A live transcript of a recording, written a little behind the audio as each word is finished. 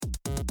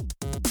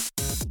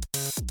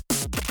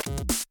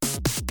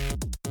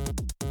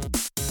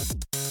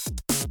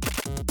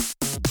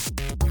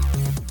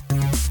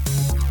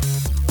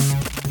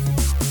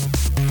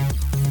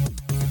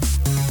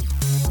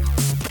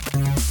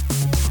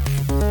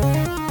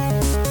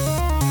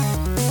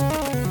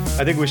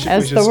I think we As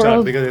should the start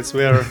world- because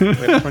we're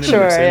 20 Sure,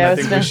 minutes in. yeah, I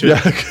it's think we been- should.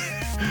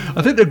 Yeah.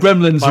 I think the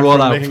gremlins Apart are all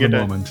from out making for the it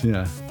a- moment.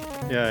 Yeah.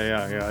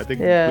 Yeah. I think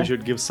Yeah. we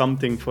should give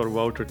something for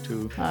Wouter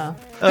to. Oh.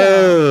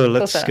 Oh,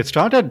 let's Close get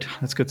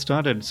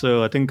started.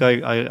 So I think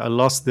I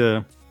lost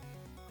the,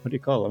 what do you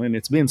call? I mean,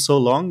 it's been so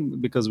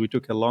long because we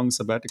took a long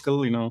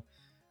sabbatical.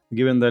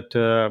 Given that.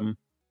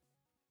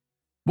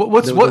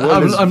 What's The what?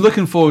 world is- I'm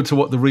looking forward to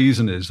what the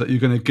reason is that you're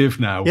going to give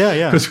now.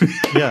 Yeah. 'Cause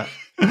Yeah.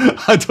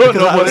 I don't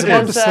know I what was it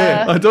about is. to say.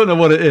 I don't know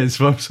what it is,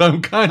 so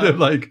I'm kind of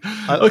like,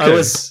 I okay,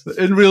 was-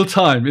 in real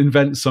time,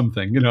 invent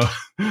something.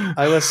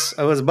 I was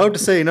about to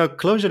say,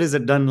 closure is a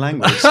done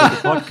language, so the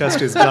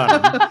podcast is done.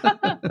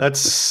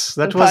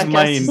 That was my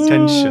podcast is-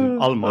 intention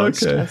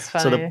almost. Okay. That's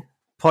funny. So the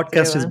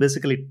podcast is one.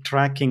 basically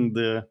tracking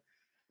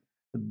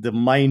the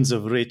minds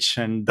of rich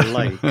and the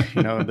like,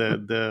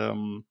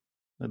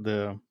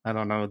 the I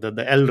don't know,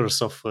 the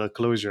elders of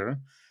closure.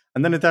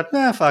 And then we thought,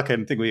 fuck, I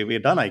think we're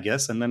done, I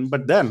guess.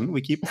 But then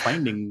we keep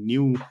finding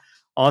new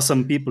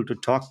awesome people to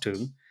talk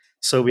to.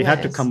 So we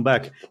had to Nice. come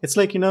back. It's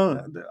like,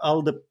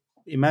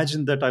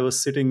 imagine that I was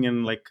sitting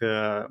in like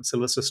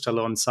Sylvester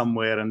Stallone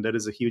somewhere and there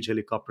is a huge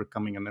helicopter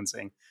coming and then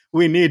saying,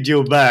 we need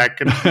you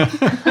back. And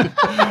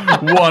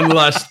One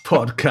last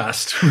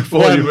podcast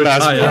before you one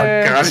last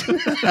retire.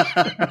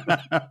 podcast.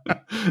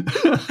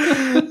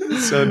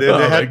 So they Oh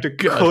my had to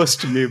God.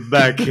 coast me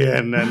back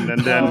in and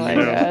then Oh my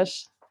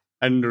gosh.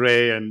 and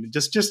Ray, and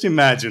just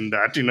imagine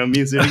that,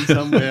 me sitting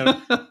somewhere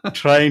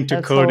trying to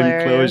That's code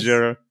hilarious.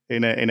 enclosure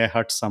in a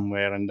hut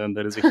somewhere, and then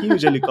there is a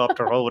huge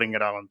helicopter hovering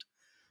around.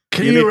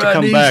 You need to Kira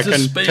come needs back to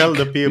and speak. tell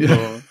the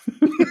people.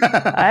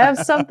 I have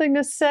something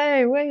to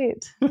say.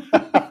 Wait.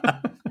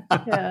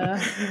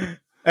 Yeah.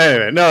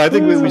 Anyway, no, I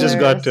think we That's just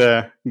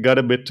hilarious. got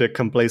a bit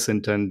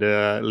complacent and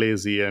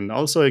lazy, and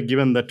also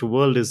given that the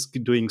world is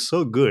doing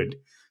so good,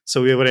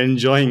 so we were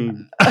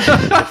enjoying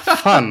the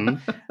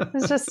fun.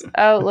 It's just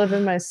out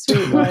living my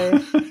sweet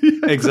life.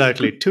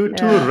 Exactly, too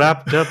Yeah.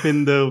 wrapped up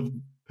in the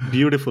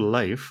beautiful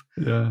life.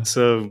 Yeah.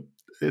 So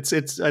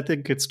it's I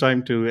think it's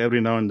time to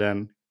every now and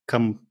then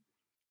come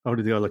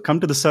to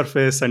the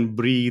surface and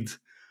breathe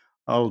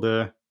all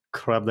the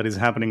crap that is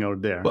happening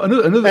out there. But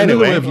another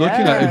Anyway. way of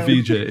looking at it,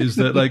 Yeah. VJ, is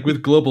that like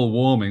with global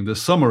warming, the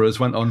summer has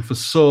went on for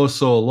so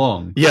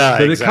long. Yeah,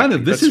 So exactly.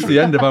 this That's is the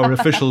end of our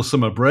official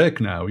summer break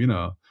now.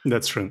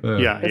 That's true. Yeah.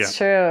 Yeah. It's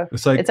true.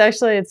 It's like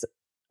It's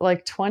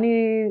like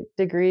 20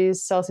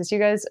 degrees Celsius. You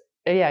guys,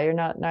 you're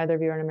not. Neither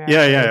of you are in America.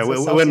 Yeah. right? So We're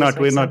Celsius not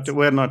makes sense.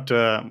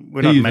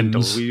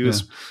 mental.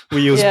 Heathens,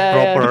 We use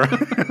Yeah,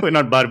 proper. We're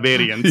not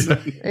barbarians.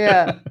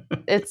 Yeah,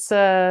 it's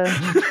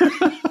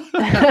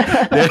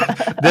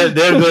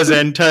There goes the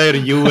entire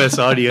U.S.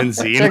 audience.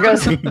 There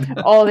goes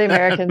all the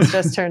Americans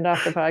just turned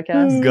off the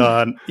podcast.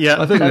 God.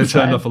 Yeah. I think they That's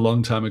turned fine. off a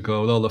long time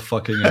ago with all the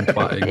fucking and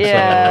twatting.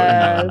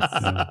 Yeah,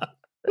 So, you know.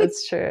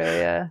 It's true.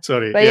 Yeah,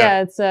 Sorry. but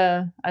yeah, it's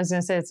I was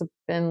gonna say it's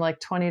been like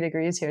 20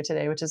 degrees here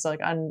today, which is like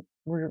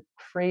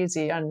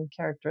crazy,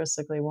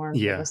 uncharacteristically warm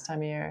Yeah. for this time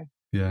of year.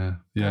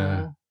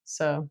 Yeah.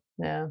 So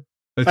yeah.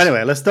 It's-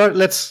 Anyway, let's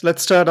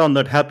start on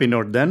that happy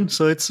note then.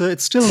 So it's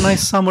still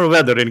nice summer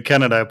weather in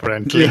Canada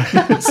apparently.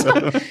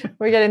 So,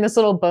 We're getting this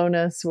little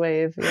bonus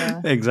wave.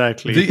 Yeah.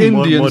 exactly. the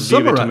More Indian D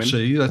summer, vitamin.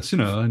 actually. That's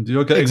and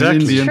you're getting Exactly.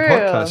 an Indian True.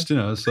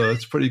 podcast, so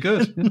it's pretty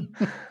good.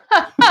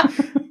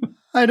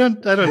 I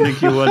don't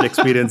think you will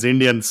experience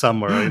Indian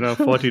summer.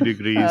 40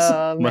 degrees,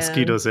 Oh, man.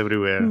 mosquitoes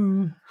everywhere.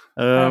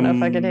 I don't know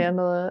if I could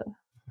handle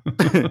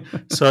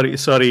it.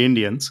 Sorry,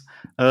 Indians.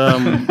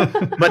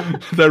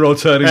 But They're all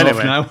turning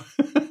Anyway. off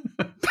now.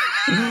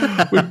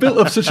 We've built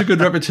up such a good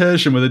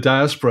reputation with the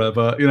diaspora,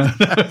 but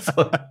it's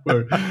like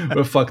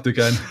we're fucked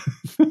again.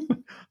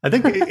 I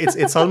think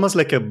it's almost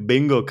like a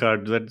bingo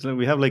card that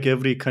we have like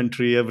every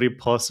country, every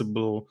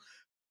possible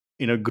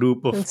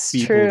group of It's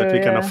people true, that we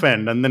can yeah.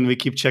 offend, and then we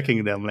keep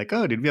checking them. Like,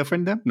 oh, did we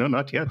offend them? No,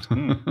 not yet.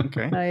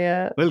 Okay, Not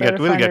yet. we'll Better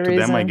get find a to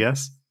them, I reason.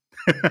 guess.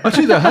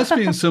 Actually, there has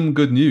been some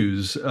good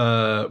news.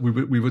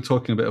 We were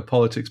talking a bit of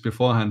politics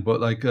beforehand, but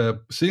like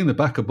seeing the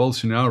back of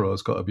Bolsonaro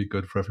has got to be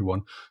good for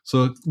everyone.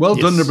 So well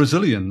done, the Yes.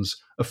 Brazilians.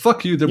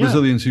 Fuck you, the Yeah.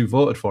 Brazilians who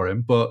voted for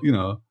him, but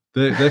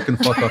they can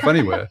fuck off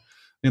anyway.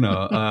 They're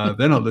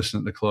not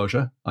listening to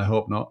closure. I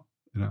hope not.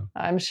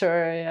 I'm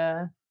sure.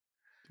 Yeah.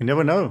 You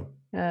never know.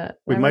 Yeah.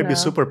 We never might be know.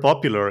 super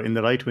popular in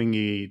the right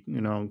wingy,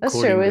 That's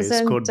coding true.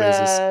 base, code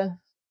bases.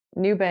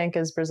 New Bank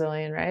is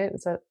Brazilian, right?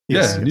 Is that?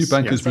 Yes, Yeah, New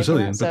Bank yes. is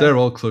Brazilian, So- but they're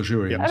all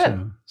closurians. I bet-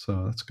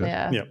 So that's good.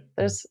 Yeah.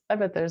 Yeah. I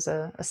bet there's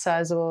a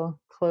sizable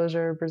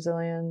closure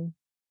Brazilian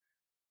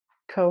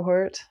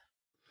cohort.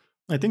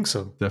 I think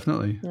so.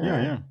 Definitely.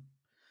 Yeah.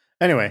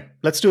 Anyway,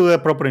 let's do a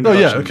proper Oh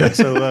yeah. introduction. Okay.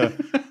 So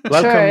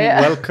welcome, Sure,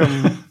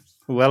 yeah.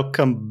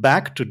 welcome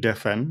back to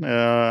DefN.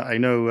 I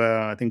know.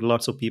 I think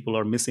lots of people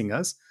are missing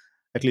us.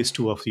 At least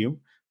two of you.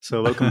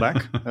 So welcome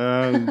back.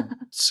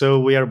 So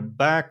we are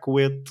back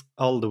with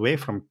all the way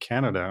from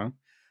Canada.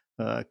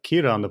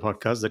 Kira on the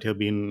podcast that have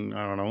been,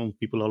 I don't know,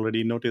 people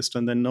already noticed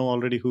and then know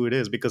already who it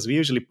is because we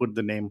usually put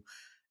the name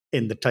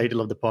in the title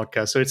of the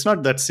podcast. So it's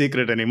not that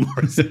secret anymore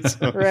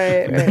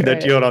right,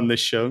 that you're on this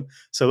show.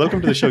 So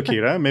welcome to the show,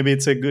 Kira. Maybe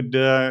it's a good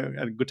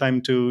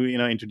time to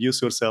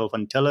introduce yourself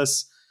and tell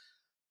us,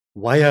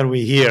 why are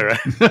we here?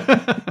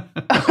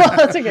 Oh,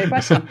 that's a good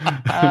question.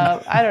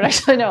 I don't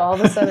actually know. All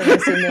of a sudden, I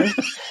seem to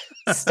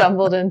have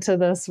stumbled into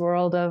this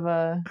world of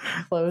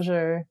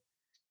Clojure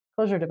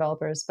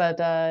developers. But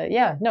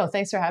no,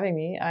 thanks for having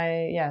me.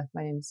 My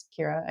name's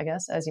Kira, I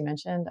guess, as you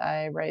mentioned.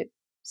 I write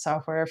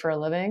software for a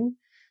living.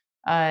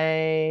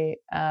 I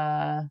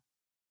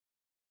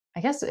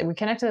guess we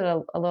connected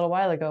a little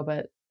while ago,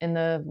 but in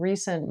the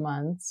recent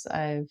months,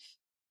 I've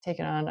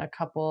taken on a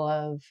couple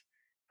of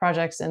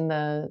projects in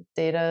the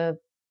data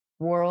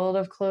world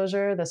of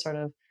Clojure, the sort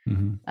of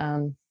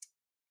I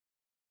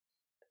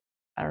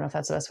don't know if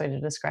that's the best way to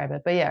describe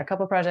it, but yeah, a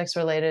couple projects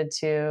related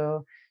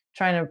to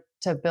trying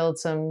to build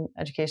some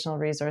educational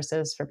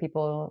resources for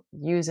people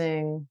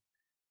using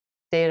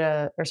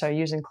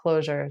using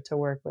Clojure to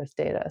work with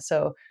data.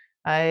 So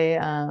I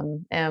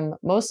am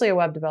mostly a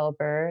web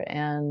developer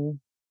and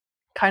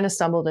kind of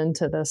stumbled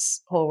into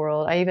this whole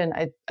world. I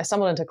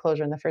stumbled into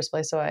Clojure in the first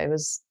place. So I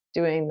was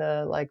doing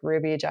the like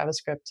Ruby,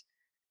 JavaScript,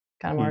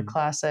 kind of more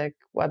classic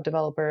web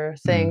developer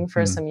thing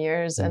for some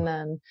years. And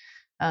then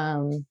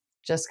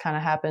just kind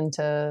of happened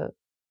to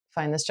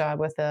find this job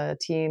with a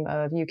team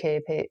of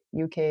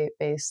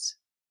UK-based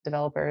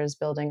developers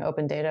building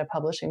open data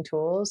publishing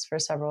tools for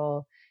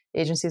several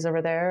agencies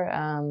over there.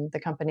 The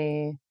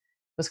company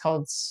was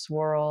called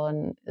Swirl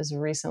and has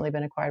recently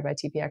been acquired by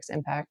TPX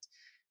Impact.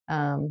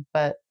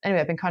 But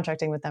anyway, I've been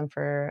contracting with them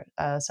for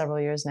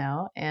several years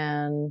now.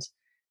 And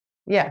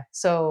yeah,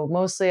 so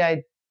mostly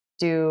I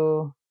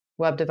do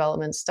web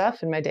development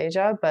stuff in my day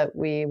job, but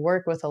we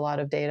work with a lot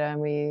of data and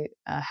we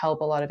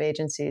help a lot of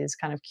agencies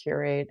kind of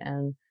curate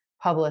and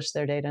publish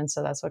their data. And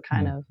so that's what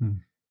kind of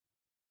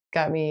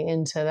got me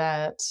into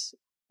that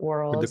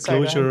world. With the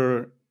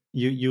Clojure,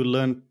 you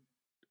learned,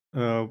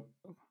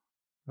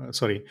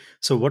 sorry.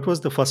 So what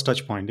was the first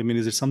touch point? I mean,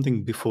 is it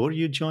something before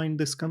you joined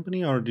this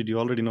company or did you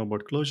already know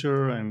about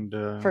Clojure? And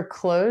for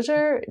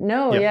Clojure?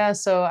 No, yeah.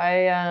 So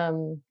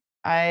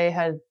I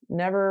had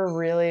never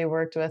really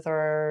worked with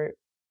or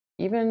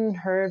even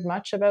heard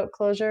much about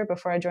Clojure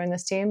before I joined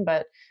this team,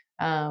 but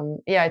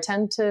I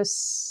tend to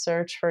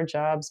search for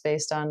jobs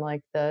based on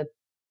like the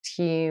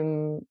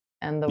team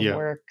and the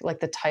work, like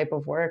the type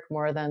of work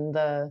more than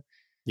the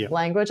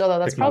language, although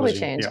that's probably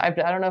changed. I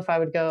don't know if I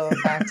would go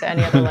back to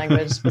any other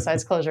language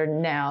besides Clojure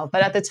now,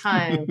 but at the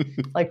time,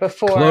 like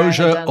before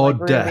Clojure done, or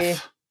like,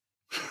 death.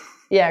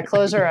 Ruby,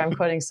 Clojure, I'm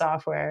coding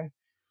software.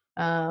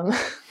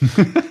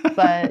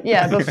 But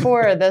yeah,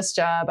 before this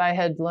job, I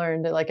had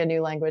learned like a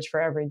new language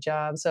for every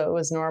job. So it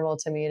was normal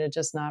to me to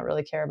just not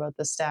really care about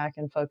the stack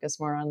and focus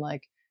more on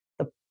like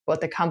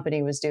what the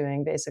company was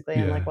doing basically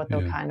and like what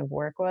the kind of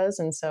work was.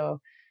 And so,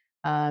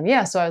 so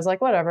I was like,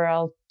 whatever,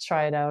 I'll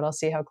try it out. I'll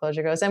see how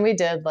Clojure goes. And we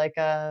did like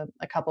a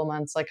couple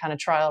months, like kind of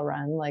trial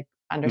run, like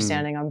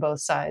understanding on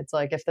both sides.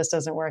 Like if this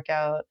doesn't work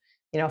out,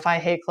 if I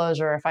hate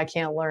Clojure, if I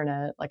can't learn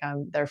it, like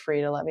they're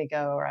free to let me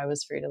go, or I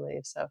was free to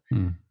leave. So,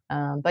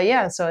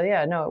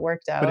 it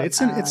worked out. But it's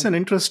an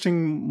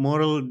interesting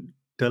moral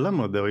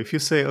dilemma, though. If you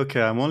say,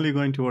 okay, I'm only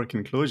going to work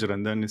in Clojure,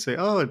 and then you say,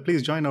 oh,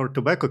 please join our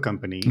tobacco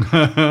company.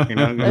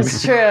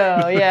 That's true.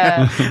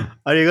 Yeah.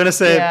 Are you going to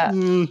say,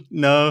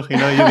 no, you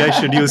guys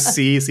should use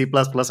C, C++,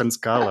 and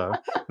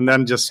Scala, and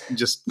then just.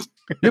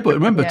 Yeah, but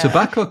remember,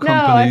 tobacco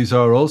companies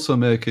are also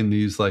making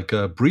these like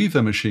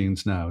breather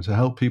machines now to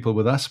help people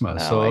with asthma.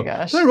 Oh my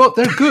gosh. They're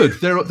good.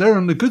 They're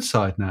on the good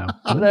side now.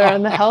 They're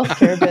in the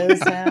healthcare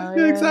biz now.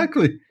 Yeah.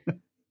 Exactly.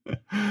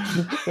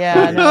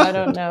 Yeah, no, I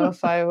don't know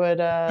if I would.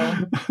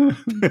 I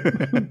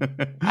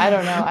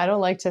don't know. I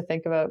don't like to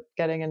think about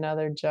getting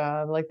another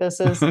job. Like this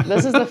is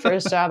the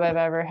first job I've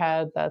ever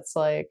had that's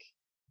like,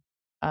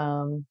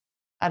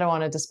 I don't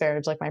want to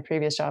disparage like my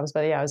previous jobs,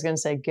 but I was going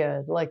to say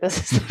good. Like this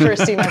is the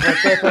first team I've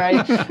worked with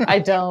where I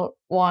don't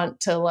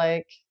want to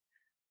like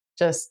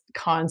just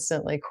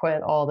constantly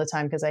quit all the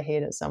time because I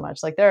hate it so much.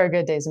 Like there are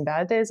good days and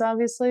bad days,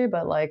 obviously,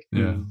 but like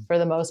for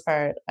the most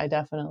part, I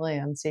definitely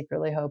am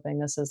secretly hoping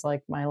this is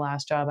like my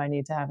last job I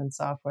need to have in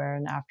software,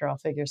 and after I'll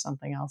figure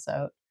something else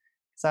out.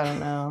 I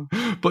don't know.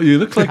 But you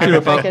look like you're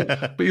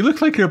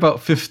about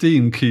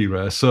 15,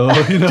 Kira. So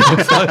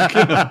it's like,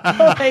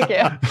 Oh, thank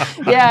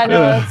you. Yeah,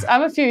 no,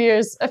 I'm a few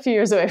years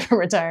away from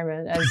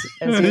retirement, as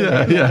you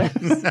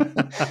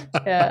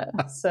yeah.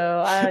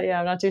 So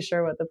I'm not too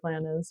sure what the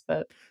plan is,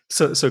 but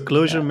so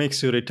Clojure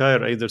makes you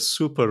retire either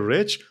super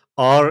rich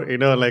or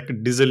like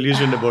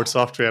disillusioned about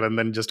software and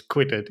then just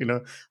quit it.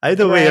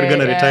 Either way, you're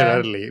gonna retire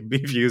early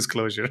if you use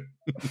Clojure.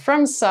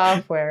 From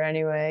software,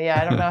 anyway. Yeah,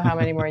 I don't know how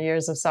many more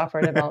years of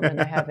software development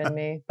I have in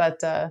me,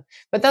 but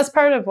that's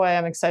part of why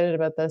I'm excited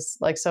about this.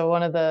 Like, so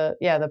one of the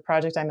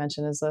project I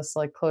mentioned is this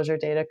like Clojure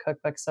data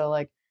cookbook. So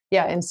like,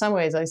 in some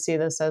ways, I see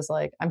this as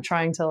like I'm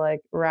trying to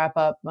like wrap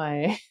up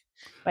my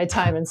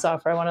time in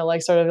software. I want to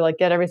like sort of like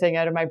get everything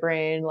out of my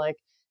brain, like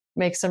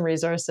make some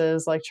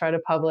resources, like try to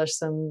publish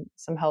some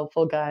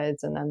helpful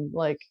guides, and then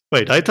like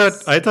Wait, I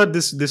thought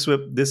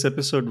this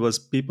episode was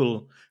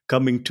people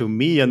coming to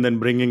me and then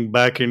bringing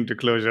back into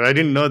closure. I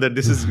didn't know that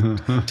this is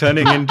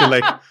turning into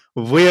like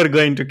we are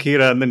going to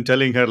Kira and then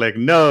telling her like,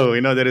 no,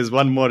 there is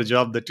one more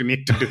job that you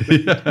need to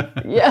do.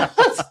 Yeah.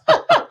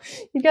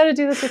 You got to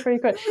do this pretty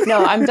quick.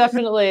 No, I'm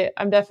definitely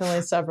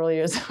several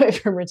years away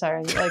from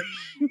retiring. Like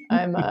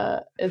I'm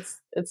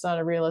it's not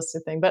a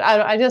realistic thing, but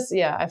I just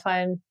I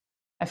find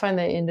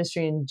the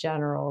industry in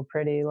general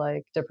pretty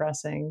like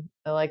depressing.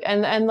 Like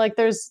and like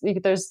there's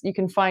you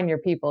can find your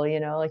people,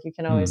 like you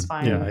can always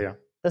find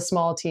the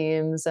small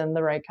teams and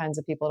the right kinds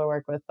of people to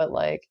work with, but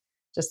like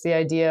just the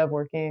idea of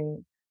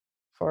working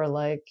for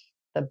like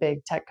the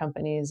big tech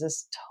companies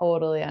is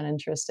totally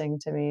uninteresting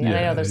to me. And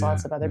I know there's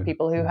lots of other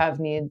people who have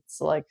needs,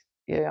 like,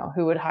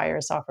 who would hire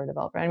a software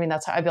developer. I mean,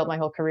 that's how I built my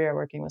whole career,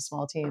 working with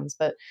small teams.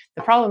 But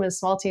the problem is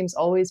small teams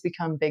always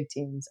become big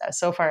teams.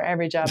 So far,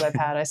 every job I've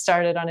had, I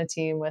started on a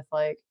team with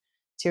like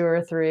 2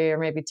 or 3 or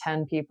maybe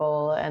 10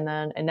 people. And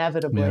then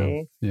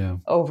inevitably,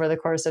 over the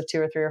course of 2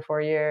 or 3 or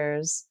 4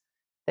 years,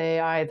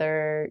 they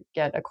either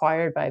get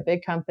acquired by a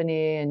big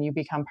company and you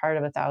become part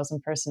of a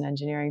 1,000-person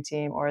engineering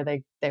team, or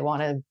they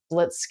want to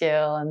blitz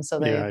scale. And so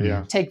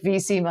they take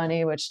VC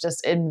money, which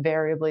just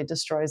invariably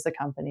destroys the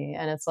company.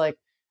 And it's like,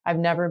 I've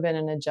never been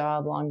in a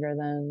job longer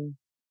than,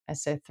 I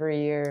say,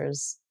 3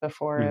 years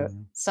before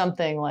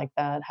something like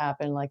that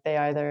happened. Like they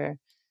either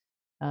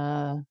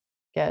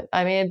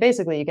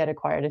basically you get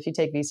acquired. If you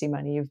take VC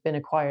money, you've been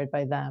acquired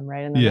by them,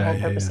 right? And then the whole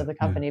purpose of the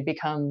company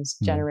becomes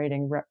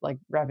generating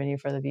revenue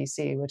for the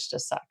VC, which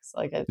just sucks.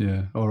 Like it,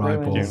 or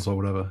eyeballs or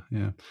whatever.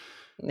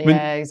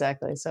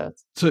 Exactly. So,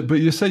 but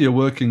you say you're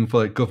working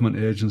for like government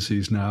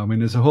agencies now. I mean,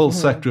 there's a whole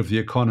sector of the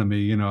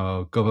economy,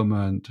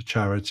 government,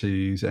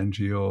 charities,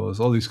 NGOs,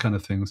 all these kind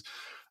of things,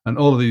 and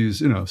all of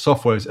these,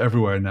 software is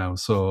everywhere now.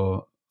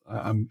 So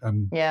I'm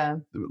a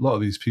lot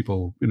of these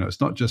people, it's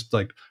not just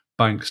like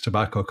banks,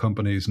 tobacco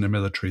companies, and the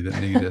military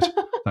that need it.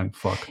 Thank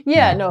fuck.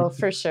 No,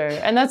 for sure.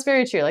 And that's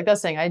very true. Like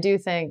that's the thing. I do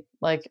think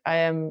like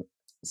I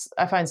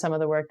find some of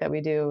the work that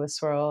we do with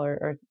Swirl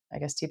or I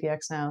guess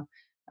TPX now,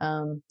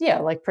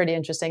 like pretty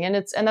interesting. And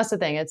that's the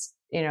thing. It's,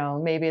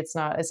 maybe it's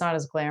not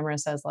as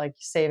glamorous as like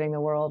saving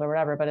the world or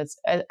whatever, but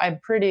I'm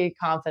pretty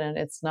confident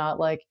it's not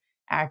like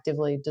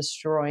actively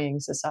destroying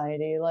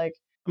society. Like,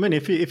 I mean,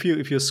 if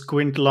you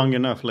squint long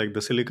enough, like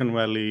the Silicon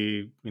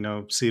Valley,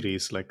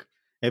 series, like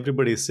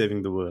everybody is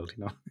saving the world,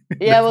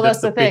 Yeah, well,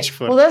 that's the thing.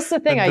 That's the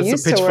thing. I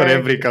used to work for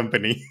every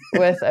company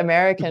with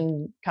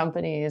American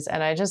companies,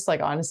 and I just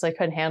like honestly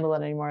couldn't handle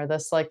it anymore.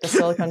 This like the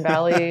Silicon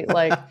Valley,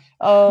 like,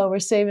 oh, we're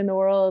saving the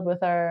world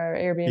with our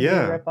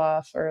Airbnb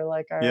ripoff, or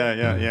like our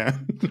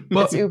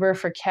it's Uber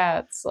for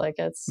cats. Like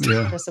it's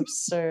just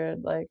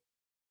absurd. Like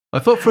I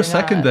thought for a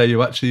second there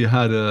you actually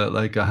had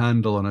a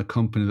handle on a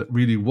company that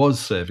really was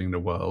saving the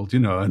world,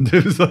 and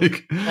it was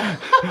like,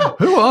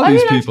 who are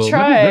these people?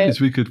 Maybe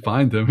we could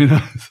find them,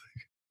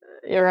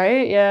 You're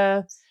right.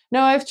 Yeah.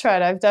 No, I've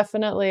tried. I've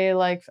definitely,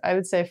 like, I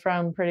would say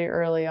from pretty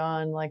early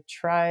on, like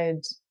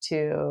tried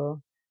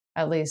to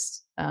at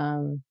least,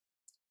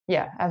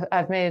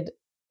 I've made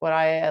what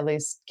I at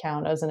least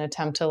count as an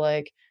attempt to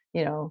like,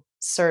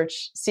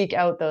 seek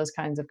out those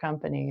kinds of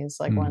companies,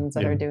 like ones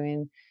that are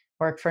doing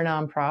work for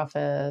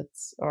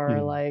nonprofits or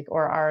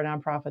or are a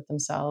nonprofit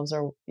themselves,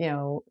 or,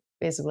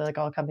 basically like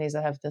all companies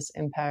that have this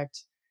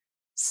impact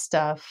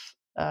stuff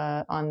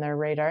on their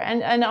radar.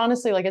 And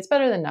honestly, like it's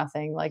better than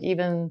nothing. Like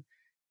even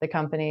the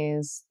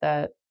companies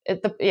that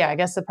I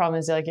guess the problem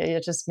is like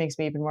it just makes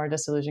me even more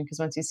disillusioned, because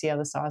once you see how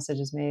the sausage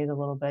is made a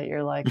little bit,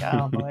 you're like,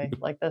 oh boy,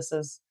 like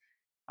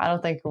I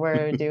don't think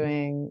we're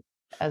doing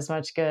as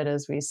much good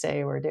as we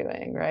say we're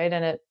doing, right?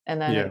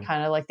 And then it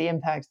kind of like the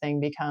impact thing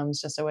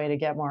becomes just a way to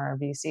get more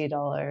VC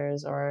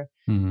dollars, or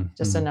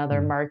just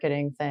another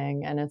marketing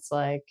thing. And it's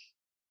like,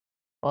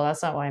 well,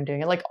 that's not why I'm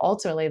doing it. Like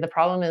ultimately the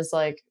problem is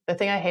like, the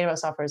thing I hate about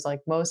software is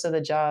like most of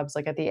the jobs,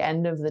 like at the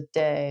end of the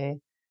day,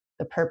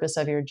 the purpose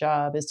of your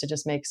job is to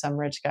just make some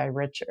rich guy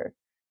richer.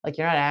 Like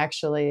you're not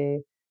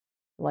actually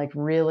like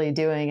really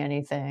doing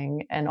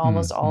anything. And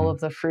almost all of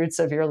the fruits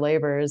of your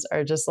labors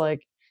are just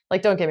like,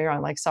 don't get me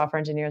wrong, like software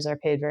engineers are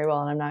paid very well.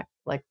 And I'm not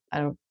like,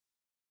 I don't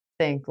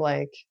think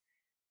like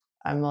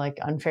I'm like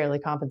unfairly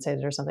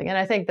compensated or something. And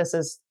I think this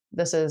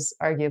is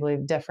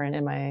arguably different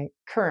in my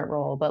current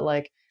role, but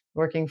like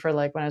working for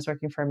like when I was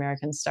working for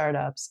American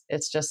startups,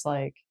 it's just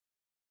like,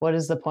 what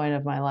is the point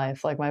of my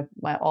life? Like my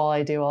all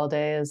I do all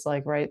day is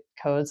like write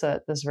code so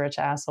that this rich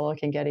asshole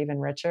can get even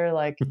richer.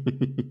 Like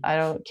I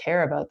don't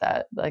care about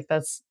that. Like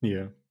that's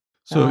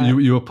So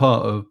you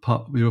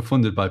were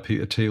funded by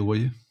Peter Thiel, were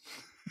you?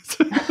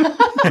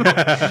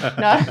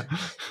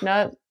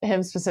 not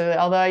him specifically,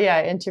 although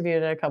I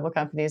interviewed at a couple of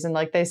companies, and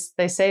like they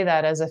say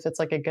that as if it's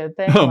like a good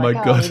thing. Oh like,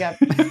 my god,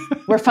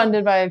 we're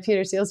funded by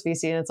Peter Thiel's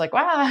VC, and it's like,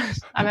 wow,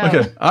 I'm out.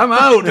 Okay, I'm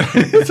out.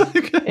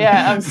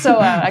 Yeah, I'm so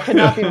out. I could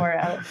not be more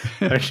out.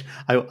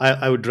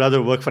 I would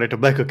rather work for a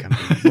tobacco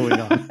company.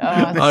 Moving on.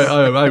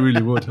 I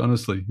really would,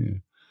 honestly. Yeah.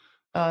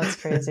 Oh, it's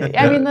crazy.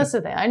 I mean, that's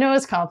the thing. I know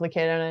it's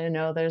complicated, and I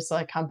know there's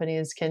like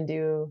companies can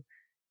do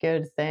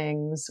good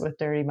things with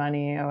dirty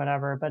money or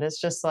whatever, but it's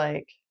just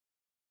like,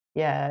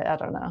 yeah, I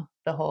don't know.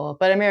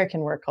 But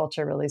American work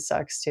culture really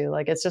sucks too.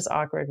 Like it's just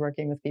awkward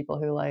working with people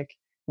who like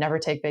never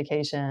take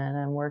vacation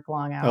and work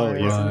long Oh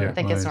hours yeah, and Right, yeah,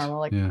 think it's right. normal.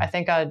 Like Yeah. I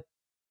think I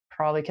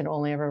probably can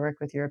only ever work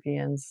with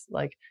Europeans.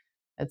 Like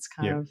it's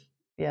kind yeah. of,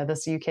 yeah,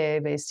 this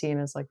UK based team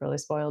has like really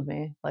spoiled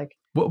me. Like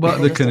What about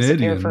people the just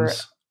disappear for.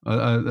 Canadians?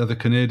 Are the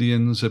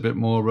Canadians a bit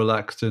more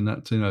relaxed in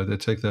that, they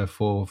take their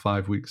 4 or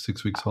 5 weeks,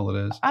 6 weeks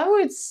holidays? I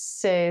would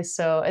say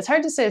so. It's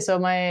hard to say. So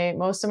my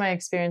most of my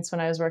experience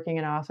when I was working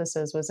in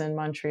offices was in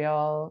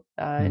Montreal,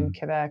 in Hmm.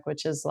 Quebec,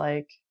 which is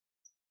like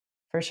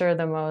for sure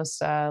the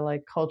most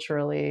like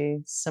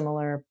culturally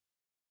similar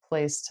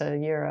place to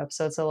Europe.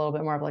 So it's a little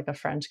bit more of like a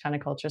French kind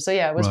of culture. So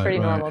yeah, it was Right, pretty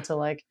right. normal to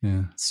like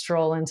Yeah.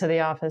 stroll into the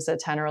office at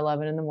 10 or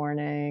 11 in the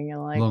morning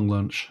and like Long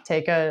lunch.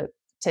 take a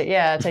take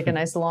a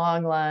nice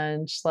long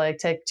lunch, like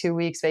take 2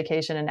 weeks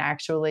vacation and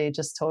actually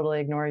just totally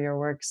ignore your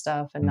work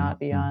stuff and not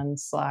be Mm. on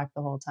Slack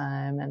the whole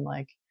time and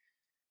like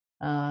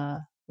uh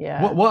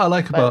yeah. What I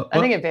like But about I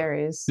think it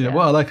varies. yeah, Yeah.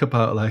 what I like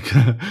about like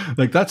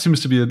like that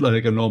seems to be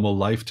like a normal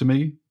life to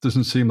me.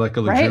 Doesn't seem like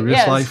a Right?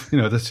 luxurious life.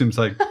 Yes. That seems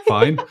like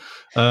fine.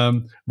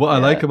 What I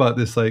like Yeah. about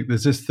this, like,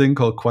 there's this thing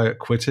called quiet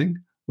quitting,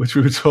 which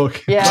we were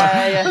talking about.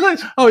 Yeah, yeah. I'm like,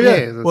 oh yeah,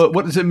 Yeah, that's well,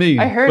 what does it mean?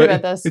 I heard But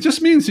about it this.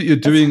 just means that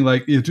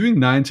That's, you're doing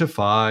 9 to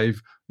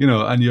 5,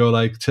 and you're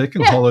like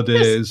taking yeah, there's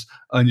holidays,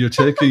 and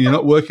you're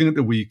not working at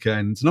the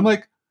weekends. And I'm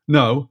like,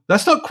 no,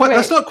 that's not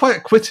wait,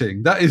 quiet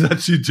quitting. That is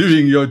actually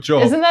doing your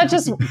job. isn't that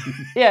just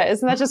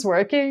isn't that just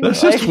working?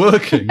 That's Like just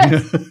working.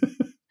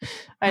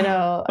 I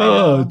know, I Oh,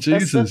 know. That's the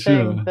Jesus,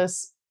 thing.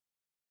 This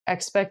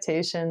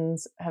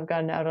expectations have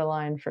gotten out of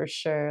line for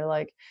sure.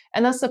 Like,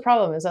 and that's the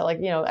problem is that like,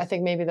 I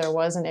think maybe there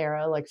was an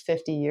era like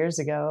 50 years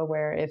ago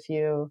where if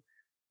you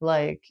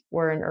like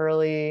were an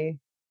early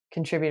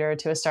contributor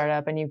to a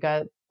startup and you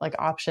got like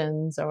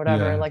options or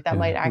whatever, Yeah, like that yeah.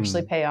 might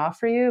actually pay off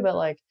for you. But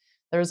like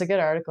there was a good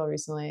article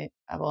recently.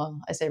 Well,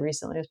 I say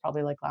recently, it was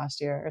probably like last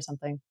year or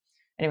something.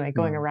 Anyway,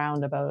 going mm.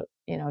 around about,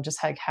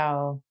 just like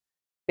how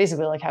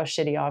basically like how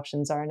shitty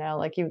options are now.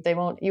 Like you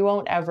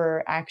won't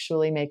ever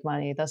actually make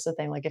money. That's the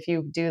thing. Like if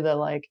you do the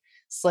like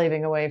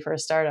slaving away for a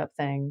startup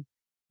thing,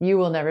 you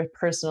will never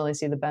personally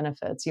see the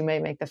benefits. You may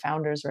make the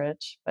founders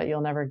rich, but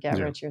you'll never get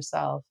Yeah. rich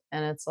yourself.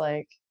 And it's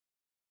like,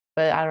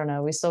 but I don't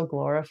know, we still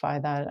glorify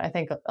that. I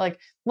think like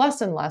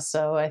less and less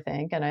so, I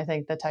think. And I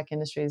think the tech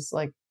industry is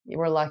like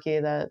we're lucky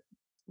that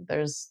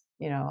there's,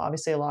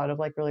 obviously a lot of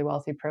like really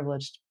wealthy,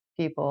 privileged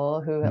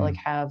people who like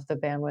Mm. have the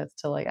bandwidth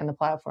to like and the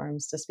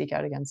platforms to speak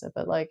out against it.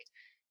 But like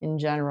in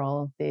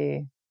general, I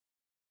think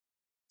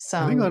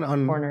some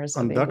corners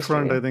of on the that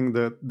front, I industry. think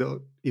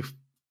the if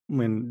I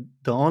mean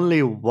the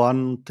only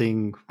one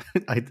thing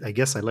I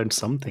guess I learned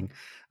something.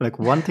 Like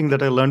one thing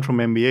that I learned from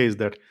MBA is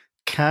that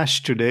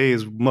cash today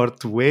is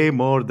worth way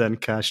more than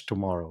cash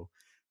tomorrow.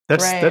 Right,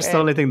 That's the right.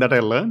 only thing that I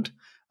learned.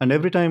 And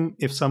every time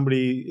if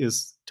somebody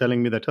is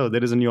telling me that, oh,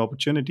 there is a new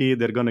opportunity,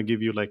 they're gonna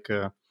give you like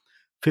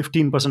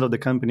 15% of the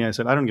company, I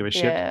said, I don't give a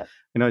shit. Yeah.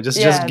 Just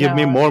Yeah, give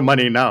me no. more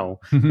money now.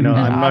 And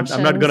I'm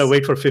not gonna options.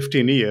 wait for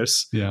 15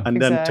 years Yeah.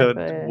 and then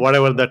Exactly.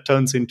 whatever that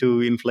turns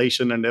into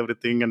inflation and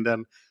everything, and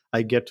then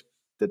I get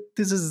that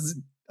this is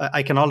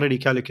I can already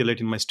calculate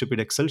in my stupid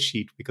Excel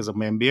sheet because of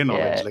my MBA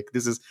knowledge. Yeah. Like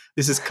this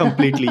is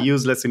completely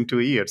useless in 2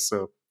 years.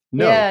 So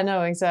no, Yeah,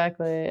 no,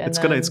 exactly. And it's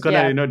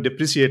then gonna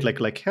depreciate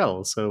like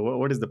hell. So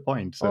what is the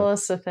point? well, So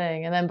that's the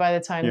thing. And then by the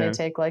time they yeah.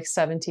 take like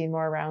 17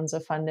 more rounds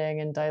of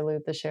funding and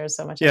dilute the shares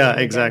so much Yeah, anyway, they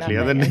get exactly.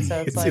 And nothing. then And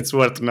so it's like, it's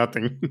worth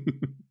nothing.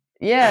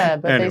 yeah,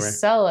 but Anyway,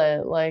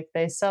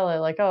 they sell it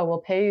like, oh, we'll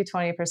pay you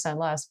 20%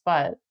 less.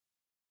 But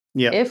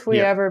yeah, if we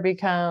yeah, ever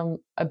become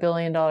 $1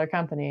 billion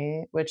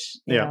company, which,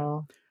 yeah.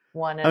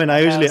 one I in mean, a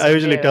I thousand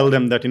usually tell do,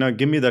 them that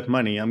give me that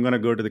money. I'm gonna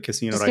go to the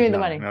casino just give right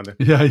me the now. money.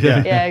 Yeah, Yeah, yeah,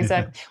 Yeah, yeah.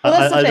 exactly. Well,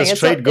 that's the I'll thing. just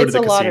straight go to It's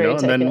the a lottery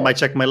casino and then I ticket.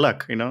 check my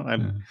luck.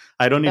 Yeah.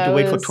 I don't need That to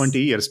wait for was 20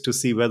 years to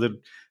see whether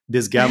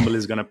this gamble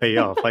is gonna pay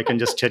off. I can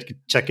just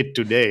check it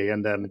today,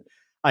 and then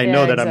I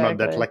know yeah, that I'm not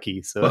that exactly.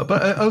 lucky. So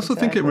But I also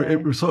think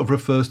Exactly. it sort of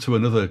refers to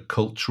another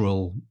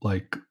cultural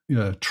like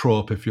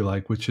trope, if you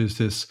like, which is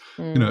this,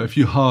 Mm.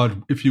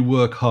 if you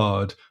work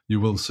hard, you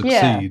will Yeah.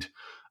 succeed.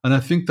 And I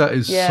think that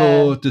is Yeah.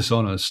 so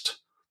dishonest.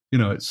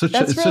 It's such a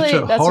That's a really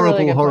horrible,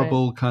 good point.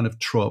 horrible kind of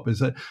trope. Is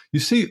that you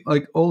see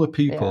like all the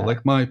people, Yeah.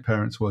 like my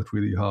parents worked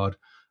really hard,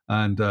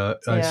 and I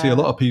see a Yeah.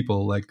 lot of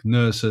people like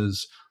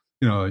nurses.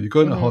 You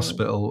go into Mhm.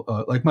 hospital.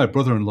 Like my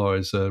brother-in-law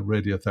is a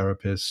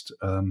radiotherapist.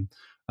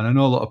 And I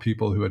know a lot of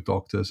people who are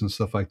doctors and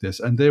stuff like this,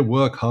 and they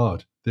work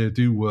hard. They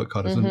do work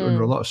hard under a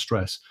Mhm. lot of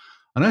stress.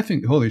 And I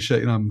think, holy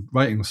shit, I'm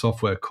writing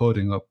software,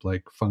 coding up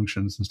like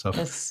functions and stuff.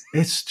 It's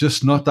It's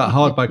just not that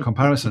hard by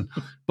comparison.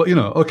 But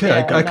okay, yeah,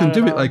 I can not at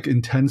do it all. like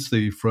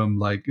intensely from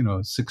like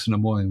 6 in the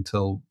morning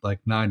till like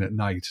 9 at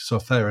night. So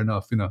fair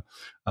enough. I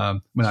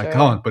mean, I Sure.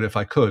 can't, but if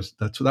I could,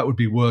 that would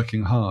be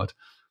working hard.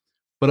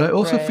 But I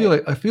also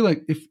Right. feel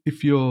like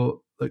if you're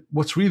like,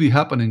 what's really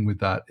happening with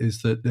that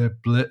is that they're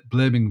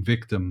blaming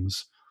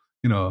victims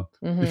You know,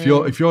 Mm-hmm.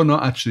 if you're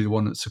not actually the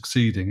one that's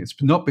succeeding, it's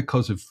not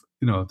because of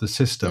the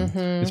system.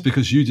 Mm-hmm. It's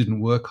because you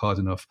didn't work hard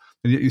enough.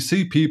 And yet you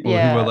see people who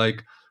are Yeah.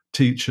 like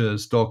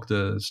teachers,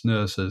 doctors,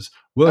 nurses,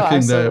 Oh, working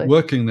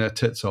absolutely. their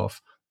tits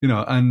off,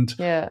 and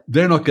Yeah.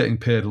 they're not getting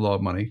paid a lot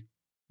of money.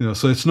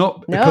 So it's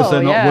not because No,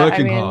 they're not yeah. I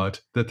working mean, hard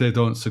that they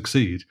don't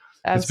succeed.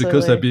 It's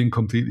because they're absolutely. being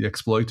completely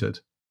exploited.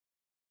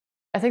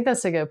 I think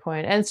that's a good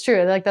point. And it's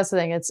true. Like that's the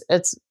thing.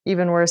 It's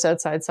even worse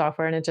outside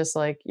software. And it just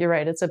like you're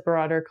right, it's a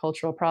broader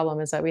cultural problem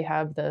is that we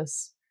have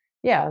this,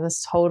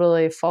 this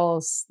totally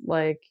false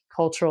like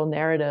cultural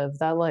narrative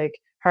that like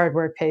hard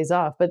work pays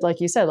off. But like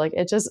you said, like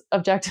it just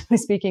objectively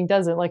speaking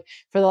doesn't. Like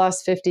for the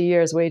last 50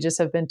 years, wages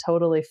have been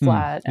totally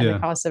flat and the Yeah.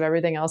 cost of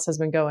everything else has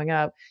been going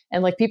up.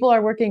 And like people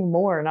are working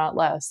more, not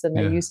less than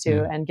they used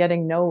to, and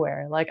getting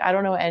nowhere. Like I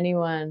don't know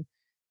anyone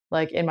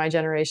like in my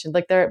generation,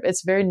 like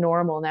it's very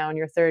normal now in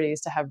your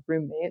 30s to have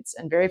roommates,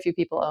 and very few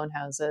people own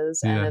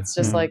houses. And it's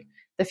just like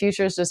the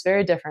future is just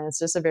very different. It's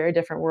just a very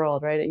different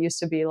world, right? It used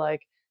to be like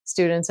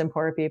students and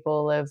poor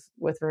people live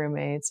with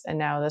roommates, and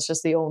now that's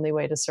just the only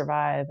way to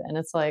survive. And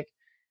it's like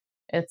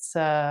it's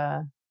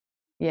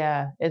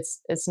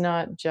it's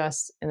not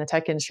just in the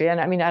tech industry. And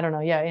I mean, I don't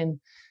know, in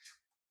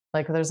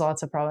like there's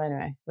lots of problems.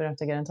 Anyway, we don't have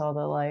to get into all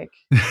the like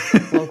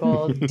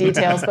local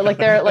details, but like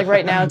they're like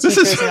right now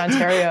teachers in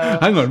Ontario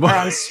are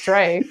on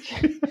strike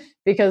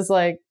because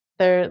like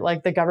they're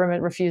like the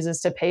government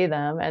refuses to pay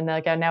them, and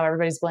like now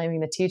everybody's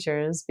blaming the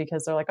teachers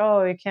because they're like,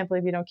 oh, I can't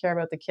believe you don't care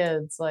about the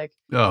kids. Like,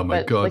 oh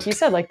my God, like you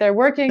said, like they're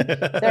working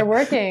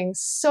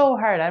so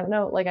hard. I don't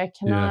know, like I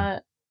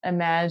cannot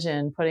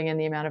imagine putting in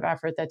the amount of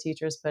effort that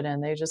teachers put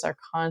in. They just are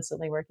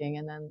constantly working,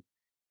 and then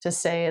to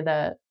say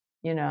that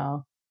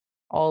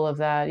all of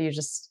that, you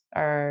just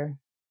are.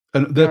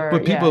 And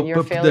but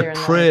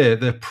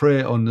they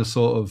prey on the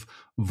sort of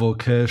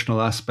vocational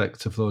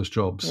aspects of those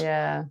jobs.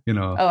 Yeah.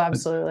 Oh,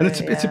 absolutely. And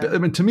it's a bit, I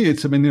mean, to me,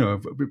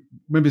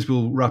 maybe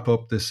we'll wrap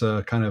up this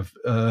kind of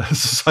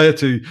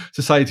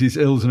society's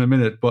ills in a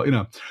minute. But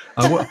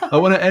I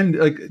want to end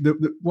like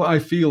what I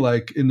feel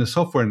like in the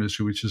software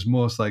industry, which is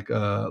most like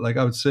I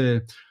would say,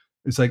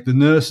 it's like the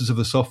nurses of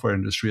the software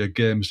industry are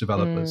games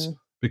developers,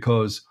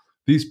 because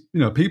these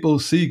people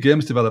see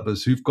games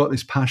developers who've got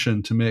this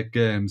passion to make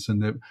games,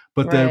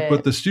 but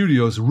the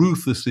studios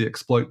ruthlessly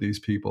exploit these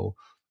people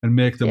and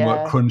make them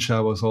work crunch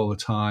hours all the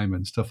time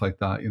and stuff like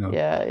that.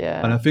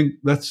 And I think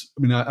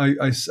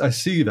I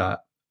see that,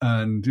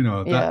 and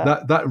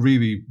that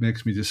really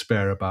makes me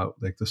despair about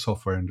like the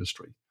software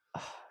industry,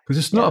 because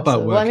it's not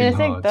about working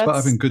hard. It's about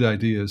having good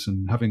ideas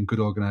and having good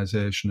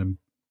organization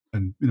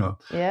and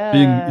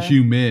being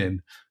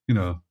humane.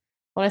 Well,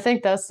 I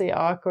think that's the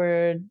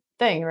awkward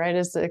thing, right?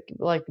 Is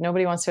like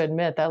nobody wants to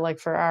admit that like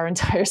for our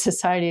entire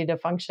society to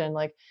function,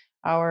 like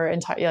our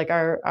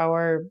entire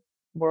our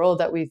world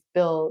that we've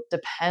built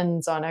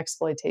depends on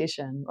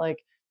exploitation. Like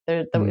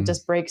it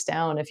just breaks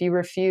down if you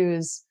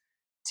refuse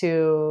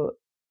to,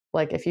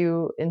 like if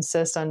you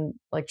insist on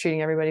like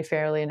treating everybody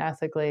fairly and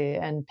ethically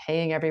and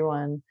paying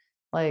everyone,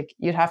 like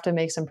you'd have to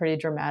make some pretty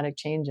dramatic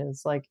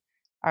changes. Like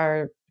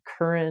our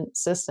current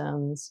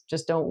systems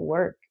just don't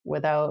work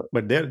without.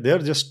 But they're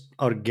just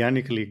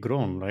organically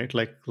grown, right?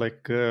 Like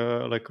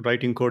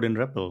writing code in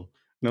REPL.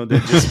 No,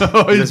 they're just,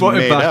 just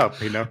made up.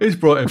 He's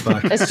brought it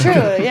back. It's true.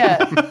 Yeah.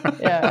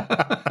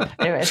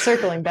 Anyway,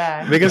 circling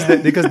back. Because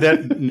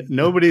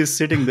nobody is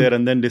sitting there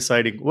and then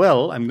deciding,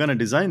 well, I'm going to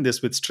design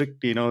this with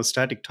strict,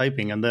 static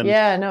typing, and then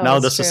now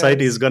the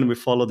society is going to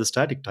follow the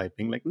static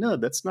typing. Like, no,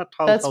 that's not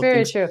how. That's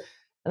very true.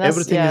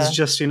 Everything is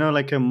just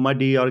like a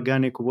muddy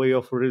organic way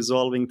of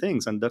resolving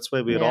things, and that's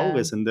why we're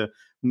always in the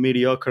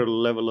mediocre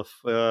level of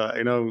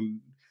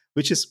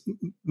which is,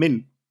 I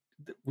mean,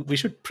 we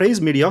should praise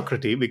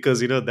mediocrity,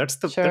 because that's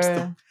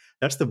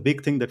the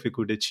big thing that we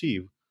could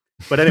achieve.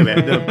 But anyway,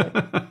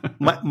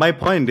 my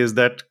point is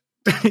that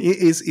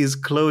is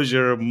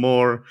Clojure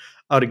more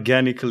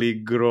organically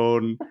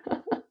grown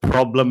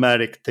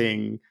problematic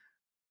thing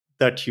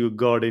that you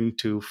got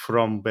into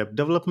from web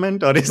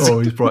development, or is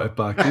he's brought it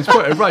back. He's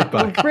brought it right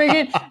back.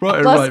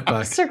 Right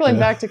back. Circling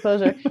back to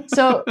Clojure.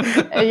 So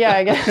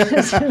I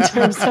guess in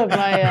terms of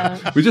my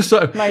we just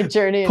sort of my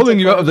journey, pulling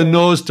you out of the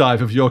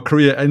nosedive of your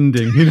career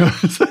ending.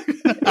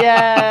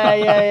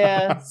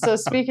 Yeah. So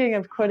speaking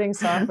of quitting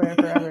software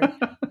forever,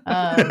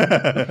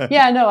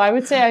 I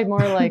would say I'm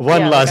more like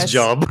one last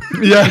job.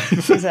 Yeah,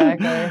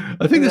 exactly.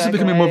 I think this is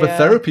becoming more of a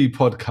therapy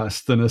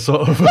podcast than a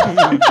sort of.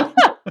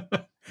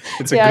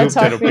 It's a group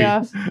therapy.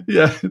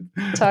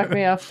 Talk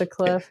me off the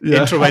cliff.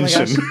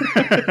 Intervention.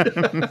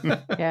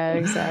 Oh yeah,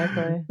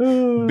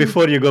 exactly.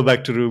 Before you go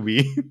back to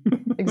Ruby.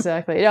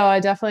 Exactly. No, I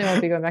definitely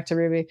won't be going back to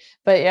Ruby.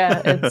 But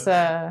it's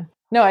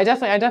no, I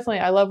definitely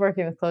I love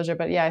working with Clojure,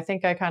 but I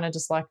think I kind of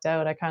just lucked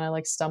out. I kind of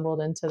like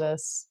stumbled into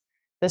this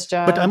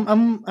job. But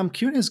I'm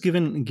curious,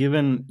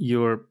 given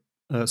your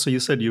so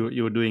you said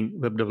you were doing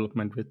web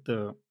development with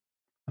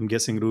I'm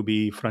guessing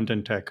Ruby front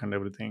end tech and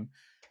everything,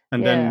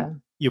 and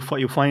then you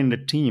find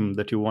a team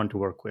that you want to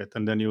work with,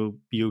 and then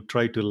you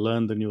try to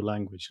learn the new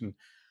language. And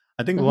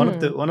I think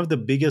one of the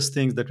biggest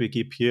things that we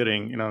keep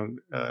hearing,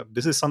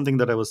 this is something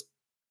that I was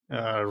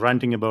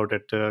ranting about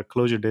at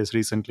Closure Days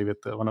recently with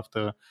one of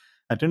the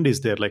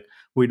attendees there. Like,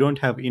 we don't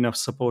have enough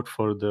support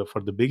for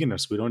the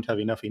beginners. We don't have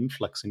enough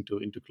influx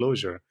into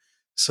Closure.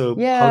 So, how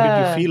did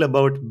you Yeah. feel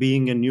about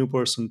being a new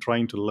person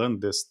trying to learn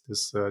this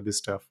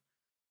stuff?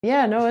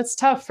 Yeah, no, it's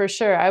tough for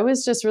sure. I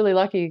was just really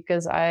lucky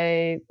because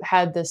I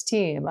had this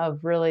team of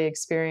really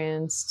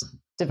experienced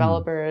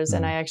developers,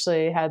 and I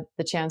actually had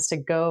the chance to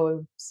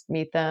go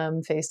meet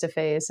them face to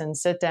face and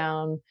sit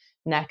down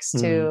next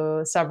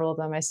to several of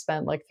them. I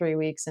spent like 3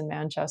 weeks in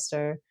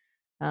Manchester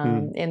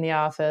in the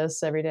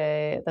office every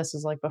day. This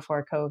was like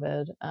before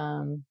COVID.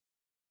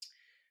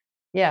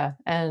 Yeah,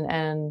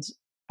 and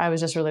I was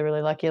just really,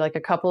 really lucky. Like,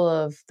 a couple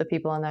of the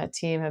people on that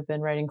team have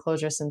been writing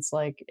Clojure since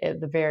like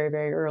the very,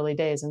 very early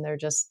days, and they're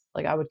just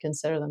like, I would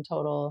consider them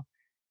total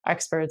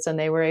experts, and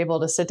they were able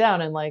to sit down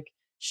and like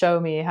show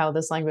me how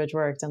this language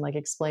worked and like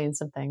explain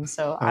some things.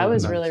 So I Oh,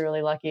 was nice. really,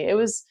 really lucky. It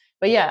was,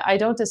 but yeah, I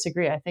don't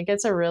disagree. I think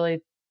it's a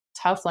really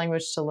tough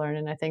language to learn,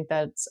 and I think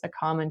that's a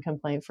common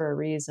complaint for a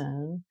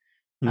reason.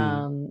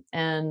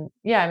 And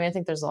yeah, I mean, I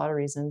think there's a lot of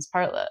reasons.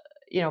 Part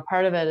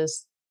of it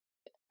is,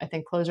 I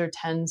think Clojure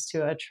tends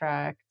to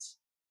attract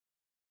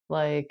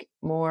like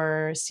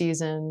more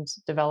seasoned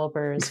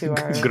developers who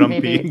are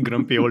maybe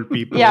grumpy old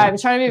people. yeah, I'm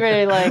trying to be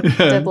very like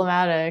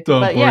diplomatic,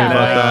 Don't but worry yeah, about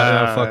like that.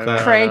 Yeah, fuck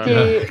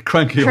that.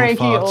 cranky,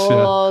 Cranky old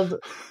farts,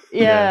 old.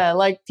 Yeah,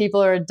 like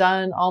people are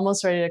done,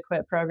 almost ready to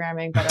quit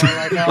programming, but are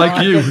like, oh, Like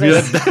I'll you, give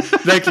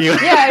this, like you.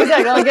 yeah,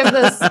 exactly. I'll give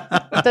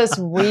this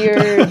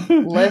weird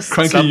list,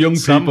 Cranky young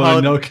people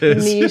and no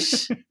kids.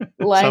 niche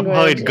language.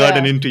 Somehow it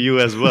gotten into you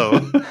as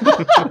well.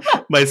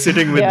 By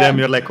sitting with them,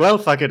 you're like, well,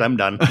 fuck it, I'm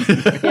done.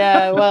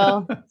 Yeah,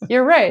 well,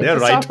 you're right. They're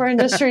the right. software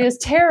industry is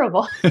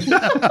terrible. But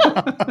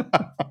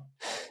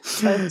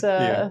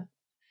But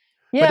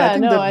I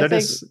think I think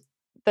is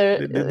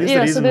there. the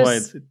reason why.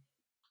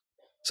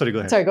 Sorry, go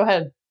ahead. Sorry, go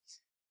ahead.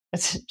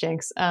 It's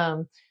jinx.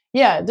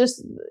 Yeah,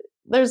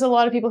 there's a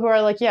lot of people who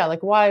are like, yeah,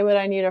 like, why would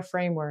I need a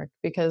framework?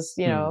 Because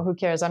who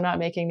cares? I'm not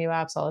making new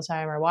apps all the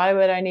time. Or why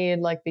would I need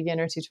like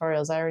beginner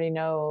tutorials? I already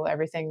know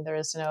everything there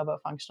is to know about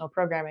functional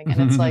programming.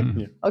 And it's like,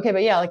 okay,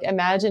 but yeah, like,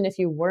 imagine if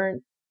you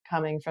weren't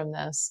coming from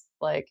this,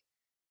 like,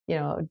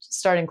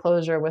 starting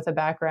Clojure with a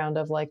background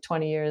of like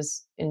 20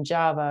 years in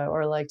Java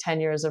or like 10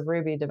 years of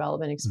Ruby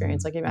development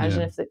experience. Like,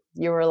 imagine if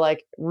you were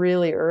like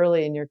really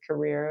early in your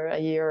career, a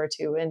year or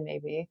two in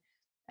maybe,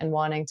 and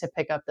wanting to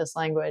pick up this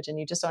language, and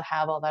you just don't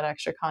have all that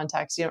extra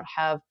context. You don't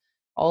have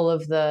all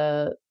of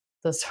the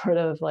sort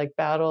of like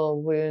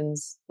battle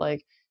wounds,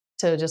 like,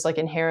 to just like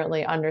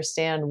inherently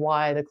understand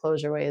why the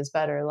Clojure way is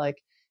better. Like,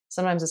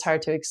 sometimes it's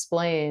hard to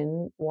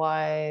explain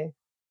why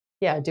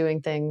doing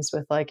things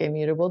with like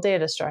immutable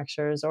data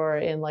structures or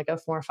in like a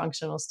more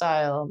functional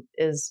style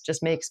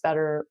just makes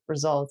better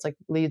results, like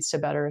leads to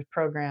better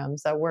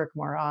programs that work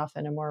more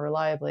often and more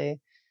reliably.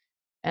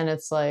 And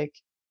it's like,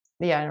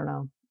 I don't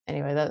know.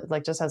 Anyway, that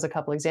like just has a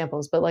couple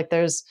examples, but like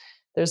there's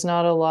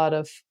not a lot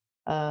of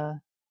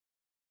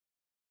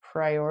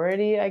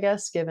priority, I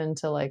guess, given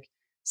to like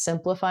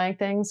simplifying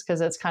things,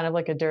 because it's kind of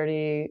like a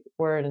dirty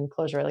word in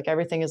Clojure. Like,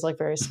 everything is like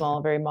very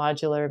small, very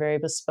modular, very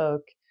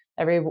bespoke.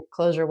 Every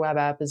Clojure web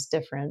app is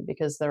different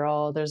because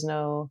there's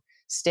no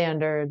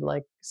standard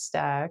like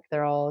stack.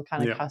 They're all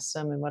kind of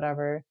custom and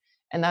whatever.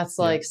 And that's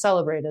like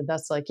celebrated.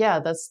 That's like,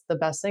 that's the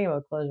best thing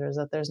about Clojure, is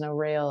that there's no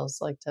Rails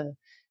like to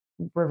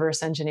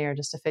reverse engineer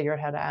just to figure out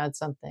how to add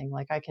something.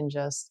 Like, I can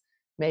just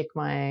make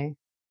my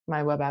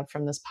web app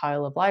from this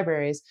pile of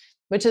libraries,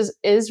 which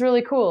is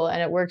really cool,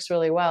 and it works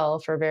really well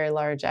for very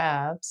large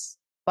apps.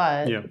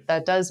 But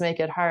that does make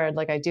it hard.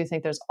 Like, I do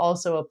think there's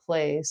also a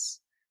place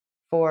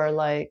for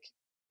like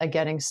a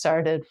getting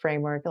started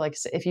framework. Like,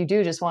 if you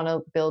do just want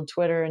to build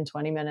Twitter in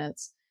 20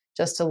 minutes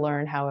just to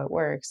learn how it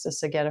works,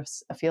 just to get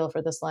a feel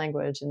for this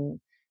language and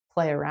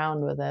play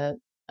around with it.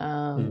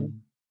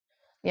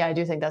 I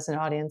do think that's an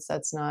audience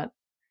that's not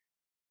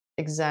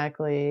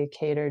exactly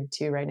catered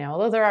to right now.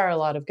 Although there are a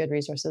lot of good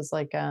resources,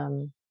 like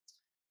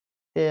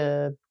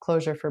the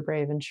Clojure for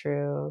Brave and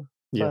True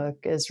book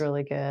is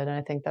really good. And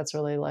I think that's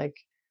really like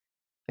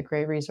a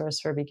great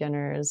resource for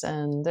beginners.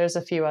 And there's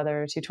a few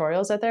other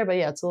tutorials out there, but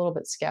it's a little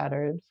bit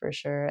scattered for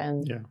sure.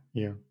 And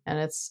and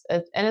it's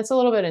a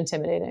little bit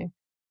intimidating.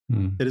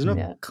 There is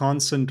no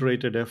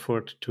concentrated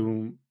effort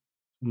to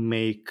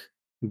make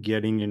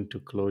getting into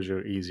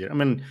Clojure easier. I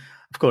mean,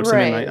 of course,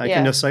 right, I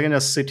can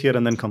just sit here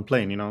and then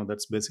complain.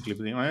 That's basically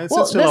it's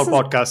well, still our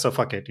podcast, so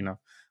fuck it. Sure,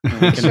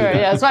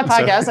 it's my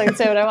podcast. I can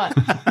say what I want.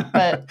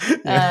 But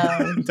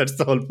that's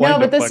the whole point. No,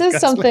 but this is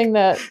something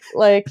that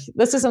like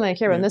this is something I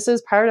care about. And this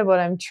is part of what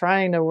I'm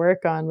trying to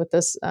work on with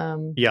this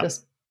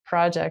this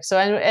project. So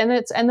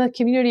and the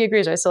community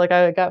agrees, right? So like,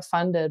 I got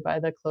funded by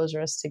the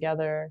Clojurists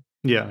Together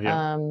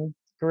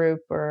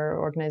group or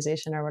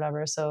organization or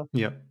whatever. So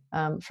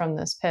from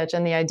this pitch,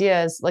 and the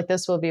idea is like,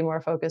 this will be more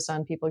focused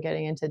on people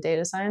getting into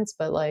data science,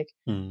 but like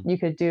you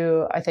could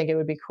do, I think it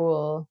would be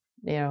cool,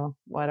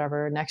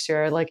 whatever, next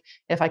year, like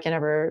if I can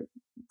ever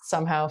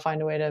somehow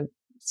find a way to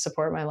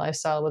support my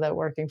lifestyle without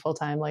working full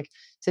time, like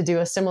to do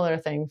a similar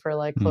thing for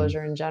like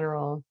Clojure in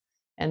general.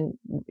 And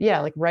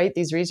like write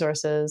these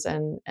resources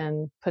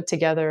and put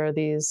together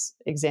these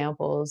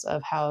examples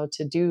of how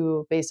to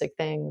do basic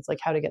things, like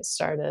how to get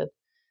started.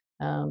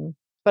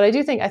 But I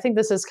think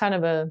this is kind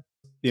of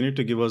you need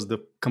to give us the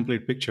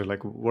complete picture,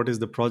 like what is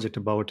the project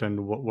about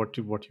and what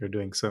you're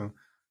doing. So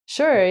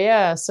sure,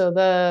 yeah. So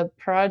the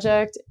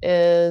project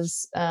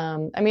is,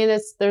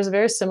 there's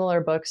very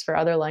similar books for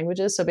other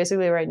languages. So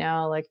basically right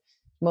now, like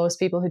most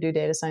people who do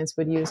data science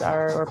would use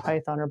R or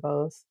Python or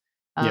both,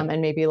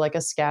 and maybe like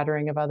a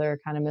scattering of other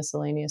kind of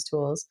miscellaneous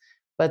tools.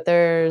 But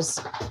there's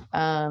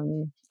a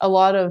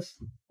lot of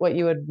what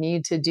you would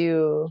need to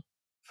do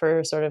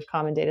for sort of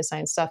common data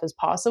science stuff is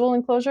possible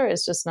in Clojure.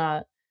 It's just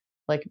not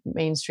like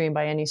mainstream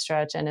by any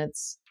stretch, and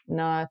it's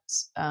not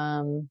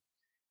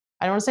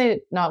I don't want to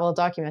say not well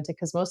documented,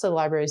 because most of the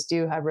libraries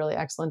do have really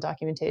excellent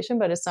documentation,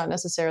 but it's not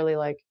necessarily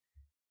like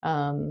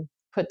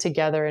put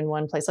together in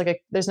one place.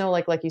 Like there's no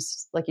like you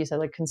said,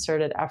 like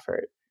concerted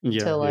effort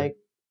to like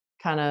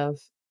kind of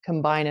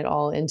combine it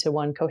all into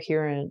one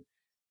coherent,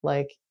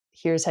 like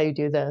here's how you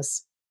do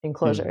this in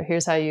Clojure.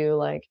 Here's how you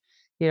like,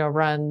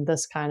 run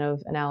this kind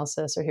of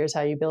analysis, or here's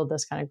how you build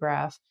this kind of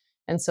graph.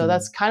 And so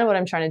that's kind of what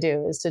I'm trying to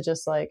do, is to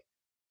just like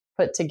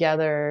put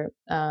together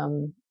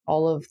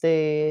all of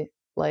the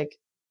like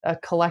a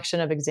collection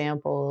of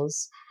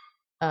examples,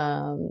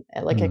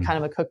 like a kind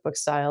of a cookbook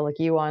style. Like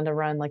you want to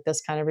run like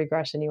this kind of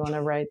regression, you want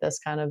to write this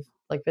kind of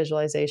like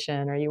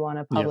visualization, or you want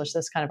to publish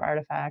this kind of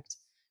artifact,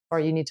 or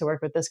you need to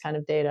work with this kind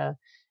of data,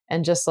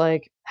 and just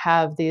like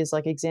have these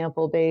like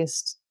example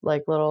based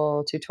like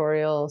little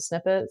tutorial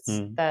snippets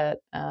that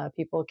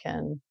people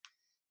can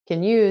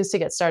use to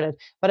get started.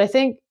 But I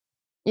think,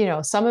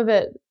 some of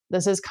it,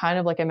 this is kind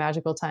of like a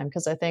magical time,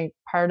 because I think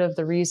part of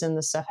the reason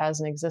this stuff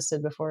hasn't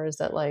existed before is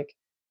that like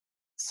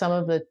some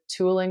of the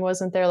tooling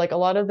wasn't there. Like a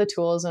lot of the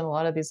tools in a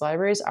lot of these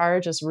libraries are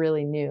just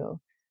really new.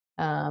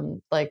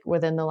 Like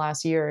within the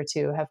last year or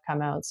two have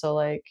come out. So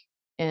like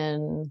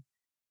in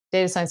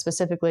data science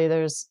specifically,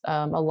 there's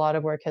a lot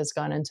of work has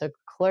gone into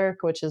Clerk,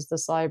 which is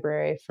this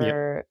library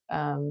for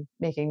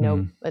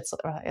making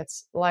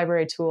it's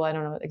library tool. I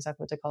don't know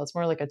exactly what to call it. It's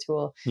more like a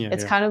tool.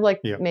 It's kind of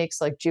like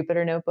makes like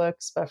Jupyter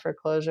notebooks, but for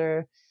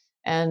Clojure,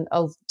 and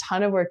a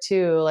ton of work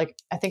too. Like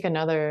I think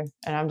another,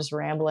 and I'm just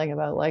rambling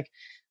about like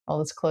all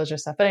this Clojure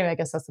stuff, but anyway, I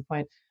guess that's the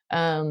point.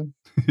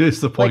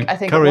 It's the point. Like, I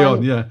think Carry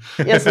on. Yeah.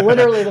 It's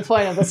literally the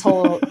point of this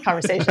whole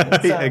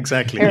conversation. So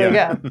exactly. Here we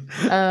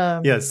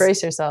go. Yes.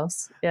 Brace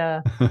yourselves.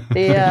 Yeah.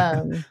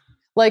 The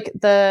like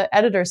the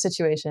editor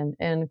situation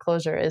in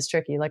Clojure is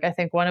tricky. Like I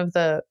think one of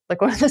the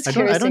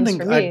scariest things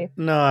for me.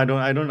 I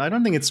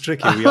don't think it's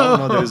tricky. We all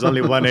know there is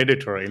only one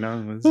editor.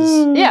 It's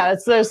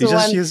just, there's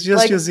one. Use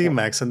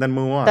Emacs and then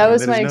move on. That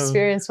was my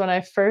experience when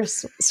I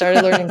first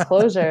started learning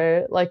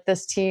Clojure. Like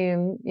this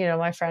team,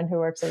 my friend who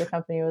works at the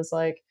company was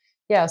like,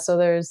 so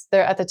there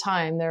at the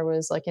time there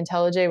was like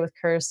IntelliJ with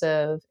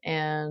Cursive,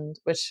 and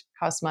which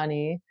costs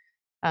money.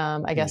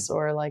 I guess,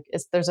 or like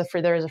there is a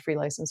free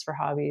license for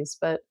hobbies,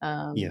 but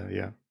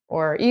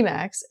or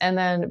Emacs, and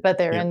then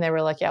they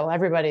were like, well,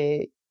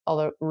 all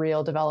the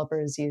real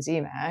developers use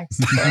Emacs.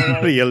 So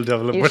like, real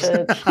developers,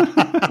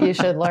 you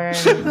should learn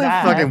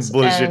that. Fucking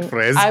bullshit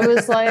phrase. I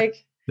was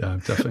like, I'm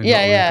definitely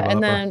not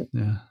and then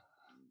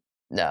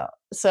no,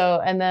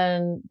 so and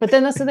then, but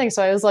then that's the thing.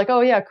 So I was like,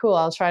 oh yeah, cool.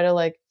 I'll try to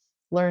like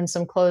learn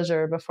some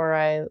Clojure before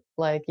I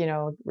like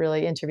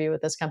really interview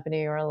with this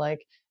company, or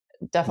like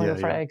definitely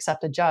before I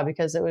accept a job,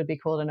 because it would be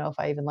cool to know if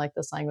I even like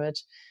this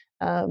language.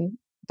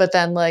 But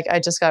then like I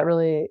just got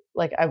really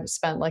like I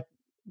spent like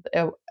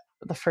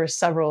the first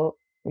several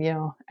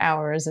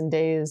hours and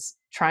days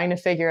trying to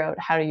figure out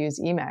how to use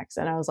Emacs,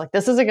 and I was like,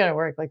 this isn't going to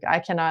work. Like I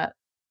cannot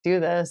do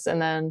this.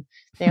 And then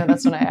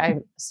that's when I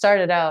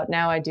started out.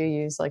 Now I do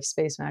use like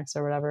SpaceMax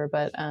or whatever,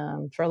 but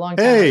for a long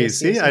time.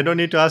 Hey, I don't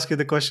need to ask you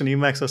the question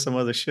Emacs or some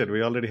other shit.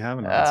 We already have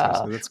an answer.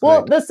 So that's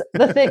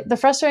great. The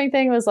frustrating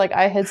thing was like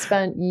I had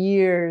spent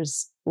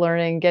years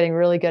getting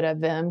really good at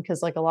Vim,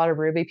 because like a lot of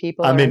Ruby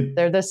people,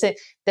 they're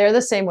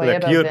the same way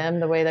about Vim,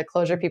 the way that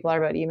Clojure people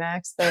are about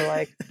Emacs. They're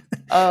like,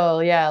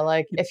 oh yeah,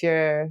 like if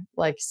you're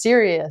like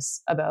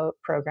serious about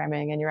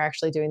programming and you're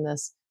actually doing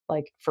this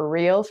like for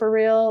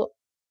real,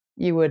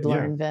 you would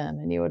learn Vim,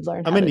 and you would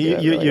learn how to do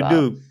it really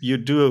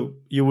well.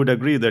 You would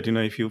agree that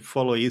if you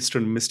follow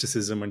Eastern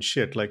mysticism and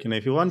shit, like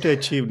if you want to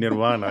achieve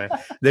nirvana,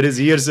 there is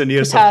years and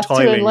years of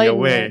toiling your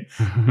way.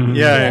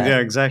 Yeah,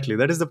 exactly.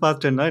 That is the path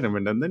to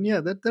enlightenment, and then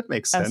that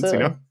makes sense.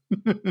 Absolutely.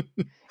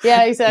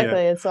 Yeah,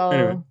 exactly. It's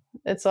all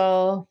it's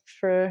all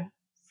for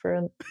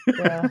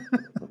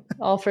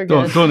all for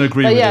good. Don't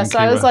agree with him. So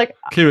Kira. I was like,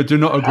 Kira, do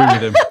not agree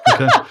with him.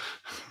 Okay.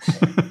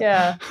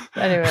 Yeah.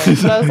 Anyway,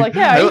 so I was like,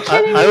 are you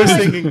kidding me? I was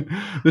thinking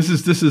this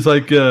is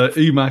like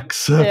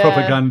Emacs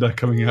propaganda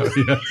coming out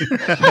here.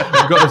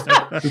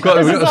 We've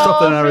got to stop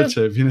the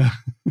narrative,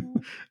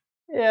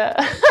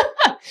 Yeah.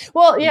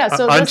 Well, yeah.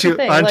 So aren't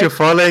you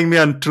following me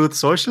on Truth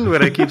Social,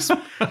 where I keep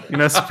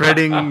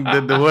spreading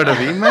the word of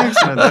Emacs?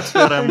 That's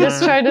what I'm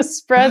just trying to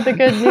spread the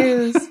good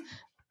news.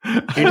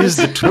 It is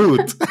the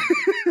truth.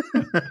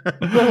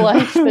 The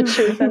life, the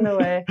truth, and the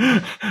way.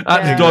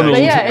 At Yeah. Donald,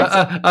 But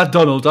yeah, at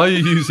Donald, are you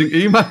using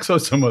Emacs or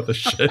some other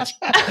shit?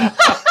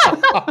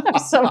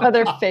 some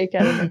other fake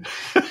editing.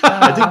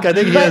 I think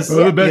he has,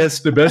 Well, he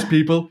has the best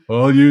people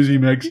all use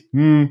Emacs.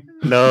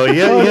 no, he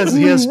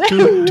has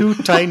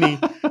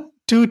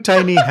two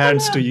tiny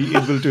hands to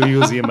able to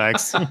use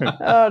Emacs.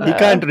 Oh, no. He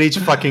can't reach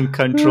fucking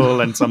control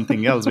and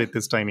something else with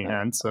his tiny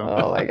hands. So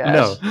Oh my gosh.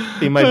 no,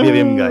 he might be a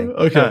Vim guy.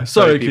 Okay,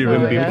 sorry, people.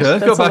 Kieran. Oh my Okay,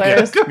 gosh, let's go that's back.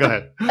 hilarious. Go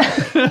ahead.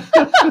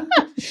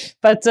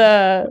 But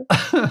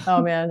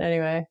oh man,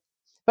 anyway.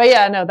 But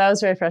yeah, no, that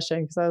was very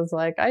frustrating because I was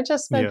like, I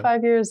just spent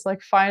 5 years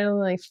like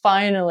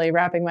finally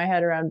wrapping my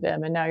head around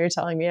Vim, and now you're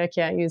telling me I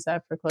can't use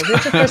that for Clojure,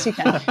 which of course you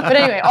can. But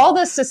anyway, all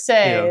this to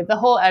say, the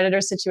whole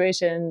editor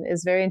situation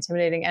is very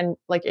intimidating, and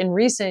like in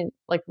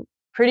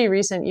pretty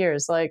recent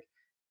years, like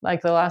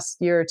the last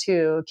year or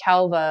two,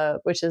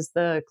 Calva, which is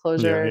the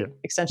Clojure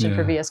extension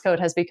for VS Code,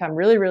 has become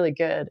really, really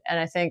good, and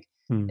I think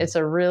it's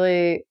a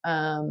really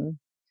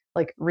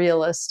like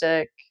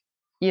realistic,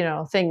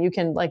 thing. You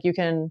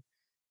can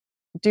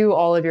do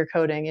all of your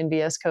coding in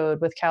VS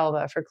Code with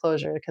Calva for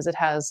Clojure because it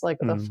has like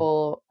the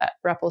full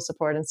REPL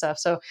support and stuff.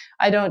 So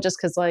I don't just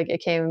because like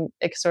it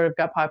sort of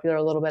got popular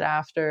a little bit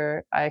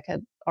after I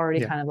had already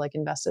kind of like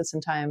invested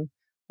some time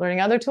learning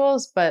other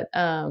tools. But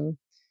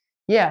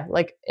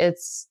like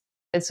it's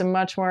a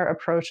much more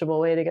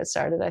approachable way to get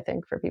started, I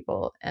think, for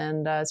people,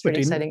 and it's pretty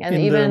exciting. And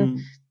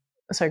even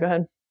sorry, go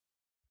ahead.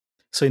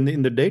 So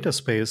in the data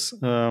space,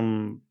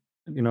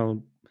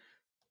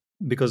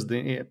 because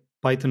the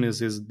Python is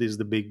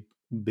the big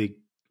the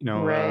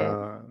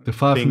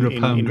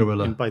 500-pound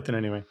gorilla in Python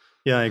anyway.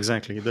 Yeah,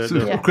 exactly.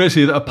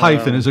 Crazy that a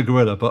Python is a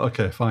gorilla, but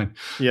okay, fine.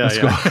 Yeah, let's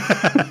go.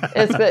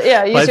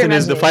 Python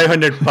is the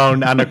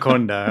 500-pound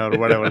anaconda or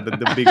whatever,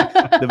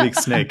 the big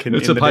snake.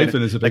 It's a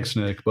python is a big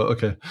snake, but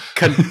okay.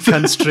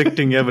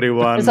 Constricting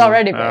everyone. It's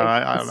already big.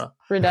 I don't know.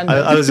 Redundant.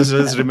 I was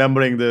just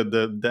remembering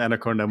the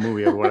anaconda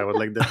movie or whatever,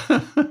 like the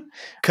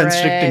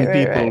constricting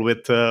people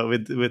with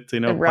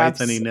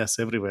Pythoniness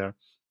everywhere.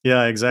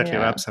 Yeah, exactly.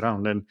 Wraps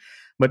around.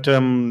 But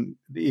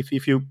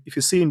if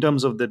you see in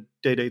terms of the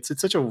data, it's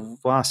such a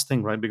vast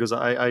thing, right? Because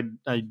I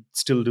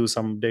still do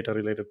some data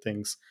related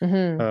things.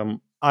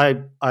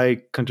 I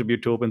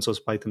contribute to open source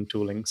Python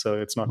tooling, so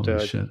it's not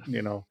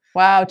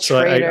Wow,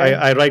 so traitor.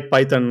 I write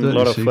Python Dirty a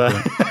lot of secret.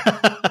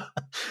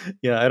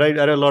 I write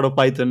a lot of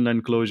Python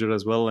and Clojure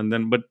as well. And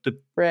then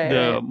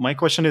my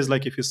question is,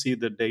 like, if you see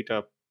the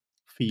data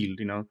field,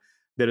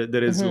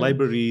 there is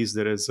libraries,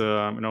 there is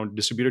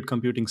distributed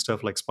computing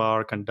stuff like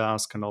Spark and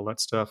Dask and all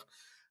that stuff.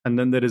 And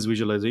then there is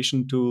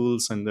visualization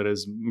tools and there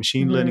is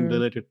machine learning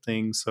related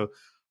things. So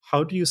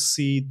how do you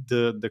see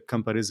the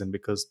comparison?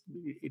 Because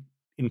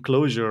in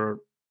Clojure,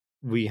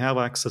 we have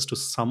access to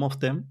some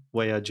of them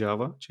via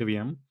Java,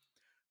 JVM.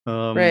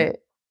 Right.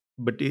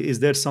 But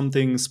is there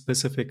something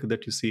specific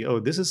that you see?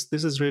 Oh, this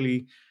is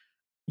really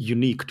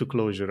unique to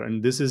Clojure,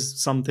 and this is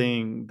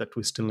something that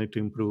we still need to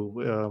improve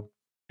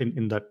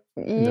in that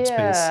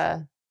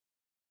space.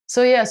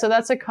 So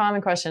that's a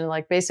common question.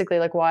 Like basically,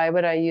 like why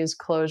would I use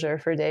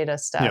Clojure for data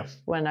stuff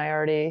when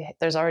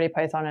there's already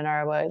Python and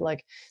ROI?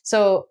 Like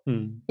so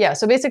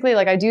basically,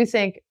 like I do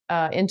think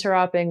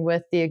interoping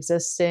with the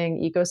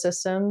existing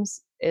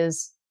ecosystems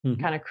is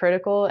kind of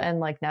critical and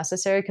like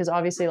necessary, because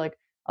obviously like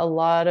a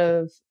lot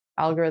of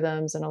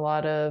algorithms and a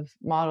lot of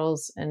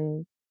models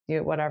and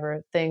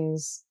whatever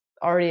things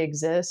already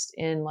exist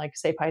in, like,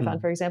 say Python,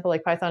 for example.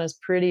 Like Python is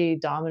pretty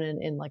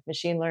dominant in like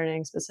machine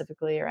learning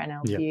specifically, or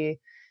NLP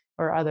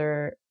or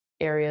other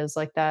areas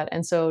like that.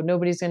 And so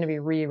nobody's going to be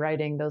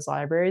rewriting those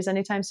libraries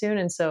anytime soon.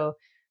 And so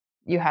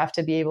you have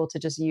to be able to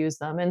just use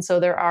them. And so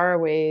there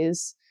are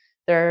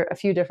a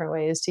few different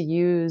ways to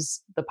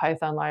use the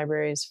Python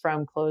libraries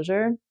from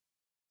Clojure.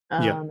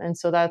 And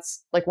so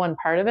that's like one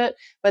part of it.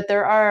 But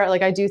there are,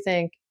 like, I do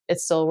think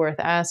it's still worth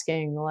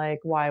asking, like,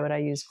 why would I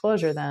use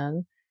Clojure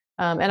then?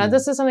 And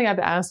this is something I've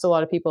asked a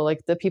lot of people,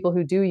 like the people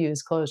who do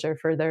use Clojure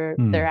for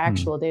their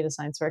actual data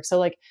science work. So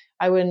like,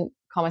 I wouldn't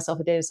call myself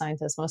a data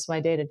scientist. Most of my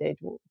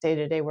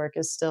day-to-day work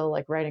is still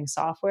like writing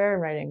software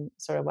and writing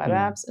sort of web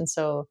apps. And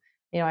so,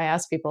 I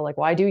ask people, like,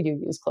 why do you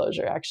use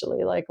Clojure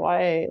actually? Like,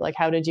 why, like,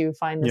 how did you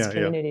find this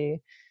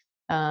community?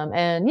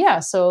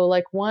 So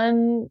like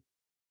one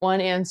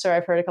answer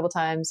I've heard a couple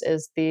times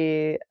is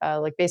the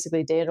like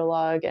basically data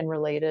log and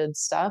related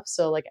stuff.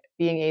 So like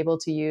being able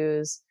to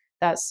use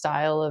that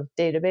style of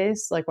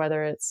database, like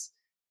whether it's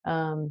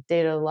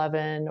Data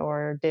 11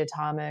 or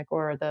Datatomic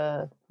or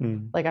the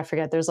like, I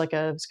forget, there's like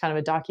it's kind of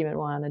a document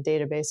one, a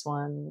database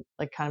one,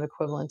 like kind of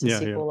equivalent to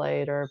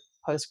SQLite or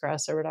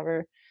Postgres or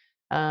whatever.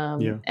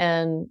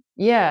 And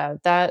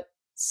that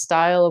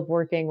style of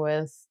working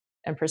with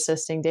and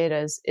persisting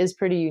data is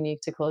pretty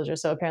unique to Clojure.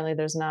 So apparently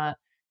there's not,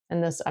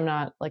 and this, I'm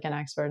not like an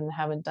expert and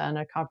haven't done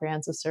a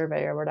comprehensive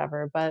survey or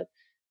whatever, but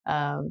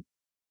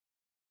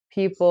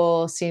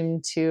people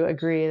seem to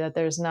agree that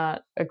there's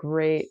not a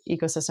great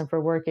ecosystem for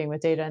working with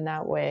data in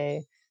that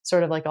way,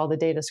 sort of like all the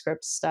data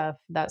script stuff,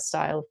 that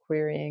style of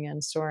querying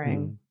and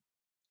storing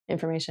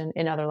information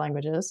in other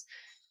languages.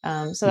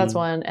 So that's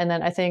one. And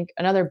then I think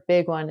another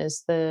big one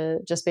is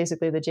just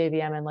basically the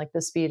JVM and like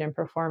the speed and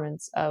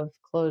performance of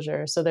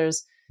Clojure. So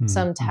there's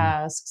some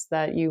tasks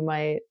that you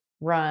might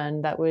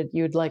run that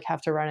you'd like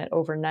have to run it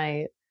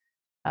overnight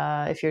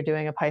if you're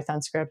doing a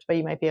Python script, but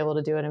you might be able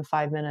to do it in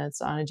 5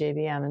 minutes on a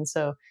JVM. And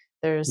so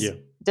there's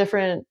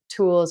different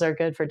tools are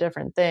good for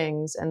different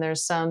things. And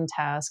there's some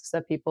tasks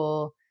that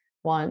people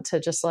want to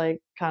just like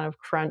kind of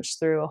crunch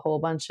through a whole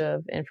bunch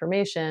of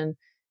information.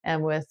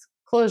 And with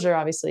Clojure,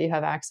 obviously you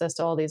have access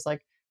to all these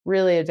like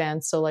really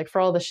advanced. So like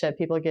for all the shit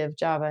people give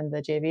Java and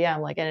the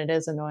JVM, like, and it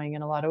is annoying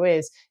in a lot of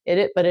ways,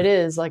 but it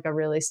is like a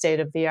really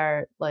state of the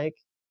art, like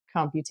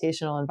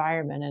computational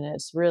environment. And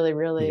it's really,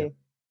 really,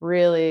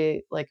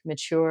 really like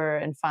mature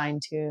and fine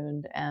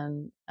tuned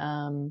and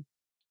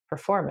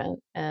performant.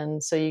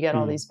 And so you get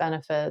all these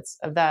benefits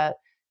of that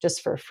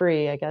just for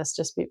free, I guess,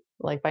 just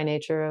like by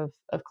nature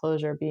of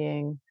Clojure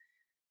being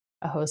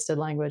a hosted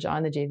language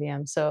on the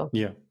JVM. So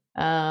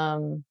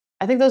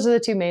I think those are the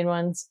two main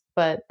ones.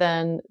 But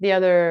then the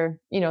other,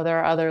 there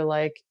are other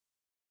like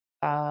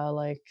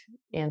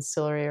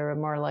ancillary or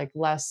more like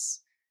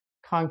less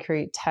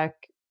concrete tech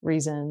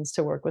reasons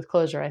to work with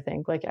Clojure. I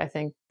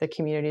think the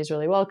community is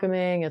really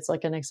welcoming. It's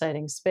like an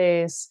exciting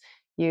space.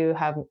 You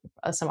have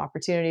some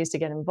opportunities to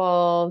get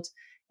involved.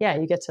 Yeah,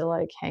 you get to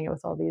like hang out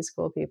with all these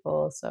cool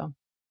people. So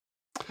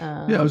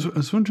I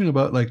was wondering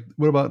about like,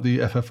 what about the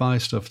FFI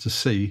stuff to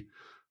see,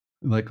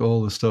 like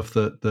all the stuff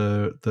that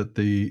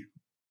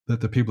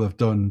the people have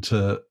done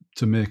to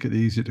make it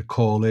easier to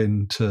call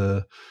in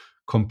to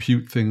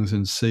compute things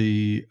in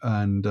C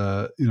and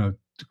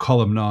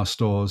columnar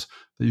stores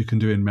that you can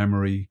do in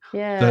memory.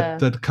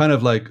 That kind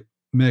of like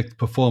make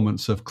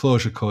performance of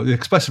Clojure code,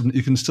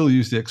 you can still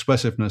use the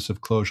expressiveness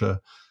of Clojure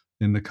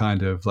in the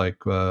kind of like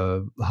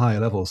higher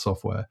level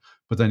software,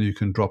 but then you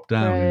can drop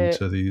down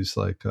into these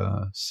like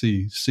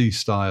C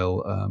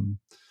style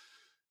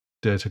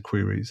data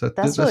queries. That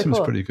really seems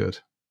cool. pretty good.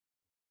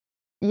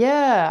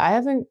 Yeah,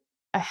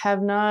 I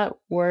have not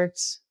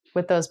worked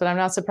with those, but I'm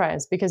not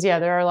surprised because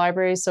there are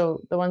libraries.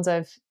 So the ones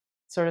I've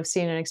sort of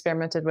seen and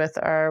experimented with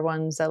are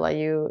ones that let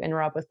you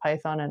interop with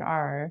Python and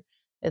R.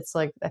 It's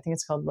like, I think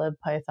it's called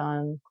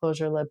libpython,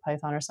 Clojure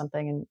libpython or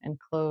something, and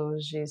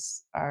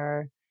Clojis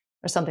are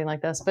or something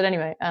like this. But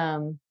anyway,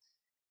 but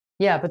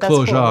that's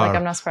Clojure. cool. Like,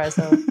 I'm not surprised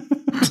though.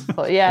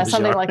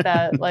 Something like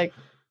that. Like,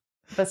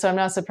 but so I'm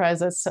not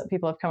surprised that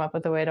people have come up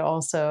with a way to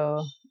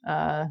also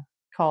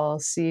call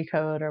C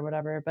code or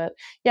whatever. But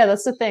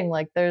that's the thing.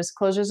 Like,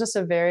 Clojure is just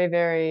a very,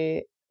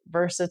 very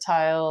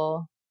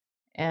versatile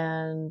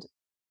and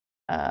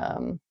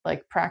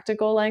like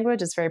practical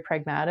language. It's very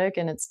pragmatic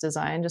and it's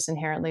designed just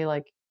inherently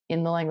like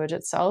in the language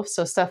itself.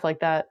 So stuff like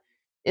that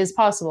is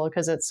possible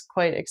because it's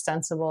quite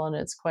extensible and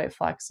it's quite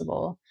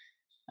flexible.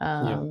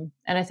 And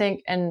I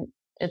think, and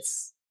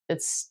it's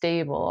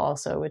stable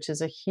also, which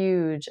is a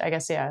huge, I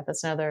guess,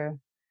 that's another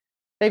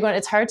big one.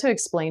 It's hard to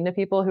explain to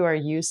people who are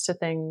used to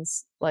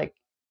things like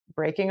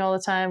breaking all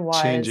the time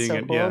why changing it's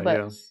so cool.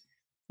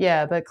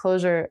 But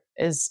Clojure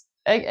is,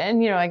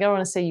 and I don't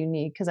want to say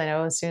unique because I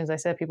know as soon as I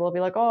say it, people will be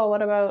like, oh,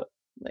 what about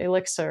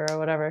Elixir or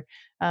whatever.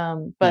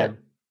 But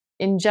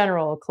in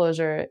general,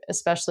 Clojure,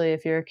 especially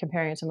if you're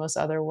comparing it to most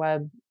other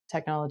web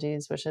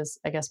technologies, which is,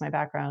 I guess, my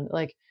background,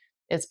 like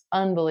it's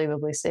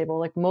unbelievably stable.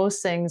 Like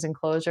most things in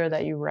Clojure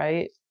that you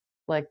write,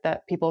 like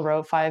that people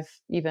wrote 5,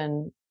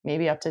 even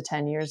maybe up to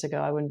 10 years ago,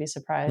 I wouldn't be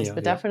surprised.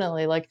 But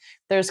definitely, like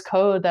there's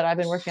code that I've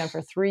been working on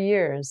for 3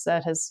 years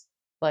that has,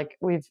 like,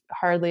 we've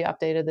hardly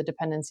updated the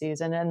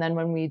dependencies. And then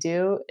when we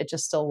do, it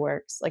just still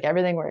works. Like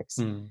everything works.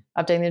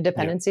 Updating the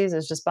dependencies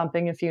is just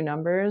bumping a few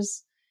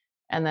numbers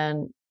and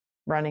then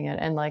running it.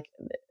 And like,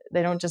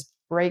 they don't just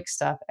break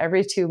stuff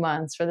every 2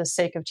 months for the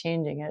sake of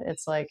changing it.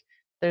 It's like,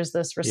 there's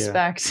this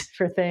respect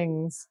for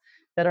things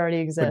that already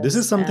exist. But this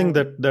is something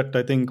that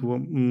I think,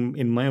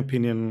 in my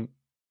opinion,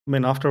 I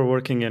mean, after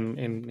working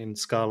in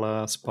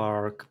Scala,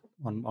 Spark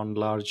on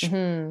large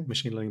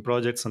machine learning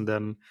projects, and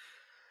then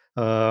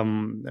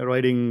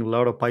writing a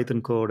lot of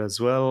Python code as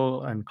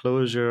well and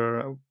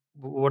Clojure,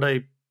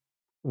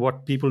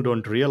 what people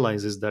don't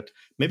realize is that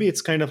maybe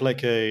it's kind of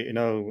like a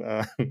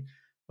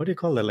what do you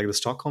call that, like the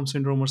Stockholm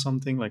syndrome or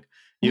something. Like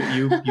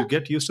you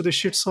get used to this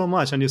shit so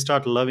much and you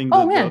start loving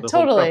the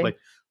totally. whole crap.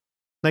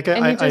 Like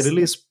I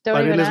released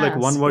like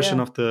one version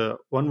of the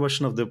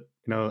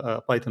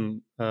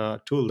Python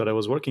tool that I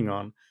was working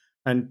on,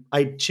 and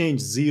I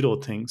changed 0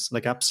 things,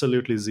 like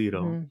absolutely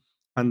 0.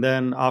 And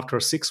then after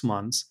 6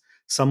 months,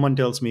 someone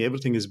tells me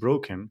everything is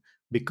broken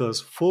because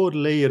 4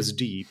 layers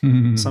deep,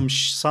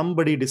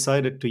 somebody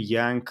decided to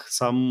yank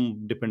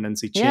some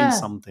dependency, change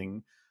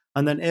something,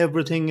 and then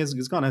everything is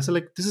gone. I said,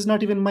 like, this is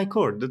not even my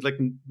code. There's like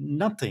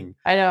nothing.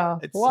 I know.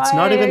 It's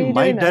not even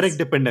my direct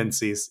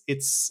dependencies.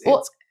 It's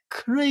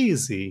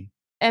crazy.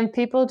 And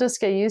people just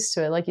get used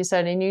to it, like you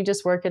said, and you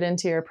just work it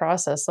into your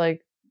process.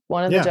 Like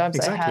one of the jobs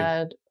I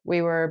had,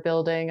 we were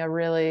building a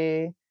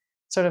really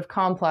sort of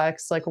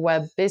complex, like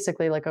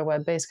basically like a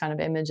web-based kind of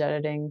image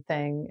editing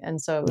thing.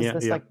 And so it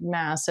was like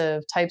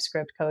massive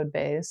TypeScript code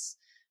base.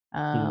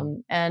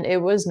 And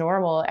it was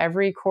normal.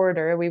 Every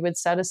quarter, we would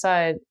set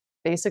aside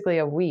basically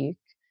a week,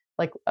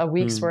 like a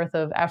week's worth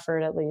of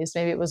effort at least.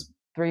 Maybe it was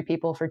 3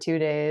 people for 2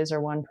 days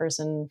or 1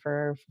 person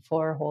for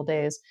 4 whole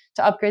days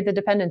to upgrade the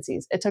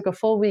dependencies. It took a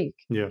full week.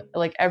 Yeah.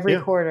 Like every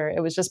quarter,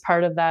 it was just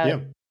part of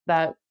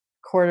that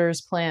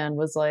quarter's plan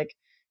was like,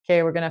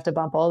 okay, we're going to have to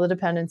bump all the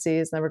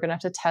dependencies, and then we're going to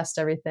have to test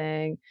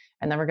everything.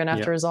 And then we're going to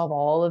have to resolve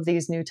all of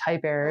these new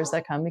type errors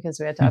that come because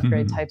we had to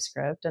upgrade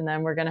TypeScript. And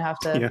then we're going to have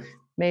to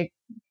make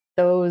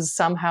those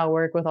somehow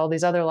work with all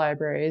these other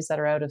libraries that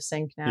are out of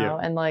sync now.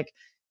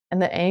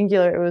 And the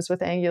Angular, it was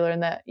with Angular,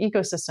 and that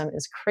ecosystem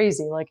is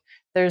crazy. Like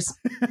there's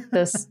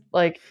this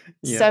like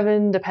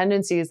 7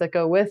 dependencies that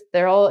go with,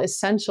 they're all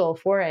essential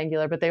for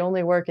Angular, but they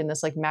only work in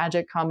this like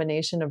magic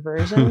combination of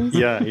versions.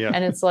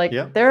 And it's like,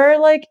 there are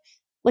like,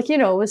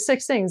 with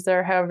 6 things, there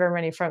are however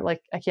many from,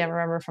 like, I can't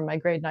remember from my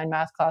grade 9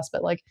 math class,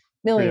 but like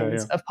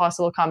millions of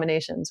possible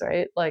combinations,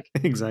 right? Like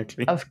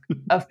exactly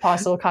of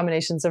possible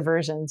combinations of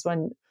versions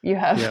when you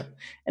have,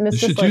 and it's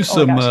you just should use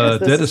some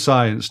data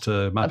science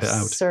to map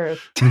absurd.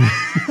 It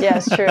out. Yeah,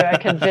 it's true. I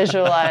can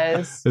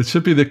visualize. It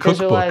should be the cookbook.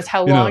 Visualize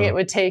how long it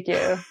would take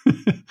you.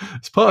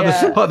 It's part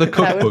of the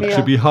cookbook.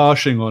 Should be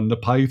harshing on the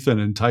Python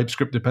and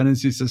TypeScript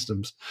dependency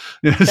systems.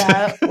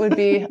 That would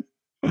be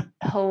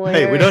hilarious.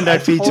 Hey, we don't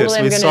have features.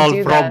 We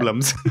solve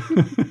problems.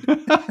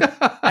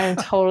 I'm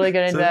totally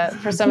going to do that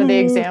for some of the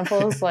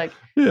examples, like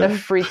the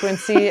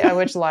frequency at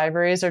which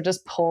libraries are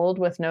just pulled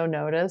with no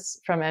notice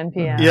from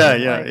NPM.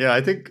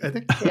 I think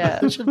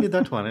it should be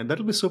that one, and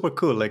that'll be super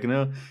cool. Like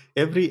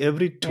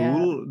every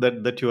tool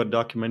that you are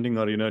documenting,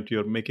 or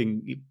you're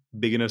making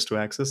beginners to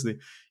access,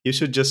 you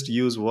should just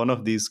use one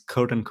of these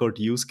quote unquote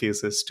use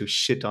cases to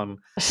shit on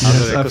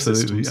other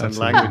ecosystems and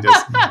languages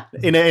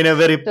in a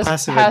very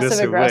passive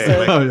aggressive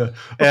way. Like,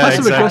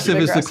 passive aggressive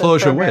is the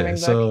Clojure way.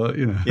 So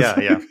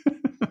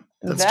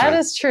That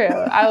is true.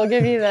 I will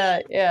give you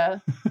that. Yeah.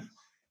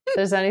 If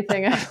there's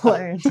anything I've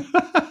learned.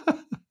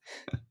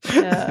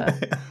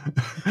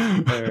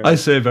 I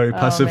say very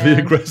passively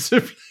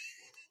aggressive.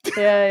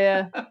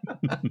 Yeah.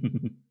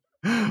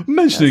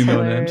 Mentioning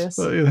no names.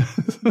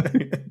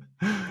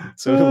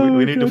 So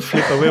we need to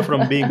flip away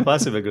from being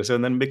passive aggressive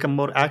and then become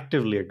more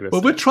actively aggressive.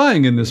 Well, we're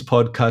trying in this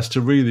podcast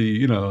to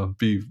really,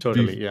 be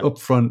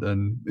upfront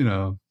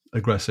and,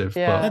 aggressive.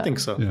 Yeah. But, I think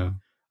so. Yeah.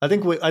 I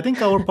think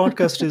our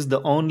podcast is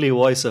the only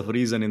voice of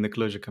reason in the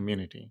Clojure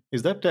community.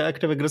 Is that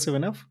active aggressive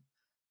enough?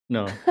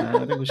 No,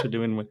 I think we should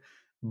even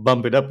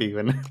bump it up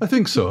even. I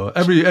think so.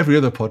 Every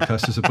other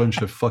podcast is a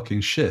bunch of fucking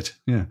shit.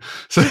 Yeah.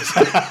 So,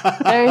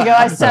 there you go.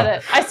 I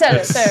said it.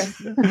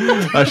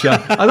 There. Actually,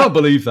 I don't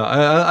believe that.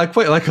 I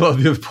quite like a lot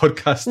of the other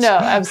podcasts. No,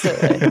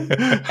 absolutely.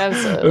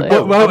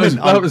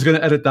 I was going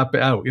to edit that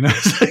bit out.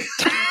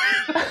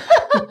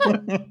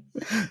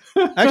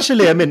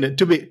 Actually, I mean,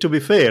 to be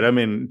fair, I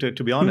mean,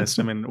 to be honest,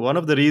 I mean, one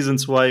of the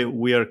reasons why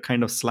we are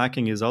kind of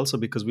slacking is also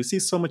because we see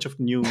so much of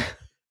new,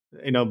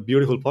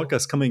 beautiful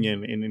podcasts coming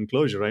in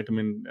Clojure, right? I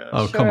mean,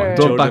 come on,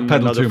 don't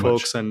backpedal too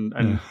folks much.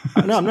 And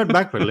no, I'm not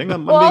backpedaling.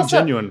 I'm being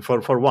genuine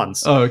for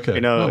once. Oh, okay.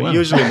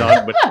 Usually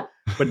not,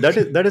 but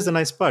that is a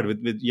nice part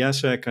with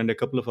Yashak and a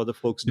couple of other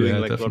folks doing a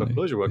lot of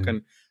Clojure work,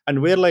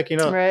 and we're like,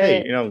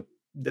 hey,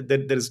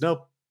 there is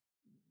no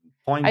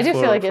point. I do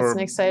feel like it's an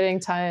exciting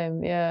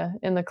time,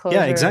 in the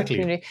Clojure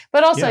community.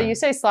 But also, you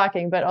say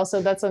slacking, but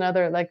also that's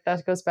another, like,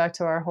 that goes back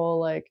to our whole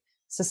like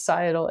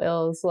societal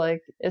ills.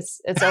 Like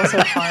it's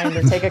also fine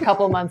to take a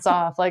couple months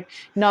off. Like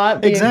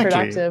not being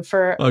productive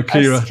for a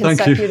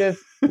consecutive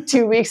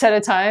 2 weeks at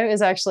a time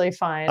is actually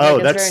fine. Oh,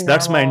 like,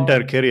 that's my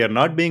entire career.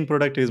 Not being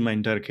productive is my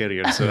entire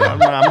career. So I'm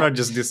not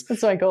just this.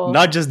 That's my goal.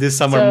 Not just this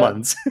summer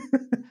months.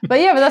 But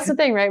that's the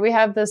thing, right? We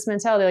have this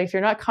mentality, like if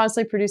you're not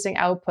constantly producing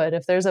output,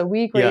 if there's a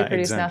week where you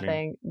produce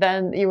nothing,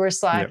 then you were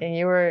slacking.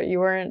 You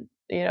weren't,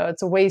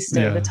 it's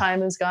wasted. The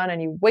time is gone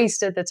and you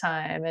wasted the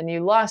time and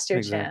you lost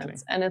your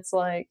chance. And it's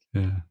like,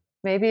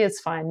 maybe it's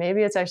fine.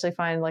 Maybe it's actually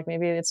fine. Like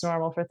maybe it's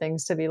normal for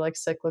things to be like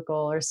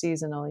cyclical or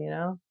seasonal,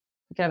 You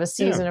can have a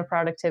season of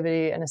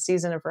productivity and a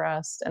season of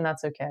rest, and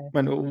that's okay.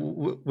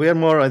 We're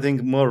more, I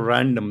think, more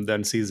random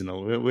than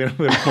seasonal. We're more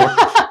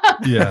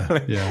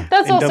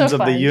That's in also terms of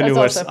fine. the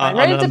universe,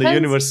 Right? on the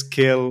universe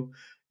scale.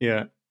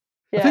 Yeah.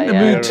 I think the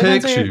mood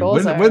takes you.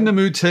 When the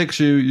mood takes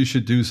you, you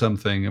should do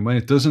something, and when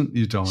it doesn't,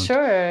 you don't.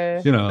 Sure.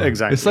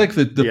 Exactly. It's like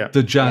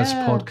the jazz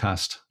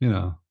podcast.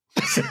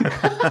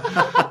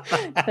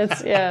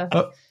 It's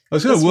I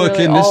was going to work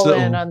really in this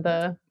little.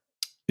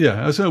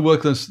 I was going to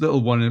work this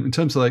little one in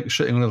terms of like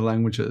shitting on other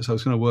languages. I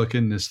was going to work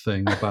in this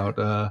thing about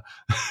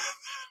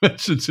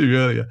mentioned to you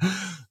earlier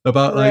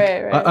about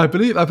like I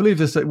believe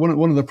this, like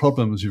one of the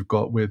problems you've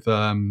got with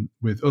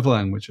other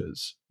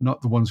languages,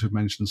 not the ones we've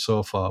mentioned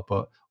so far,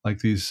 but like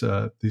these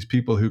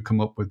people who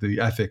come up with the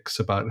ethics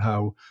about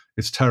how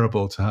it's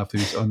terrible to have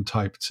these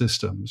untyped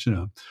systems,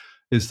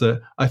 is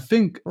that I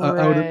think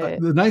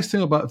the nice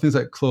thing about things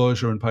like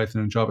Clojure and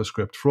Python and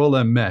JavaScript, for all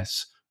their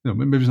mess,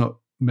 maybe it's not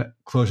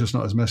Clojure's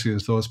not as messy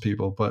as those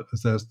people, but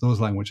there's those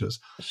languages.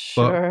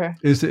 Sure.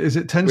 But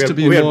it tends to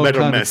be we more better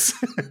kind mess.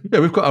 of yeah.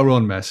 We've got our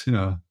own mess, you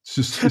know. It's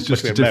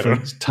just a different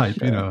better. type,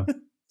 you know.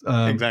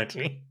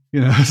 Exactly.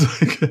 You know,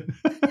 it's like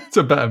it's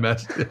a better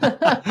mess.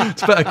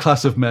 It's a better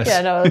class of mess.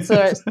 Yeah, no, it's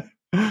right.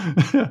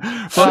 But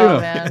you know,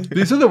 man.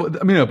 these other,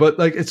 I mean, but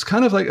like it's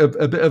kind of like a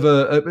bit of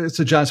it's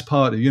a jazz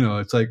party, you know.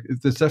 It's like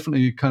there's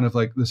definitely kind of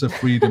like there's a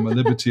freedom and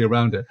liberty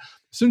around it.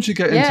 As soon as you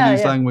get into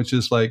these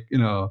languages like, you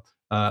know,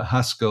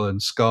 Haskell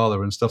and Scala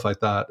and stuff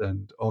like that,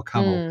 or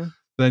Camel,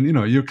 then you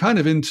know you're kind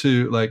of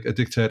into like a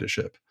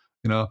dictatorship,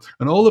 you know.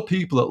 And all the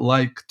people that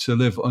like to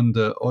live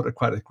under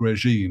autocratic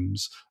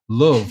regimes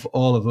love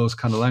all of those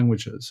kind of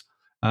languages.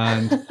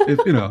 And if,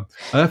 you know,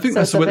 and I think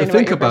that's the way to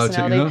think about it,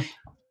 you know.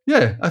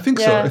 Yeah, I think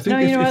so. I think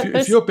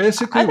if you're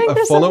basically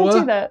a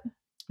follower,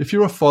 if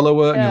you're a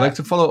follower and you like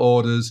to follow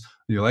orders,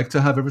 and you like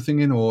to have everything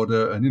in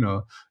order, and you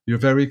know, you're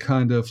very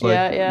kind of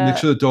like make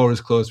sure the door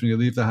is closed when you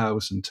leave the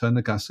house and turn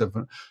the gas off.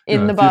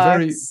 In the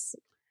box.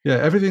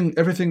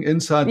 Everything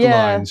inside the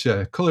lines.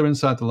 Yeah, color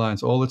inside the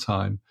lines all the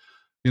time.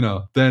 You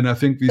know, then I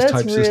think these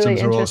type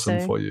systems are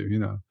awesome for you. You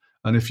know,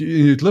 and if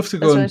you'd love to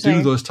go and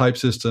do those type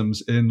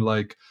systems in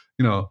like,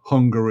 you know,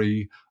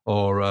 Hungary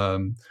or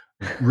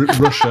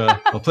Russia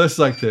or places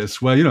like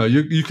this, where you know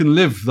you can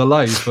live the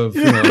life of,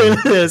 you know.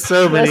 There's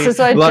so many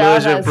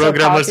Java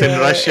programmers in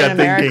Russia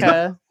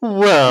thinking,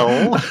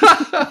 well,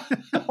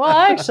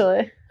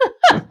 actually,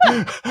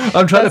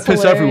 I'm trying to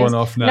piss everyone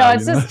off now. No,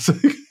 it's just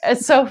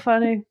it's so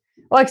funny.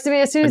 Well, to me,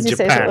 as soon as you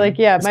say something, like,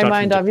 my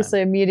mind obviously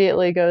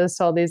immediately goes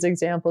to all these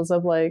examples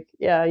of like,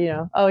 you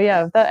know,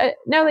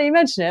 now that you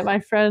mention it, my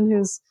friend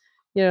who's,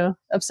 you know,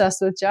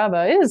 obsessed with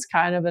Java is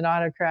kind of an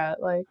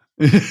autocrat. Like,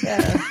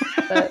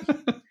 but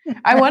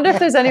I wonder if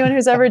there's anyone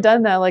who's ever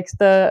done that. Like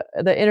the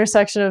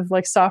intersection of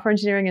like software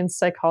engineering and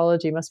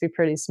psychology must be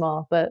pretty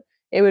small, but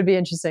it would be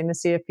interesting to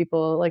see if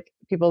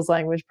people's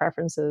language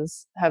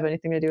preferences have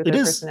anything to do with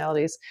their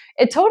personalities.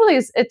 It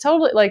totally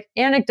like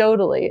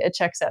anecdotally it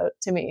checks out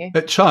to me.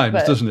 It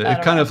chimes, doesn't it?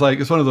 It kind of like,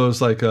 it's one of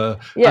those like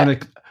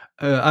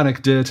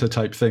anecdata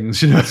type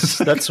things, you know.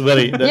 That's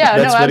very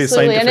very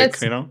scientific, and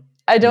it's, you know.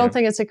 I don't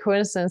think it's a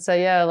coincidence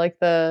that like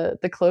the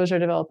Clojure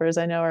developers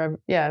I know are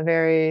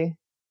very,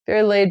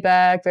 very laid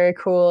back, very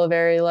cool,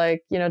 very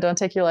like, you know, don't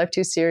take your life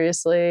too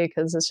seriously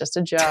because it's just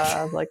a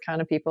job, like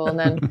kind of people. And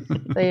then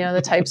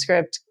the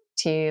TypeScript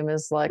team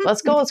is like,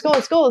 let's go.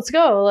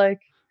 Like,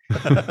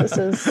 this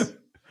is,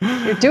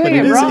 you're doing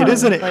it wrong.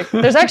 Like,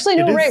 there's actually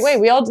no right way.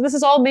 This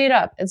is all made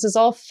up. This is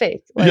all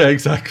fake. Like, yeah,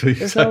 exactly.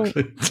 No,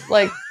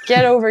 like,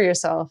 get over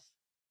yourself.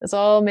 It's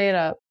all made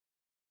up.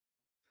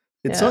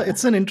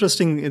 It's an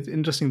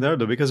interesting there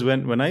though, because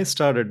when I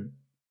started,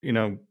 you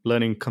know,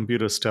 learning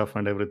computer stuff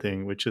and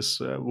everything, which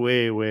is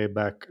way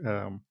back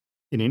in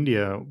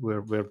India,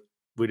 where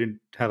we didn't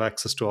have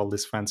access to all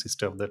this fancy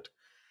stuff that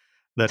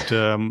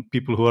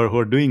people who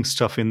are doing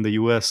stuff in the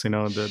US, you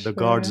know, the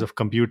gods of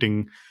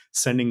computing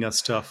sending us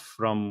stuff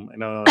from, you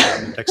know,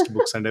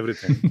 textbooks and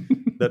everything.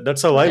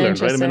 That's how I learned,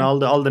 right? I mean, all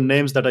the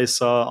names that I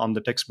saw on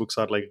the textbooks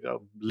are like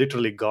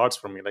literally gods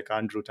for me, like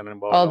Andrew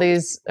Tannenbaum. All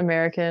these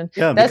American.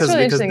 Yeah, that's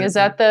really interesting. Is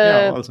that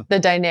the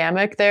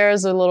dynamic there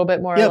is a little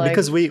bit more like...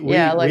 because we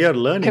are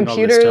learning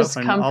computers all this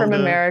stuff. Come from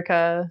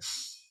America.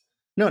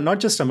 No, not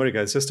just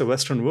America. It's just a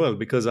Western world,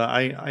 because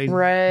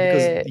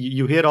because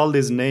you hear all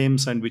these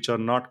names and which are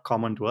not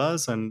common to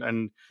us, and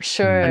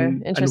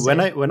interesting.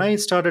 And when I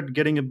started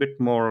getting a bit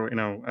more, you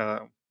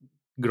know,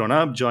 grown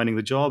up, joining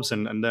the jobs,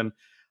 and then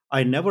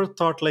I never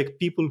thought like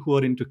people who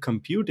are into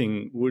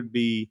computing would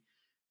be,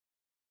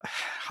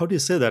 how do you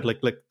say that?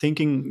 Like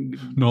thinking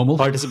normal,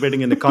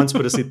 participating in the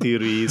conspiracy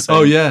theories.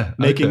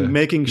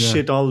 Making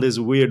shit all these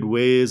weird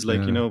ways,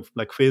 like you know,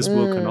 like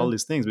Facebook and all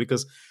these things,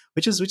 because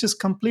which is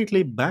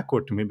completely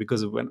backward to me.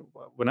 Because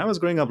when I was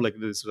growing up, like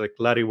this, like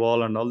Larry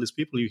Wall and all these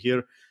people, you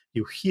hear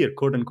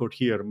quote unquote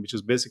here, which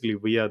is basically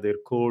via their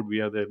code,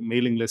 via their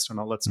mailing list and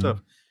all that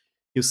stuff.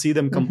 You see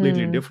them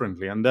completely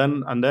differently, and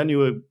then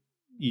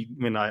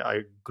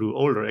I grew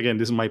older. Again,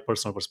 this is my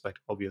personal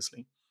perspective,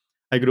 obviously.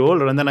 I grew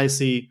older, and then I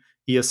see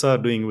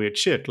ESR doing weird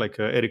shit, like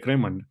Eric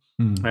Raymond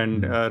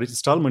and Richard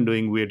Stallman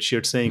doing weird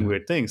shit, saying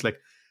weird things. Like,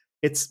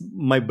 it's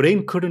my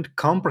brain couldn't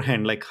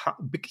comprehend, like,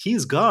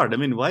 he's God. I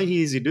mean, why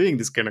is he doing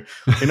this kind of,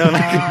 you know,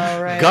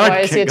 like,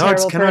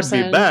 gods cannot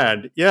be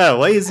bad. Yeah,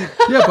 why is he?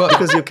 Yeah, but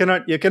because you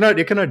cannot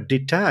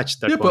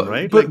detach that one,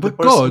 right? But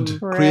God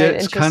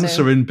creates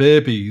cancer in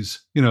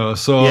babies, you know.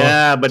 So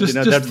but you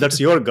know, that's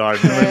your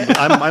God. Right.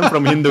 I'm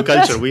from Hindu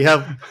culture. We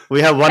have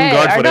one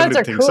God for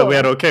everything, cool. So we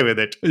are okay with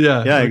it.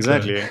 Yeah,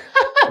 exactly.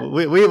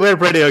 We're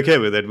pretty okay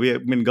with it. I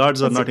mean,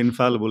 gods are not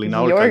infallible in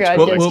our culture. Your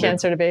God gives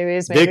cancer to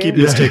babies. Maybe. They keep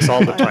mistakes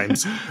all the times.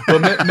 Well,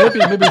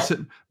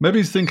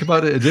 maybe think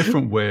about it a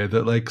different way.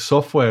 That like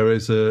software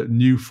is a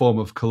new form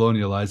of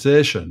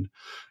colonialization,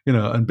 you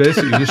know, and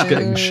basically just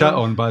getting shat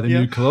on by the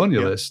new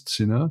colonialists.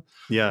 You know,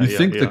 you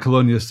think the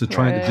colonialists are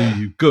trying to do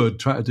you good,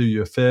 trying to do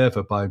you a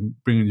favor by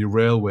bringing you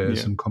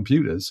railways and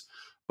computers.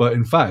 But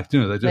in fact,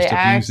 they're just they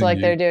act abusing like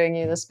you. they're doing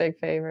you this big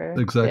favor.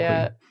 Exactly.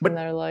 Yeah, But- and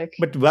they're like,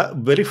 But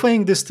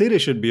verifying this theory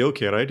should be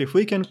okay, right? If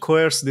we can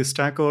coerce the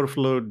Stack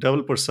Overflow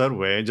developer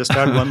survey, just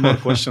add one more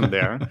question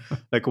there.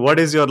 Like, what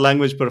is your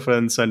language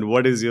preference and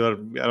what is your,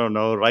 I don't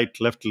know, right,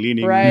 left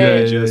leaning Right.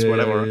 images,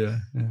 whatever. Yeah.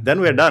 Then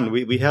we're done.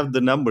 We have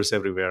the numbers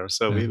everywhere.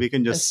 So we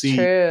can just it's see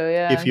true.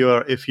 Yeah.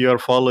 if you are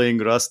following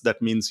Rust,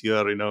 that means you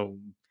are,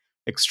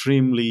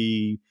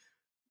 extremely,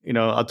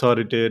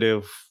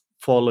 authoritative,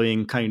 following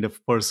kind of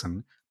person.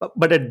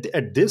 But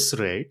at this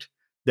rate,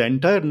 the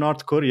entire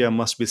North Korea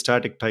must be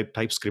static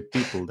TypeScript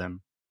people then.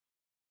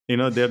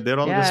 They're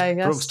all I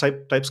just guess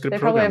TypeScript they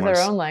probably have programmers.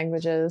 their own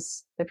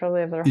languages. They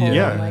probably have their whole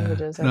Yeah. own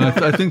languages. No,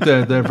 I think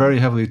they're very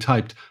heavily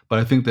typed, but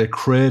I think they're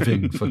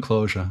craving for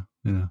closure.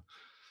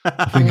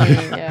 I think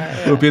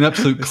it would be an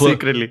absolute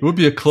Secretly, it would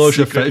be a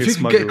closure secretly if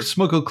you could get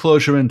smuggled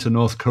closure into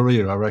North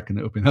Korea. I reckon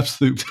it would be an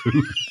absolute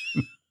coup.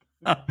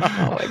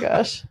 Oh my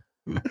gosh.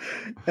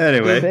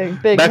 Anyway,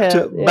 big back hit.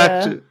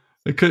 to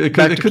It could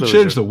Back to change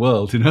closure. the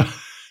world.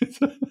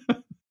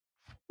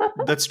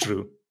 that's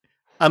true.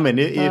 I mean,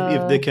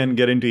 if they can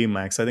get into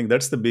Emacs, I think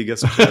that's the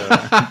biggest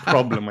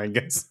problem, I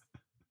guess.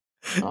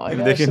 Oh my If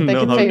gosh. they can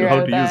know figure how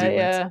out to use that, Emacs.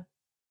 yeah.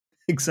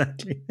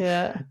 Exactly.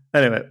 Yeah.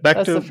 Anyway,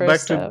 That's the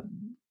first step.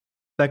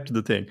 back to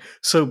the thing.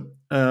 So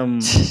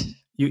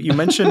you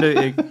mentioned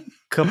a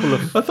couple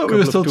of. I thought we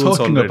were still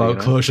talking already, about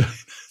closure.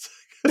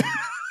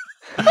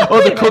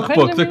 Oh, the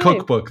cookbook.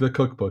 The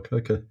cookbook.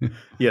 Okay.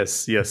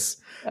 Yes.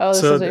 Oh,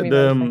 this So is what you mean by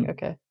the thing.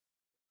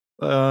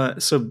 Okay.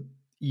 So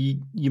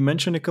you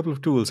mentioned a couple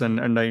of tools, and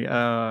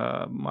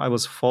I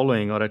was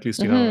following, or at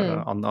least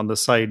on the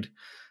side,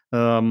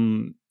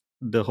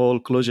 the whole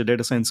Clojure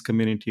data science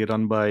community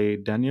run by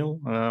Daniel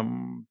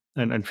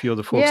and few of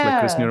the folks like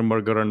Chris Yeah.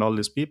 Nirenberger and all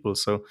these people.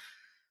 So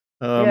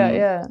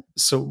Yeah.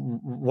 So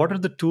what are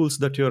the tools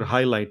that you're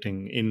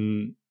highlighting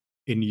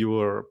in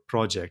your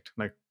project?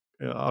 Like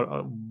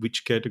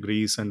which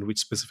categories and which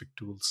specific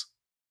tools?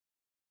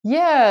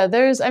 Yeah,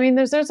 there's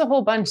a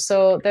whole bunch.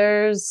 So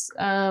there's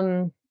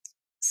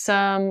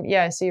some,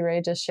 I see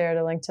Ray just shared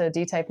a link to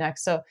dtype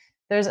next. So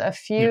there's a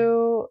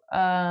few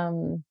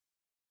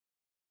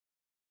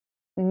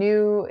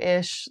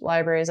new-ish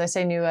libraries. I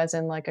say new as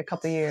in like a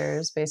couple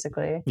years,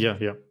 basically. Yeah.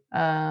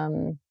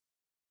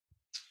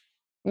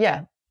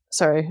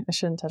 Sorry, I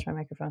shouldn't touch my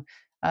microphone.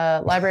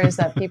 Libraries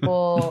that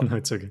people No,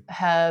 it's okay.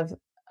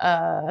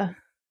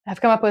 have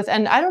come up with,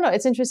 and I don't know,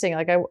 it's interesting.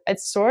 Like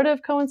it's sort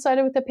of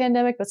coincided with the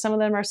pandemic, but some of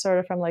them are sort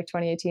of from like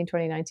 2018,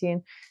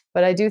 2019.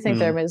 But I do think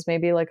there is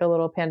maybe like a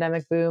little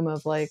pandemic boom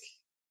of like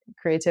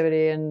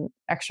creativity and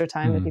extra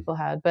time that people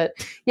had. But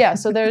yeah,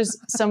 so there's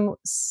some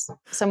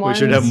We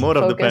should have more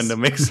of the focused-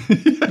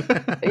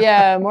 pandemics.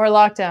 Yeah, more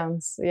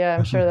lockdowns. Yeah,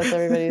 I'm sure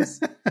that's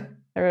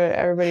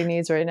everybody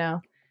needs right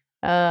now.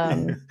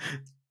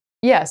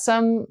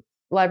 Some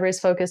libraries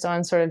focused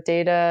on sort of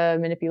data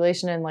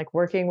manipulation and like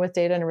working with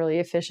data in really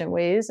efficient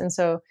ways. And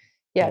so,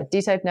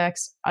 dtype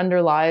next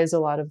underlies a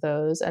lot of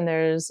those. And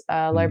there's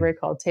a library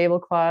called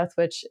Tablecloth,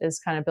 which is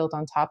kind of built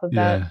on top of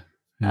that,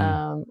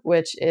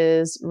 which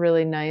is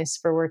really nice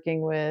for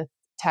working with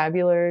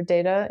tabular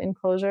data in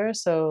Clojure,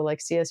 so like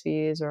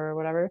CSVs or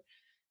whatever.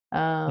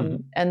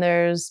 And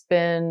there's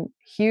been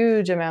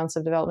huge amounts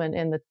of development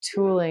in the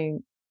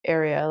tooling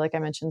area, like I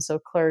mentioned. So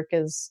Clerk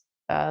is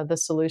the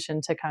solution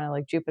to kind of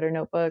like Jupyter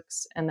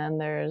notebooks, and then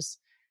there's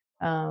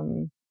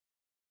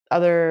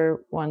other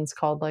ones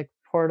called like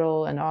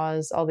Portal and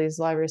Oz. All these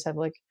libraries have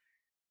like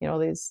all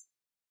these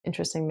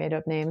interesting made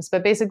up names,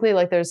 but basically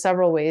like there's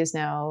several ways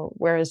now,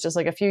 whereas just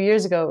like a few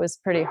years ago it was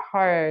pretty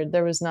hard.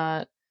 There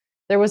wasn't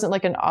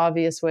like an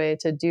obvious way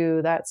to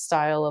do that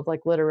style of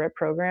like literate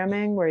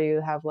programming where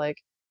you have like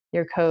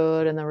your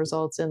code and the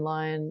results in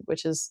line,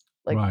 which is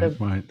like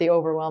the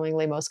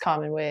overwhelmingly most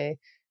common way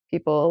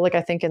people, like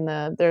I think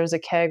there's a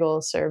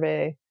Kaggle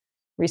survey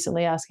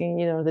recently asking,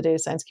 the data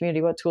science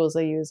community what tools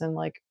they use, and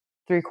like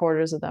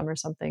 3/4 of them or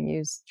something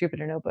use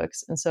Jupyter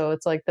notebooks. And so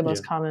it's like the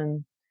most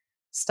common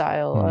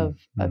style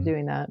of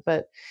doing that.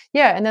 But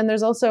and then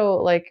there's also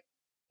like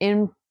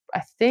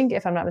I think,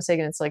 if I'm not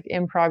mistaken, it's like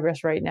in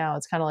progress right now.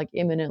 It's kind of like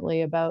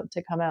imminently about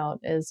to come out,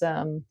 is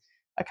a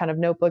kind of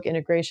notebook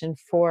integration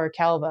for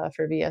Calva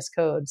for VS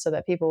Code, so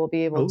that people will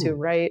be able to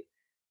write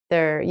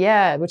their,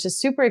 which is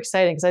super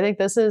exciting, because I think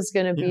this is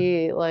going to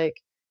be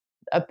like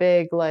a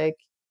big like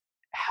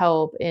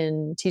help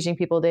in teaching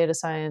people data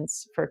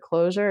science for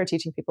Clojure, or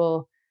teaching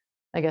people,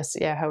 I guess,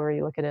 however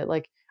you look at it,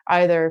 like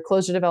either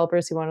Clojure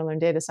developers who want to learn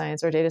data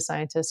science or data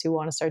scientists who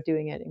want to start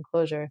doing it in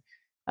Clojure.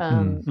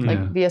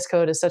 Like VS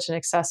Code is such an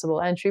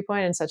accessible entry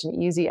point and such an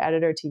easy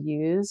editor to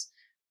use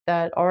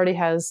that already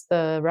has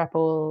the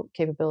REPL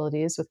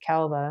capabilities with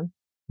Calva.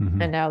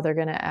 And now they're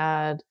going to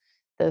add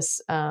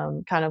this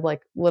kind of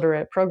like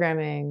literate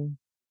programming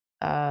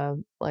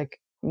like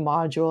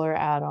module or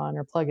add-on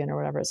or plugin or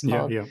whatever it's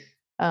called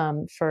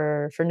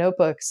for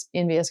notebooks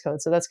in VS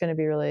Code. So that's going to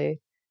be really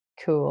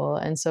cool.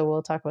 And so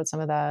we'll talk about some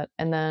of that.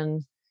 And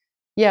then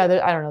I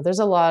don't know, there's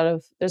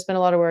been a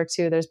lot of work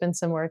too. There's been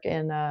some work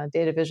in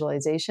data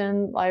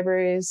visualization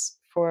libraries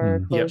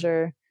for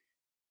Clojure.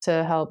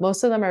 to help.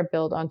 Most of them are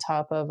built on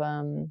top of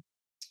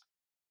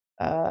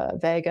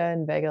Vega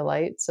and Vega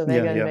Lite. So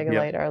Vega and Vega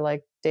Lite are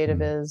like data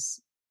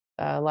viz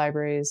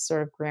libraries,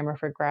 sort of grammar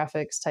for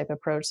graphics type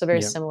approach. So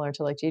very similar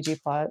to like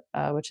ggplot,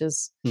 which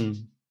is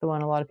the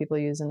one a lot of people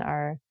use in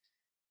R.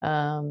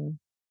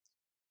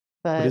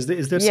 But is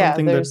there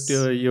something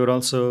that you're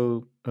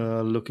also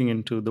looking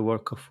into the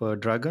work of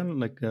Dragon,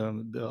 like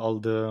all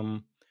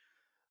the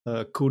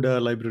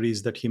CUDA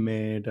libraries that he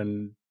made,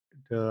 and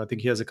I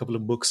think he has a couple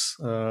of books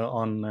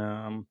on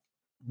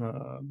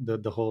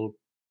the whole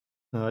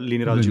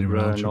linear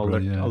algebra and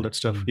all that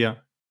stuff. Yeah.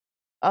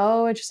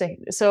 Oh,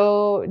 interesting.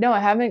 So no, I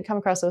haven't come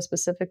across those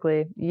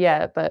specifically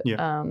yet, but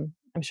I'm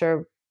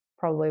sure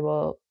probably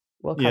we'll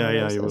cover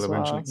those you will as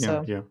well.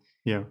 Eventually.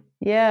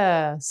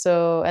 Yeah.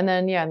 So and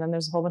then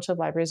there's a whole bunch of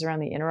libraries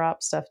around the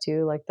interop stuff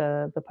too, like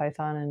the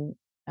Python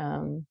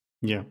and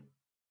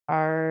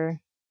our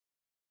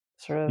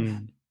sort of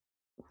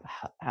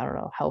I don't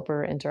know,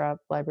 helper interop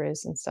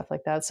libraries and stuff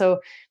like that. So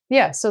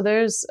so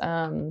there's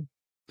so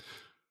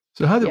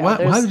how did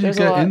you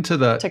get into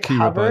that,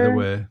 Kira, by the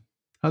way?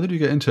 How did you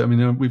get into it? I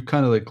mean, we've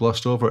kind of like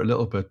glossed over it a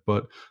little bit,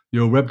 but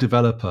you're a web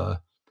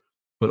developer,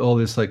 but all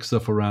this like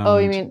stuff around,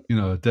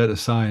 data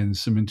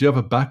science. I mean, do you have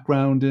a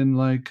background in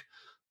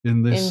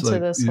this,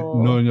 like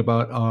knowing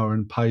about R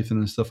and Python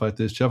and stuff like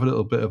this? Do you have a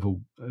little bit of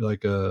why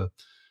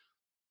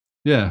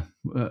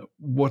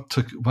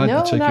did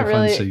it take your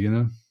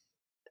fancy,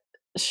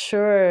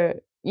 Sure.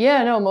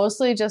 Yeah, no,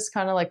 mostly just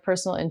kind of like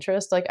personal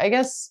interest. Like, I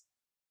guess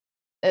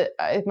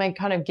my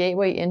kind of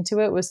gateway into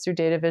it was through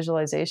data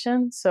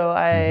visualization. So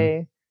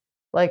I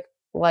like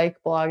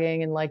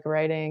blogging and like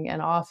writing,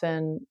 and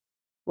often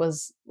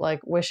was like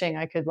wishing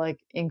I could like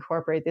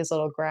incorporate these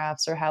little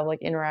graphs or have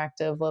like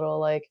interactive little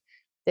like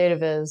data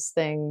viz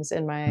things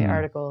in my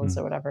articles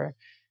or whatever.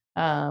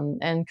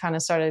 And kind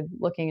of started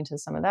looking into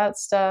some of that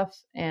stuff.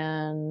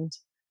 And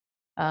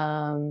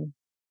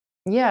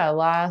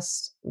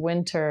last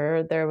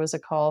winter there was a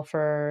call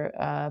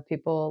for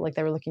people, like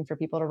they were looking for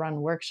people to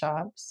run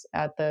workshops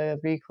at the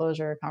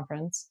Reclosure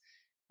conference,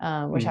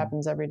 which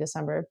happens every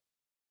December.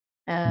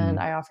 And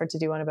I offered to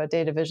do one about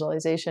data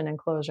visualization and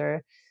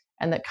Clojure,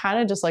 and that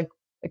kind of just like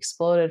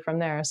exploded from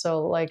there.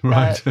 So like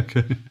that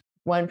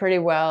went pretty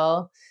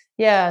well.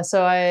 Yeah.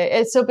 So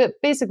but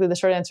basically the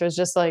short answer is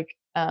just like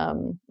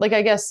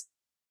I guess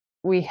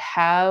we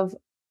have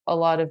a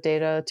lot of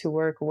data to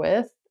work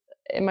with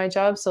in my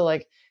job. So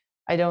like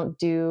I don't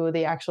do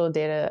the actual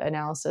data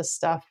analysis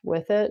stuff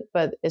with it,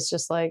 but it's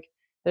just like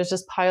there's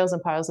just piles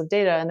and piles of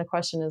data, and the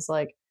question is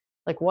like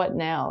what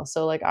now?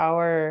 So like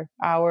our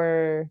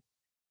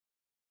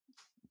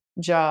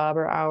job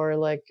or our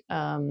like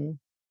kind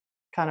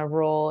of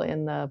role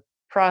in the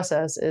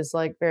process is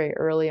like very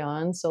early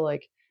on. So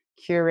like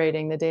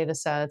curating the data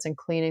sets and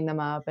cleaning them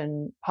up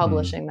and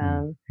publishing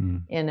them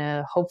in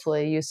a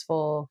hopefully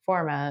useful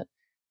format.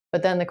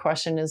 But then the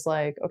question is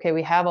like, okay,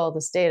 we have all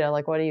this data.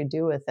 Like, what do you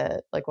do with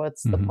it? Like,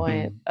 what's the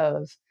point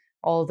of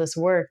all of this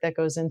work that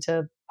goes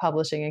into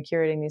publishing and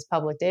curating these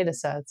public data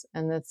sets?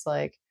 And it's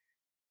like,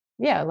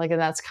 and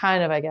that's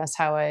kind of, I guess,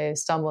 how I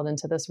stumbled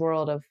into this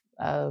world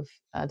of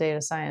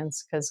data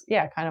science. Because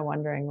kind of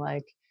wondering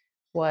like,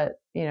 what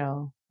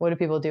do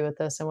people do with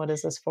this, and what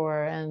is this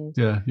for? And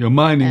you're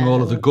mining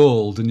all of the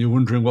gold, and you're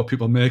wondering what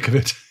people make of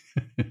it.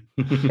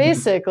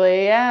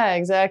 Basically, yeah,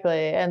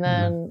 exactly. And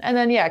then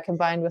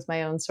combined with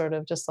my own sort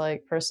of just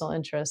like personal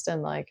interest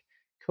in like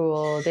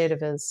cool data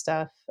viz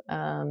stuff,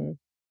 kind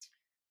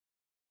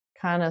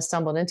of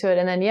stumbled into it.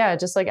 And then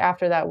just like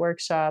after that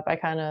workshop, I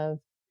kind of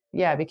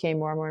became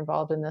more and more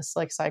involved in this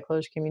like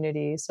Scicloj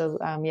community. So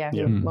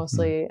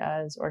mostly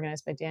is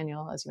organized by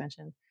Daniel, as you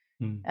mentioned.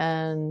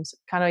 And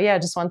kind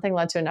of just one thing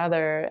led to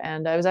another,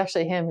 and it was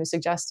actually him who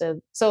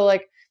suggested. So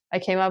like I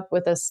came up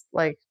with this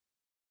like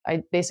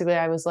I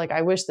was like,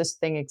 I wish this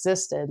thing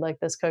existed, like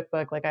this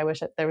cookbook. Like I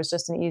wish there was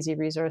just an easy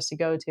resource to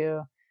go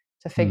to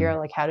figure out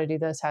like how to do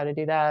this, how to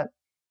do that.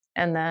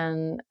 And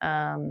then,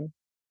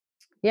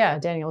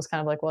 Daniel was kind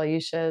of like, well, you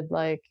should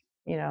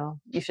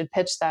you should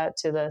pitch that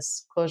to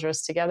this Clojure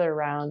Us Together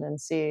round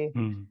and see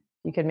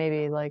you could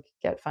maybe like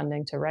get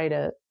funding to write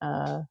it,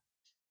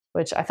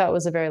 which I thought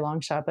was a very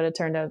long shot, but it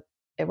turned out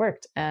it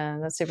worked,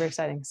 and that's super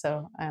exciting.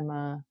 So I'm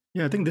I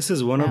think this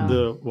is one of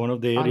the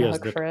areas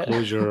that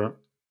Clojure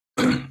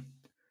I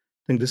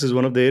think this is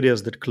one of the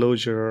areas that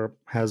Clojure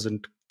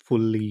hasn't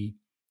fully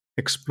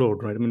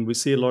explored, right? I mean, we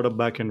see a lot of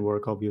backend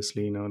work,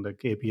 obviously,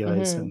 like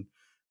APIs and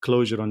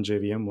Clojure on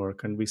JVM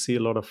work, and we see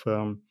a lot of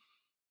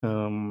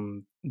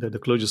the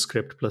Clojure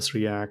script plus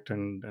React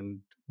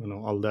and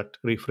all that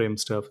reframe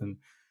stuff, and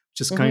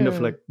just kind of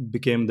like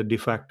became the de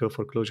facto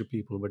for Clojure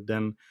people. But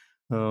then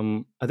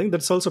I think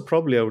that's also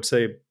probably, I would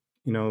say,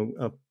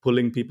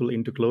 pulling people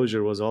into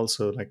Clojure was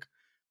also like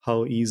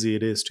how easy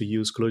it is to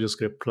use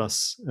ClojureScript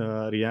plus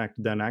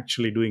React than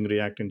actually doing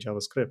React in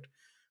JavaScript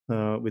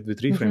with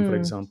Reframe, for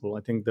example.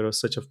 I think there is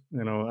such a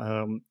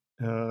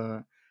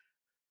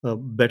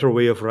better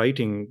way of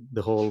writing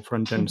the whole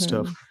front end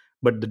stuff.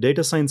 But the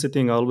data science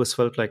thing, I always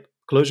felt like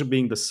Clojure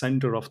being the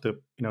center of the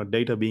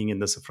data being in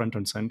the front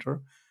end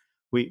center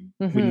we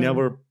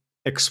never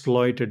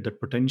exploited that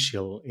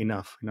potential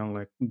enough.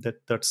 Like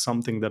that's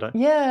something that I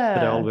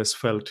Yeah. always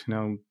felt.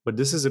 But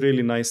this is a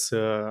really nice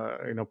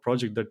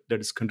project that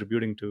is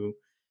contributing to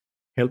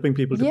helping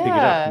people to pick it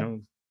up.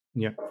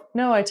 Yeah.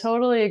 No, I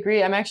totally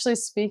agree. I'm actually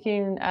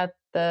speaking at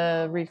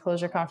the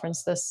Reclosure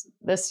conference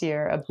this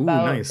year about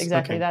nice.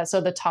 exactly Okay. that.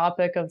 So the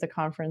topic of the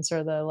conference,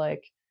 or the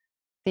like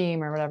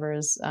theme or whatever,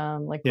 is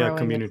like growing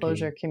community. the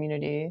closure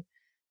community.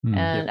 Mm.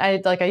 And I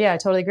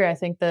totally agree. I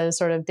think the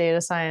sort of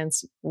data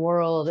science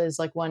world is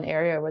like one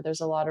area where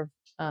there's a lot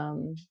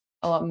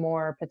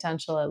more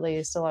potential, at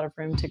least a lot of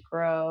room to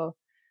grow.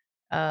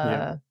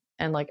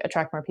 And like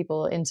attract more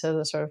people into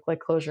the sort of like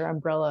closure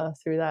umbrella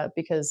through that,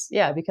 because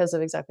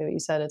of exactly what you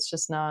said.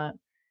 It's not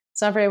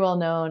very well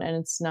known, and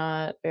it's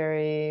not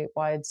very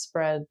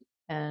widespread.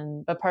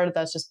 But part of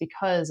that's just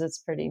because it's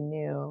pretty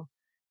new.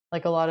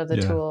 Like a lot of the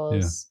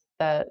tools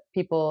that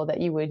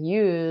you would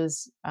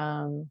use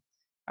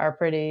are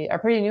pretty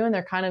new, and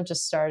they're kind of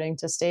just starting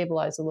to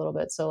stabilize a little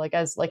bit. So like,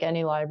 as like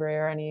any library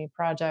or any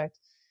project,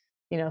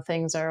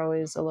 things are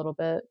always a little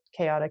bit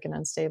chaotic and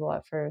unstable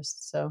at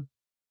first. So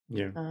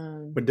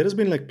but there has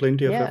been like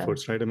plenty of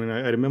efforts, right? I mean,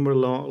 I remember a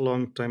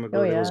long time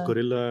ago, there was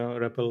Gorilla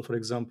REPL, for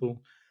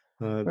example.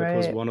 That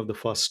was one of the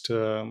first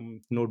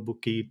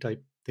notebook key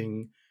type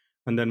thing.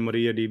 And then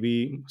Maria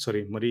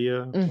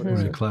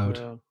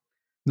Cloud.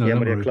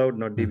 Maria Cloud,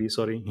 not DB,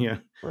 sorry. Yeah.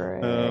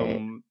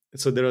 Right.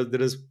 So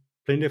there is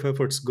plenty of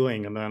efforts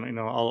going, and then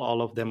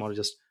all of them are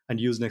just, and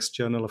Usenext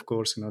Journal, of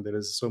course. There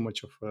is so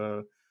much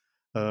of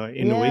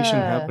innovation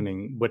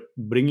happening, but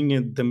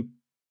bringing them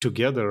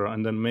together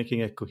and then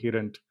making a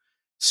coherent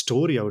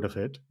story out of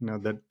it,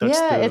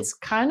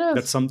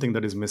 that's something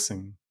that is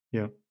missing.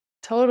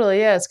 Totally.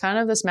 Yeah, it's kind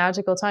of this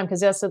magical time,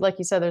 because like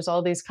you said, there's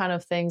all these kind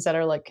of things that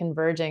are like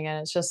converging, and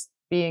it's just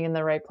being in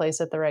the right place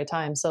at the right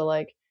time. So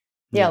like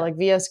like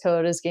VS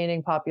Code is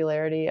gaining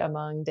popularity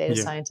among data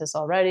scientists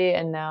already,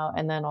 and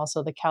then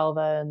also the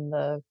Calva and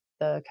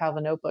the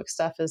Calva notebook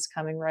stuff is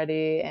coming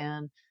ready,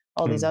 and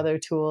all these other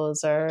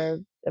tools are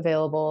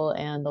available,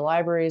 and the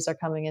libraries are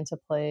coming into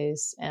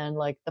place, and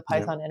like the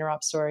Python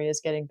interop story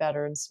is getting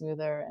better and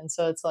smoother. And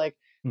so it's like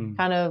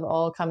kind of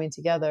all coming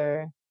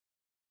together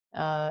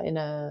in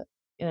a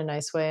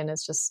nice way. And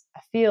it's just, I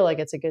feel like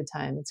it's a good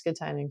time. It's good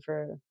timing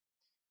for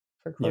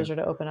closure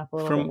to open up a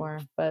little bit more.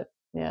 But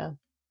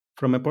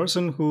from a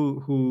person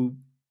who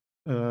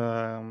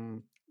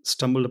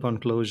stumbled upon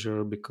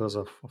closure because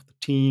of the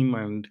team,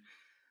 and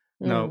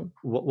now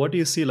what do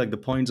you see like the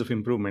points of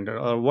improvement,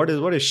 or what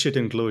is shit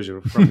in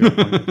closure from your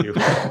point of view?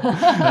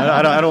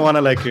 I don't want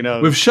to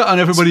we've shut on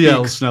everybody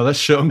else now. Let's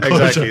shut on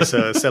closure.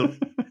 Exactly. So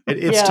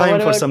it's time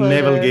for some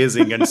navel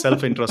gazing and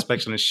self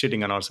introspection and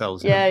shitting on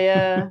ourselves.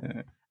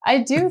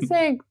 I do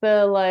think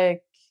I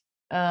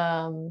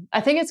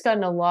think it's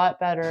gotten a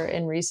lot better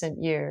in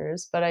recent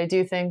years, but I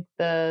do think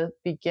the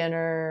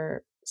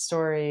beginner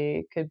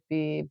story could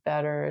be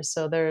better.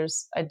 So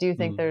I do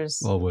think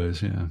there's always,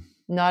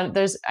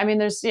 just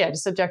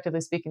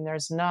subjectively speaking,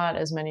 there's not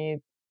as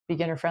many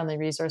beginner friendly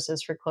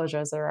resources for closure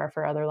as there are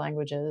for other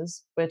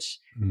languages, which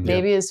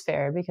maybe is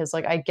fair, because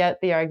like I get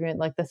the argument.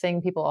 Like the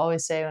thing people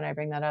always say when I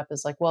bring that up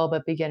is like, well,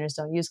 but beginners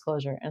don't use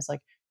closure. And it's like,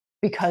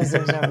 because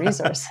there's no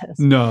resources.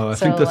 No, I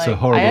think that's a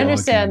horrible I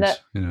understand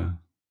argument,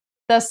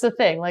 that's the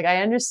thing. Like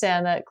I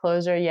understand that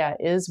closure,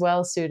 is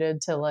well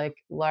suited to like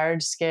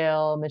large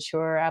scale,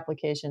 mature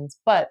applications.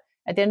 But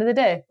at the end of the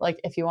day,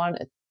 like if you want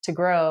it to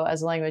grow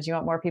as a language, you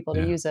want more people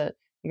to use it,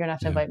 you're gonna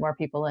have to invite more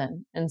people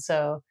in. And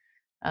so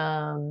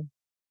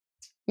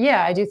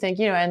I do think,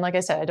 and like I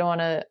said, I don't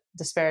want to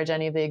disparage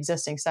any of the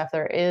existing stuff.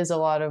 There is a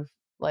lot of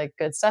like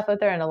good stuff out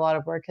there, and a lot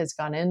of work has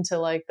gone into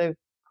like the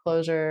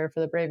closure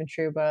for the Brave and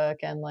True book,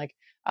 and like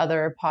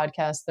other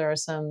podcasts. There are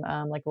some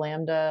like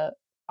Lambda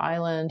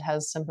Island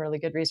has some really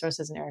good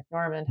resources, and Eric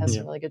Norman has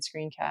some really good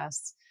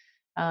screencasts.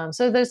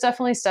 So there's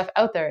definitely stuff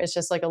out there. It's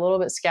just like a little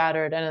bit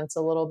scattered, and it's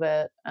a little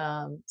bit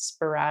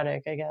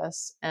sporadic, I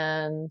guess.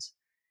 And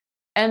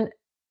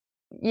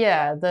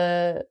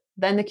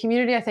then the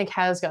community, I think,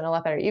 has gotten a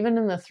lot better, even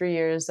in the 3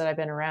 years that I've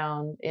been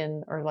around,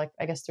 or like,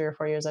 I guess 3 or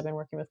 4 years I've been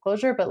working with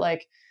closure. But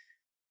like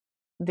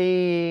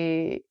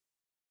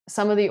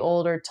some of the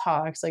older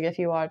talks, like if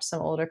you watch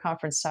some older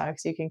conference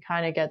talks, you can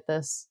kind of get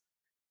this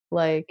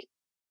like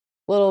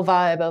little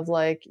vibe of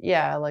like,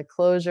 like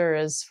closure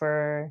is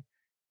for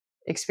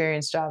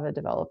experienced Java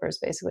developers.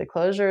 Basically,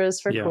 closure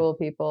is for cool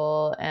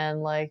people,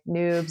 and like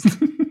noobs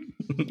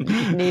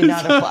need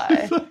not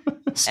apply.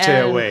 Stay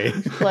away.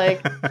 Like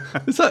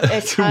it's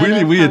a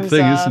really weird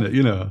thing, isn't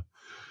it? I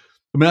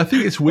mean, I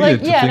think it's weird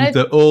to think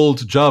that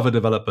old Java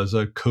developers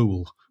are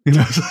cool.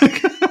 It's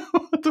like,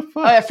 what the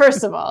fuck? Oh, yeah,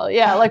 first of all,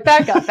 like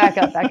back up,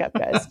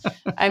 guys.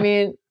 I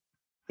mean,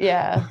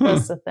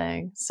 that's the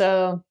thing.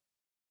 So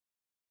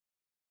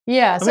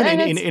I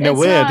mean, in a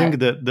way, I think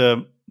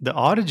the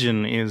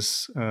origin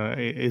is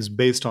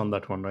based on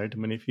that one, right? I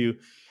mean, if you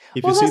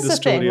see the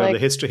story of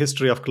the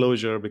history of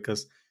closure,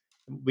 because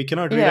we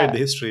cannot rewrite the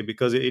history,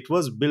 because it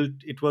was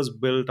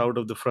built out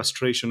of the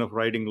frustration of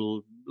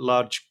writing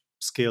large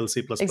scale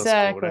C++ code and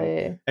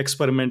Exactly.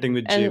 experimenting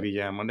with And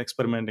JVM and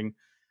experimenting,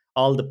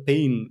 all the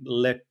pain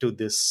led to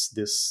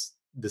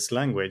this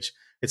language.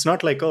 It's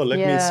not like, oh, let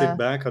me sit yeah.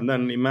 back and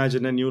then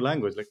imagine a new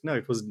language. Like, no,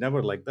 it was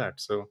never like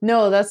that. So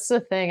No, that's the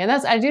thing. And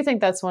I do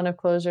think that's one of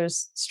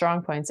Clojure's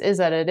strong points, is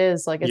that it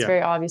is like, it's yeah,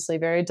 very obviously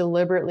very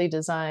deliberately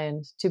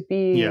designed to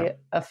be yeah,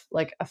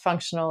 like a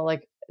functional,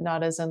 like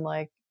not as in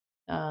like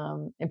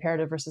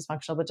imperative versus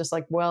functional, but just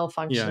like well yeah, yeah,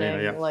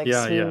 functioning, yeah, like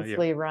yeah, yeah, yeah,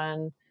 smoothly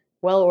run,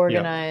 well yeah,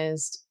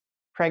 organized,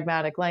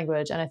 pragmatic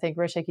language. And I think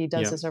Rich Hickey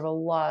does yeah, deserve a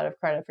lot of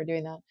credit for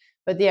doing that.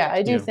 But yeah,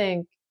 I do yeah,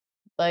 think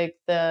like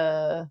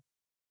the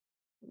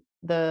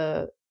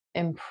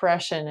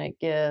impression it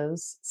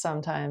gives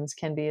sometimes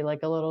can be like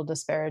a little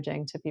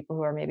disparaging to people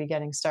who are maybe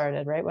getting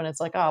started, right? When it's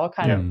like, oh, what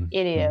kind yeah. of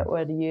idiot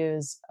would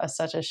use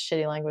such a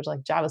shitty language like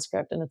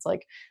JavaScript? And it's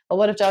like, well,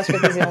 what if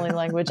JavaScript is the only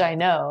language I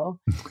know,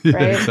 Yeah,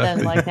 right? exactly.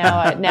 Then like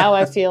now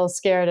I feel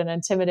scared and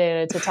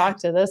intimidated to talk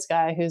to this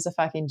guy who's a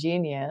fucking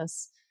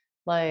genius.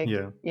 Like,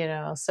 Yeah. you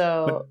know, But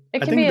so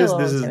it I can be think a this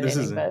little this is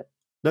intimidating, but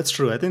that's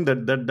true. I think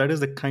that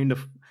is the kind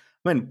of,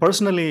 I mean,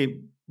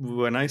 personally,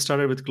 when I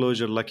started with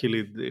Clojure,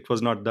 luckily it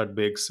was not that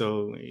big.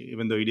 So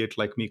even though idiot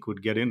like me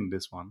could get in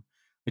this one,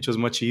 which was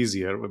much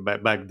easier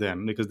back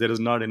then, because there is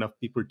not enough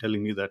people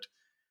telling me that.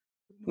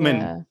 I mean,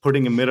 yeah.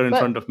 putting a mirror in But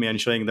front of me and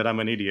showing that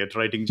I'm an idiot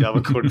writing Java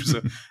code.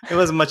 So it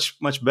was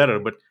much better.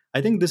 But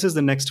I think this is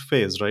the next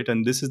phase, right?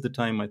 And this is the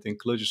time I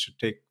think Clojure should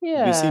take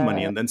VC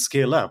money yeah. and then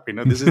scale up.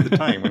 This is the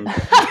time. And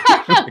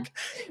like,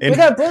 We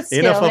got blitzscale,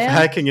 enough of man.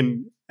 hacking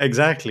in,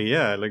 exactly,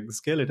 yeah, like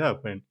scale it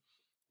up. And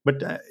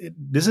but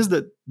this is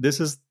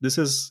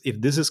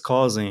if this is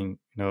causing,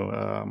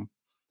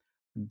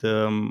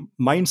 the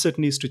mindset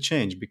needs to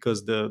change,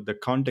 because the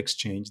context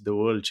changed, the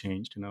world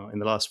changed, in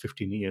the last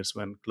 15 years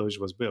when Clojure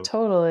was built.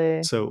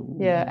 Totally. So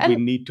Yeah. we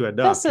And need to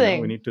that's adapt. the We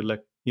thing. need to,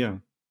 like, yeah,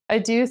 I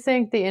do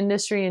think the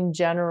industry in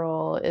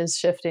general is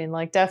shifting.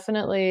 Like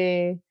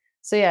definitely.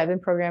 So yeah, I've been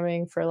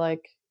programming for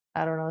like,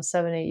 I don't know,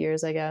 7, 8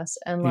 years, I guess.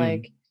 And mm,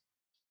 like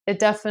it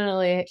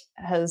definitely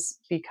has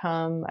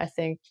become, I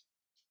think,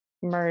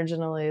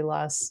 marginally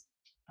less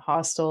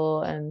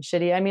hostile and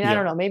shitty. I mean, I yeah,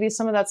 don't know, maybe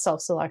some of that's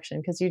self-selection,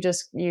 because you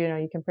just,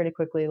 you can pretty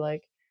quickly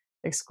like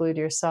exclude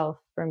yourself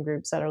from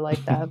groups that are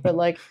like that. But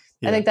like I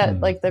yeah, think that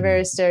like the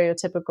very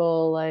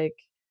stereotypical like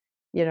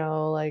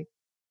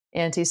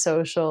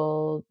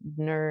antisocial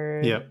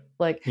nerd, yeah,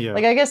 like yeah,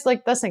 I guess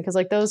like that's the thing, because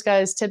like those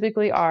guys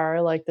typically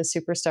are like the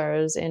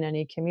superstars in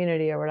any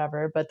community or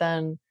whatever, but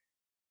then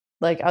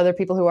like other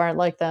people who aren't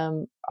like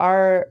them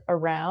are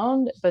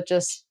around, but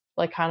just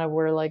like kind of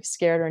were like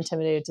scared or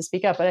intimidated to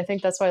speak up. But I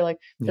think that's why like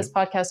yeah, this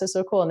podcast is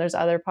so cool. And there's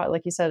other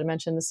like you said, I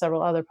mentioned there's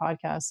several other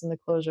podcasts in the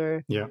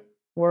Clojure yeah,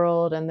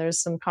 world, and there's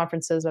some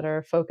conferences that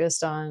are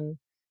focused on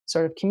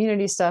sort of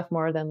community stuff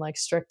more than like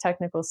strict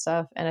technical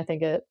stuff. And I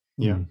think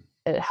yeah,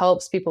 it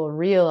helps people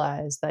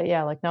realize that,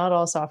 yeah, like not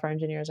all software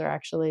engineers are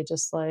actually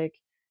just like,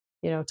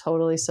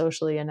 totally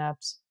socially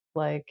inept,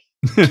 like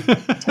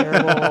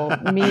terrible,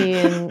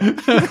 mean,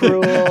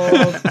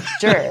 cruel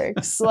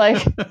jerks.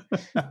 Like,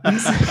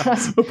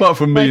 apart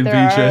from me like and there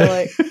are VJ,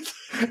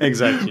 like,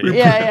 exactly.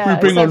 yeah, we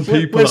bring on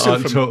exactly. people that Listen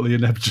aren't from- totally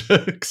inept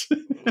jerks.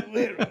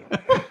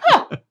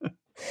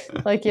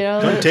 Like,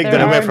 Don't take there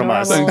that away are from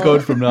us. Thank normal-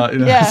 God from that.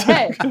 Yeah,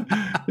 hey.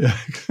 Yeah.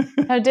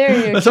 How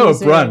dare you? That's our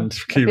accuse me brand,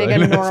 of Kilo.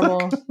 being a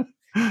normal.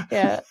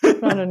 Yeah,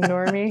 not a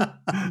normie.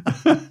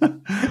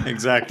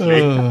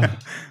 Exactly.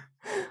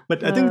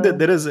 But I think that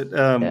there is, I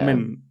yeah.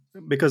 mean,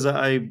 because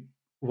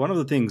one of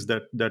the things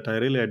that I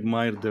really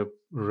admire the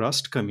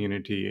Rust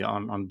community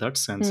on that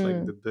sense,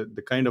 like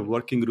the kind of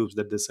working groups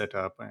that they set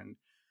up. And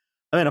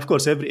I mean, of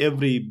course,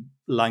 every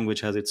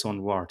language has its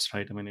own warts,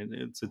 right? I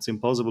mean, it's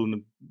impossible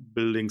in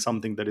building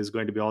something that is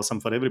going to be awesome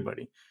for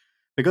everybody,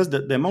 because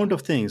the amount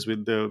of things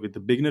with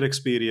the beginner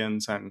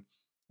experience. And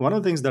one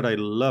of the things that I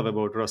love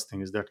about Rust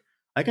thing is that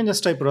I can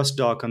just type Rust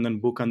doc and then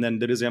book, and then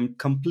there is a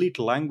complete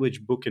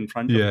language book in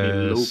front of me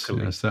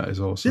locally. Yes, that is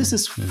awesome. This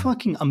is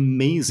fucking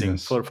amazing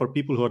Yes. for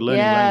people who are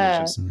learning Yeah.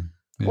 languages.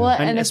 Yeah. Well,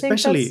 And I think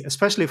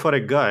especially for a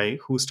guy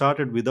who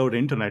started without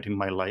internet in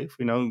my life,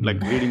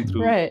 like reading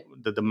through Right.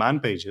 the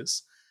man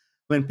pages,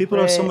 when people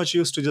are so Right. much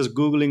used to just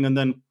Googling and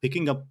then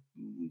picking up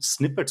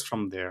snippets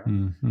from there.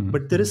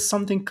 But there is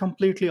something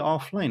completely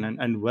offline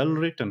and well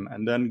written,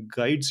 and then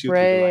guides you through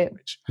the Right.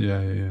 language,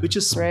 Yeah. which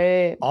is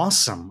right.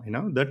 awesome.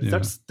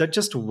 That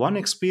just one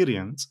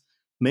experience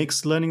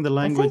makes learning the I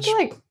language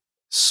think like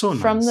so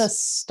nice. from the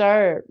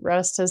start,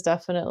 Rust has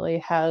definitely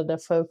had a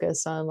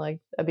focus on like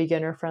a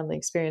beginner friendly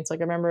experience. Like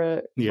I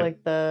remember Yeah. like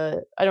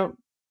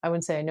I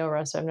wouldn't say I know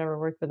Rust, I've never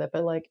worked with it,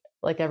 but like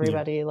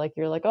everybody, like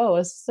you're like, oh,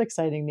 this is an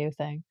exciting new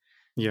thing.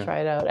 Yeah. Try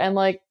it out. And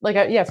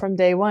yeah, from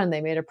day one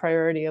they made a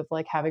priority of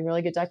like having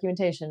really good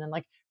documentation and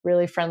like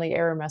really friendly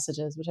error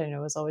messages, which I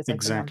know is always like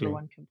Exactly. the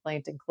number one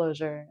complaint in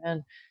Clojure,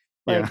 and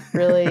Yeah. like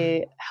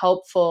really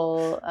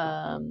helpful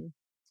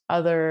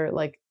other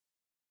like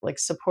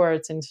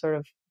supports and sort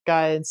of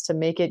guides to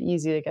make it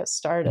easy to get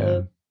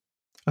started.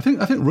 I think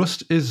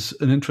Rust is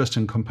an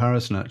interesting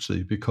comparison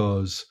actually,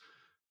 because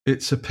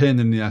it's a pain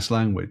in the ass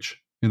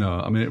language. You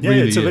know, I mean, it Yeah,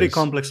 really it's a very is.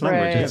 complex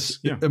language. Right. Yes,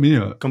 yeah. I mean, you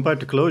know, Compared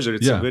to Clojure,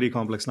 it's a yeah. very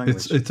complex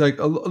language. It's like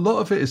a lot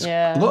of it is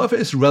Yeah. a lot of it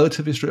is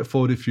relatively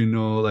straightforward if you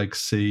know like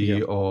C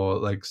Yeah. or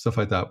like stuff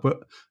like that. But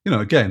you know,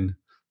 again,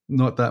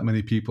 not that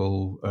many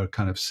people are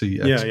kind of C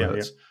Yeah, experts. yeah,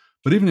 yeah.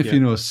 But even if Yeah.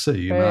 you know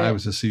C, and I Right.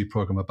 was a C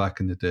programmer back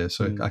in the day,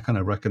 so Mm. I kind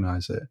of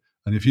recognize it.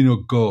 And if you know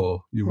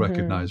Go, you Mhm.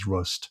 recognize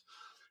Rust.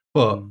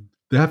 But Mm.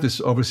 they have this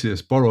obviously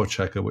this borrow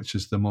checker, which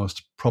is the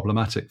most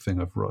problematic thing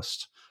of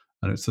Rust,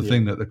 and it's the Yeah.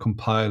 thing that the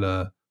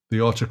compiler,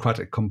 the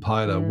autocratic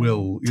compiler,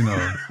 will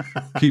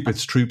keep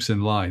its troops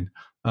in line.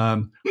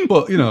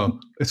 But you know,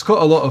 it's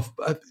got a lot of,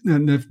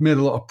 they've made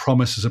a lot of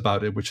promises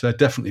about it, which they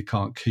definitely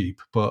can't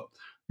keep. But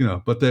you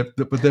know, but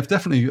they've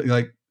definitely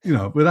like, you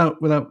know, without.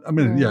 I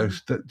mean, yeah,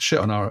 shit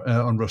on our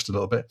on Rust a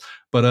little bit,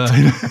 but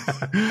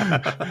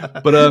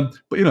but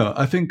you know,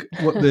 I think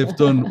what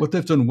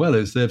they've done well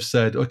is they've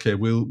said, okay,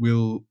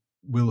 we'll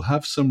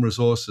have some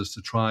resources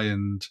to try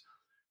and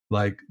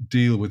like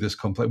deal with this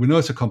complex. We know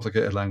it's a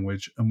complicated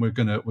language, and we're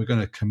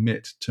gonna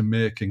commit to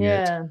making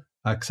it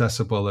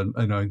accessible and,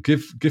 you know, and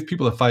give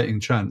people a fighting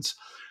chance.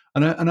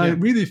 And I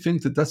really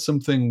think that that's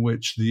something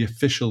which the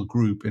official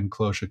group in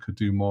Clojure could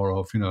do more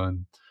of, you know.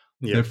 And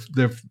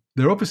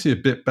they're obviously a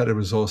bit better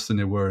resourced than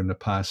they were in the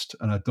past,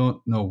 and I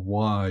don't know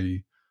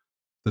why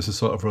there's a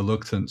sort of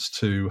reluctance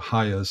to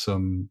hire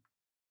some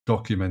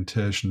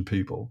documentation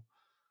people.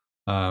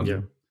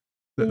 That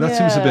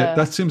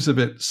seems a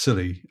bit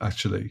silly,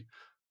 actually.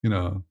 You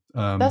know,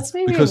 that's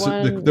maybe because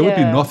one, there would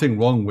be nothing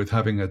wrong with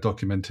having a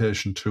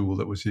documentation tool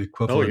that was the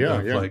equivalent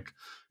of like.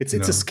 It's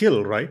a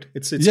skill, right?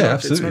 It's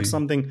not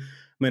something.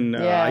 I mean,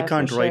 I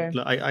can't write.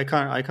 Sure.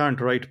 I can't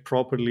write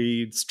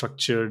properly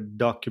structured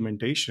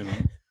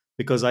documentation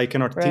because I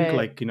cannot think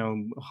like, you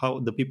know, how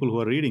the people who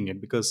are reading it,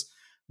 because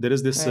there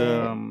is this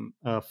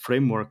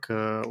framework.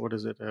 What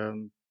is it?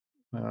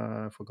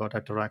 I forgot,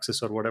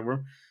 Ataraxis or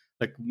whatever.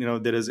 Like, you know,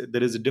 there is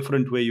a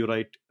different way you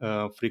write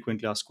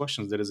frequently asked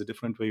questions. There is a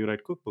different way you write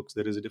cookbooks.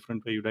 There is a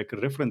different way you write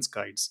reference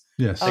guides.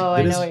 Yes. Like,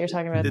 I know what you're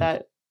talking about.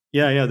 That.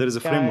 Yeah. There is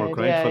a framework,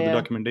 right, for the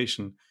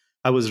documentation.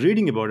 I was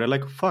reading about it.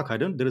 Like, fuck,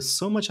 there is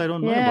so much I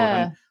don't know about,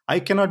 and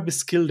I cannot be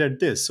skilled at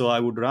this. So I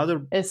would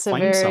rather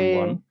find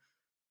someone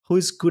who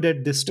is good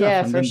at this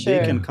stuff, and then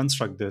they can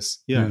construct this.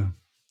 Yeah.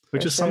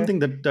 Which is something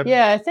that.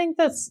 Yeah, I think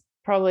that's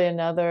probably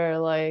another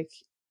like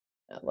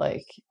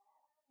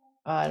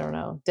I don't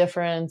know,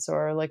 difference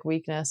or like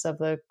weakness of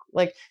the,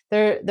 like,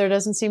 there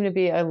doesn't seem to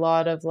be a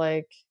lot of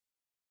like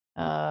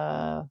what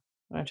am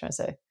I trying to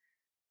say,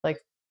 like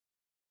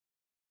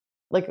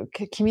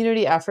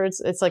community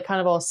efforts. It's like kind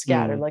of all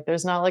scattered. Like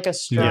there's not like a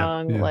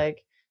strong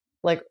like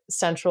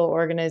central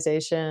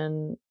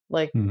organization,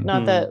 like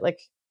not that, like,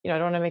 you know, I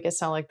don't want to make it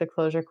sound like the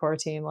Clojure core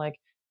team like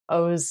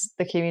owes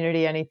the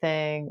community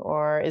anything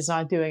or is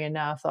not doing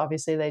enough.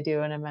 Obviously they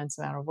do an immense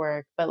amount of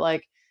work, but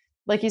like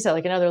you said,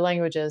 like in other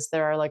languages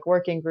there are like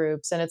working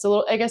groups, and it's a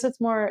little, I guess it's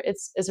more,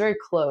 it's very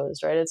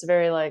closed, right? It's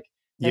very like,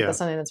 I think that's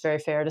something that's very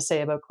fair to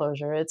say about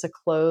Clojure. It's a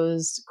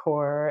closed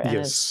core, and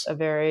it's a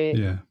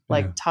very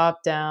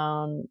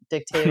top-down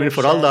dictatorship. I mean,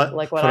 for all the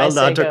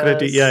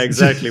autocracy, yeah,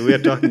 exactly. We are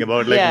talking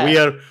about like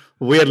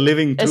we are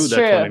living through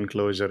that one in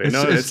Clojure. You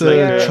know, it's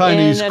like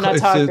Chinese in an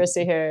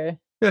autocracy here.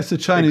 Yeah, it's the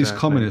Chinese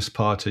Communist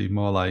Party,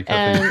 more like.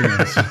 And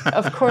I think,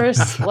 of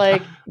course,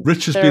 like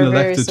Rich has been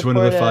elected to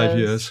another 5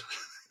 years.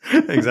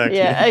 Exactly.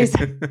 Yeah,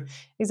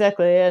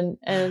 exactly. And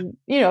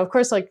you know, of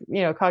course, like,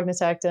 you know,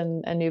 Cognitect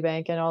and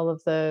Nubank and all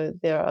of the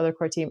other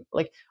core team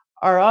like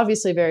are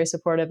obviously very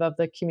supportive of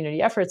the community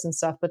efforts and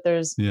stuff, but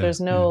there's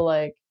no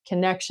like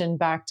connection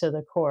back to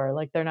the core.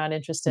 Like they're not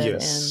interested in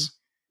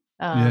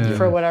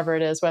for whatever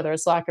it is, whether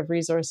it's lack of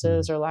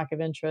resources or lack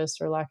of interest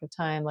or lack of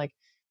time. Like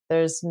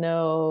there's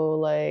no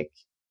like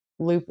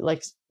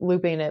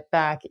looping it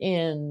back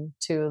into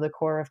the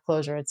core of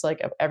Clojure. It's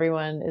like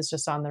everyone is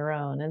just on their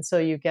own, and so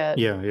you get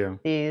you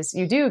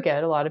do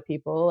get a lot of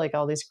people, like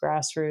all these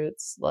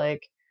grassroots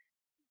like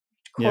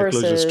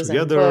courses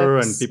together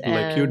and people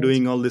like you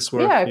doing all this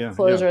work.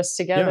 Clojurists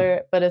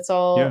together, but it's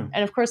all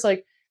and of course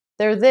like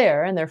they're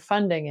there and they're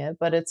funding it,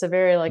 but it's a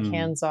very like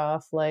hands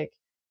off, like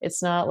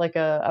it's not like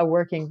a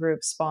working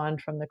group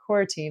spawned from the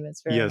core team.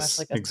 It's very much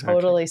like a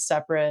totally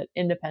separate,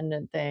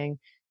 independent thing.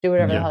 Do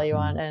whatever the hell you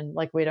want, and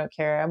like we don't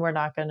care, and we're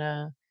not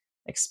gonna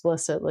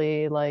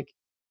explicitly like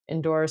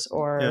endorse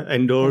or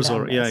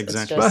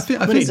exactly. But I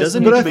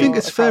think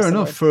it's fair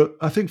enough for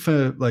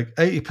like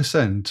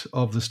 80%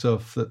 of the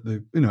stuff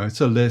that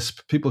it's a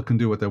Lisp. People can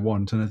do what they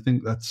want, and I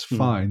think that's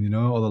fine. You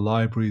know, all the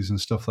libraries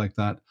and stuff like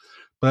that.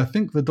 But I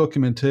think the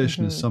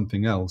documentation is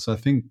something else. I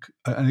think,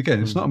 and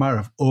again, it's not a matter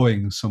of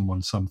owing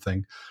someone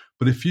something,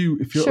 but if you're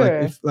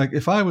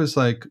if I was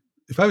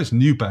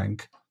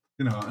Nubank,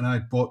 you know, and I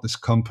bought this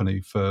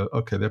company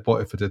they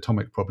bought it for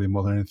Datomic probably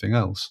more than anything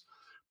else,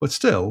 but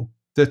still,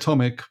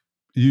 Datomic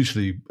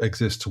usually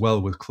exists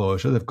well with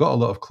Clojure. They've got a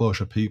lot of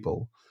Clojure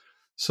people,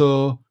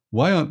 so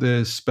why aren't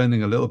they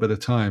spending a little bit of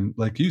time,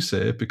 like you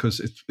say, because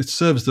it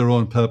serves their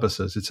own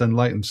purposes. It's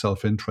enlightened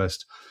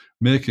self-interest,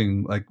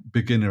 making like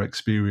beginner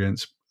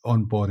experience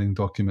onboarding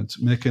documents,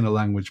 making a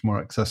language more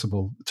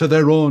accessible to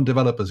their own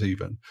developers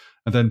even,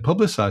 and then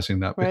publicizing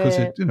that because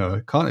Right.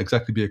 it can't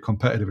exactly be a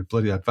competitive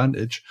bloody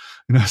advantage.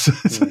 So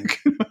it's like,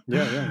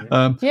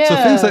 so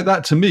things like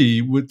that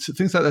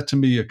to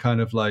me are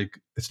kind of like,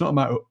 it's not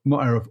a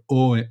matter of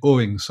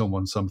owing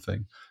someone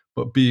something,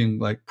 but being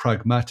like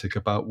pragmatic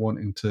about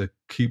wanting to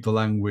keep the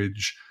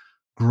language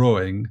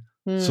growing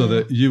so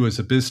that you as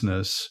a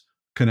business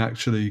can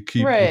actually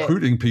keep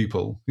recruiting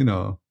people,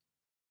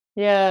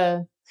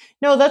 Yeah.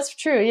 No, that's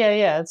true.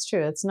 Yeah, it's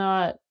true. It's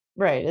not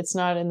right. It's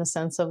not in the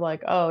sense of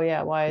like, oh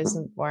yeah, why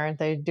aren't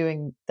they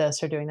doing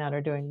this or doing that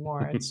or doing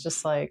more? It's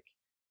just like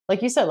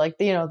you said, like,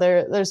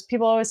 there's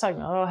people always talking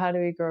about, oh, how do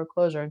we grow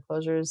Clojure? And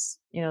Clojure's,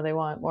 they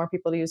want more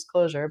people to use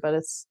Clojure, but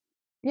it's,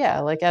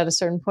 like at a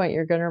certain point,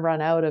 you're going to run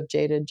out of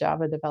jaded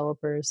Java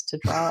developers to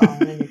draw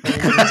on, and you're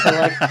going to need to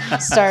like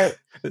start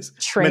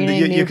training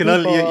new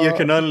people.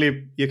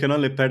 You can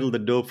only pedal the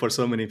dope for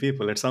so many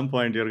people. At some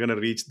point, you're going to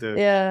reach the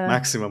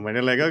maximum, and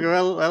you're like, okay,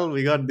 well,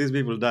 we got these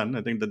people done.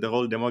 I think that the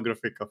whole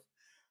demographic of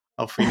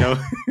but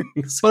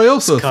I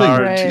also think,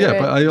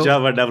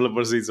 Java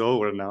developers is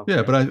over now.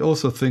 Yeah, but I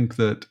also think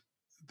that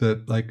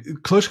like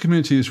Clojure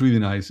community is really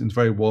nice and it's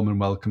very warm and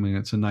welcoming.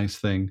 It's a nice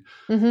thing.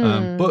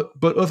 But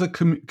other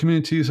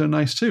communities are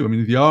nice too. I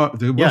mean, the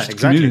Rust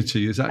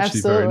community is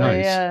actually very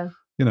nice.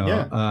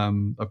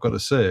 I've got to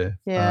say.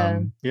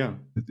 And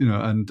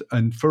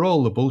for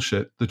all the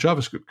bullshit, the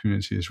JavaScript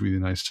community is really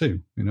nice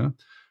too.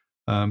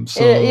 It's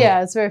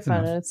very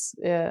fun.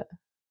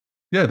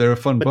 They're a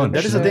fun bunch.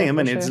 That is the thing. I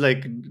mean, it's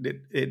like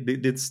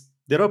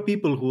there are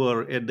people who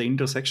are at the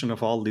intersection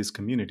of all these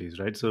communities,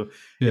 right? So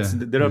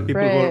there are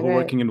people who are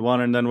working in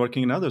one and then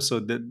working in others. So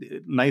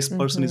the nice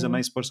person is a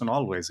nice person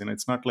always.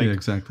 It's not like,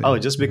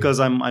 just because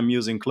I'm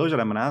using Clojure,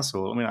 I'm an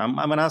asshole. I mean,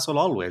 I'm an asshole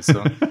always.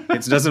 So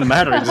it doesn't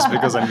matter just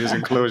because I'm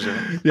using Clojure.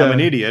 I'm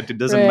an idiot. It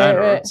doesn't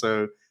matter.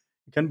 So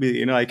it can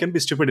be, I can be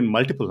stupid in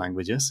multiple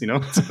langues, So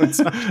it's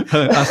not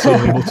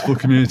asshole in multiple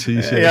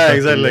communities.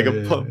 Exactly. Like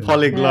a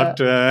polyglot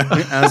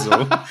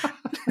asshole.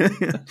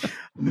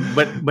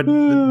 but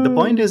the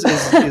point is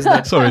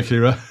that sorry,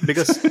 Kira,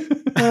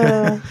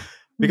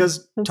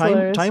 because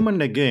time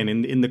and again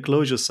in the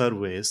Clojure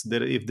surveys,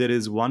 if there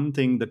is one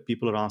thing that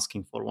people are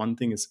asking for, one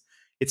thing is,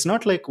 it's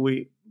not like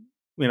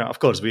of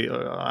course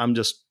I'm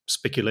just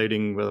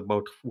speculating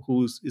about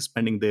who is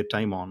spending their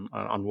time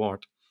on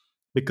what,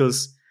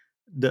 because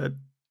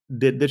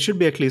there should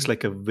be at least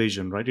like a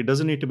vision, right? It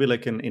doesn't need to be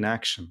like an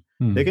inaction.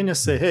 They can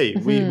just say, hey,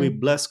 we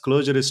bless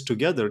Clojure is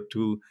together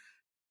to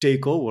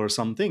take over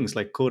some things,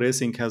 like core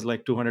async has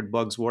like 200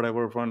 bugs,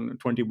 whatever, from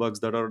 20 bugs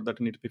that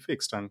need to be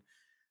fixed, and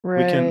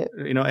we can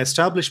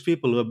establish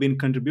people who have been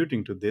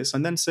contributing to this,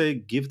 and then say,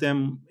 give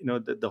them,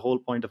 the whole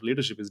point of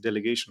leadership is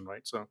delegation,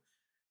 right? So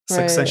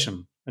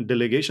succession and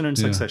delegation and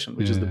succession,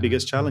 which is the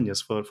biggest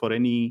challenges for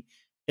any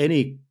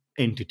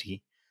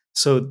entity.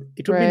 So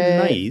it would be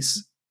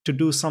nice to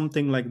do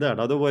something like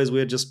that. Otherwise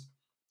we're just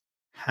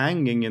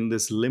hanging in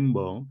this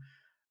limbo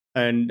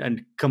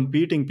and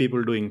competing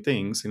people doing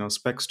things,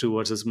 specs 2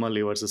 versus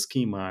Mully versus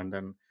schema, and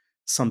then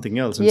something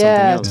else and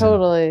something else.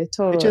 Totally.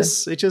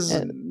 Which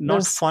is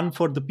not fun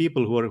for the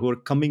people who are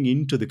coming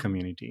into the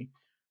community.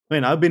 I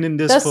mean, I've been in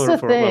this for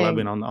I've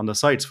been on the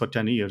sites for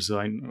 10 years, so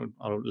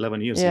or 11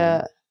 years.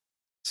 Yeah.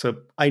 So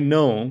I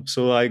know,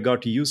 so I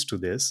got used to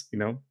this,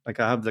 like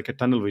I have like a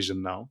tunnel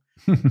vision now.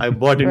 I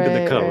bought into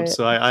the code,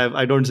 so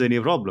I don't see any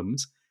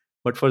problems.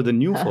 But for the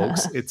new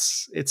folks,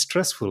 it's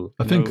stressful.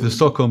 I think the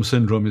Stockholm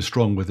syndrome is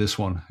strong with this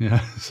one.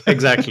 Yeah,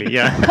 exactly.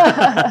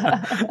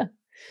 Yeah,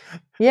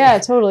 yeah,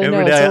 totally.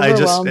 Every day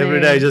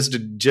I just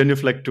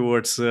genuflect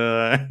towards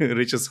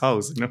Rich's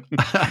house,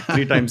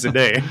 3 times a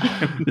day.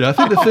 Yeah, I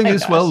think the thing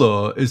is, well,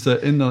 though, is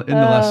that in the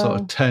last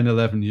sort of 10,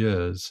 11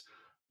 years,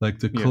 like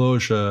the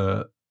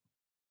Clojure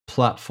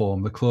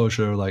platform, the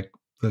Clojure, like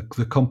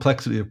the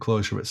complexity of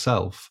Clojure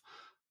itself,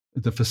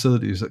 the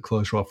facilities that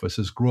Clojure offers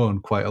has grown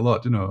quite a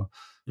lot.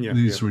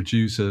 These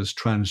reducers,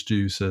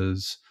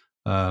 transducers,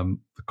 the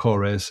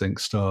core async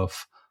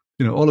stuff,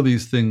 all of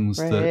these things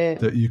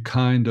that you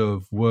kind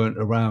of weren't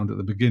around at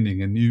the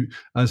beginning, and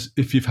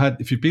if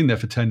you've been there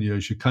for 10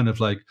 years, you kind of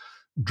like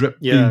drip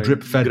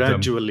fed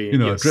gradually,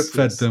 them, drip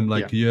fed them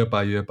like year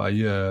by year by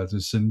year.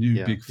 There's a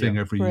new big thing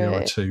every year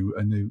or two,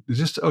 and it's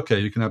just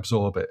you can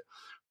absorb it.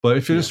 But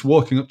if you're just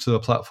walking up to the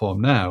platform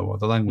now or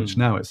the language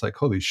now, it's like,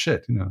 holy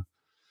shit,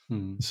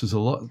 this is a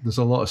lot. There's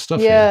a lot of stuff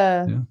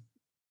here.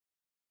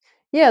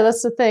 Yeah,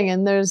 that's the thing.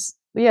 And there's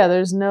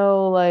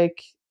no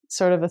like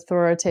sort of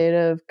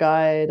authoritative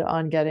guide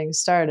on getting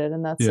started.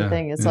 And that's the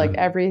thing. It's like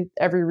every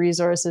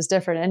resource is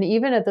different. And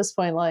even at this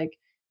point, like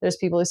there's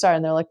people who start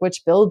and they're like,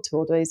 which build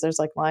tool do I use? There's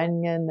like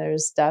Liningen,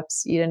 there's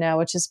Deps, Eda now,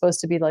 which is supposed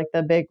to be like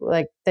the big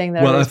like thing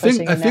that I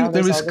think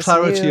there is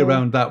clarity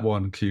around that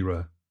one,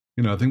 Kira.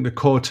 I think the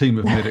core team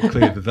have made it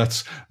clear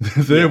that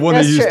they want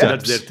to use Deps.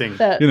 That's their thing.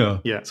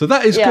 So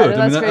that is good.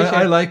 I mean,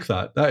 I like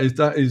that.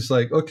 That is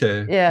like,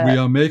 okay, we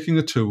are making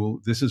a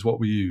tool. This is what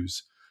we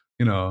use.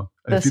 If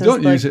you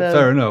don't use it,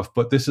 fair enough.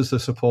 But this is the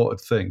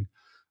supported thing,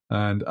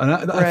 and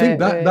I think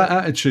that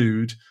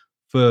attitude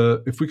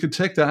if we could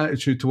take that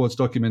attitude towards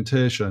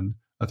documentation,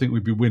 I think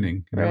we'd be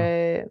winning. You know?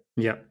 Right.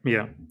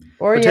 Yeah.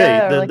 Or But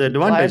yeah, or the, like the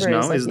advantage libraries,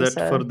 now like is you that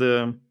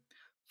said.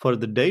 for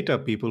the data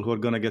people who are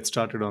going to get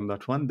started on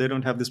that one, they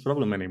don't have this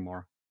problem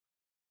anymore.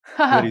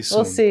 Very We'll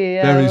soon. see.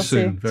 Yeah, Very we'll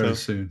soon. see. Very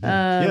soon.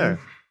 Yeah. Yeah.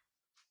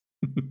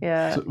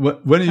 Yeah. So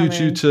when are you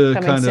due to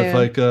coming kind of soon.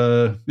 like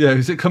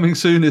is it coming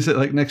soon? Is it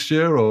like next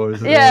year or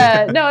is it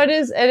Yeah, no, it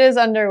is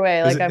underway.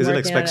 Is Like it- I'm is it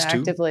like working on it Specs 2?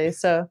 actively.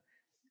 So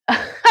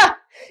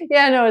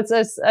yeah, no,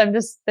 it's I'm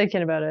just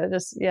thinking about it.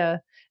 Just yeah.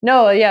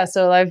 No, yeah,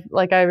 so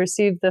I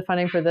received the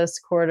funding for this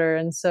quarter,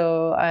 and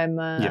so I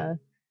am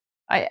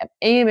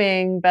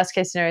aiming best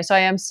case scenario. So I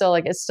am still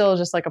like, it's still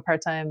just like a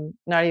part-time,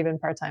 not even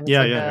part-time. It's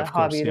Yeah, like yeah, a of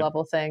course. hobby Yeah.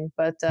 level thing.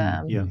 But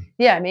Yeah.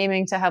 yeah, I'm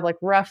aiming to have like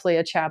roughly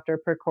a chapter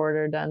per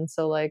quarter done.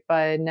 So like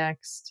by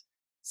next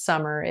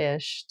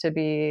summer-ish to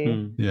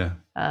be Yeah.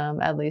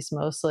 at least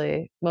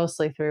mostly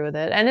through with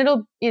it. And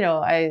it'll,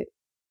 I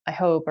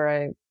hope, or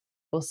I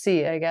will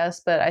see, I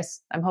guess, but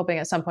I'm hoping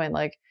at some point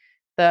like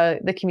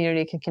the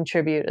community can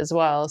contribute as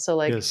well. So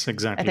like Yes, I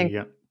exactly. think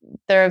Yeah.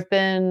 there have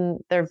been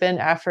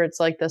efforts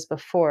like this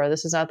before.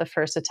 This is not the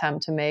first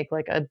attempt to make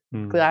like a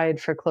guide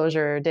for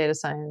closure data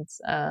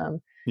science.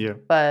 Yeah.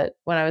 But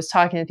when I was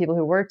talking to people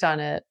who worked on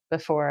it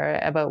before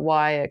about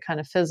why it kind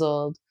of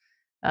fizzled,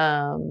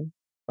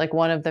 like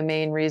one of the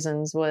main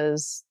reasons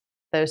was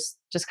there's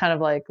just kind of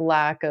like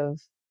lack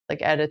of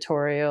like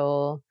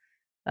editorial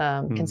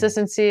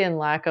consistency and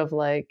lack of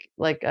like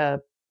a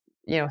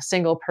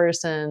single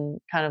person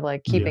kind of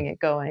like keeping it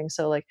going.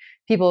 So like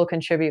people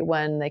contribute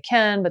when they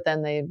can, but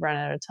then they run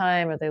out of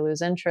time or they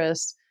lose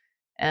interest.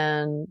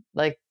 And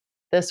like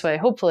this way,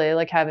 hopefully,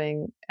 like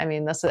having,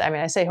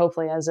 I say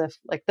hopefully as if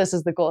like this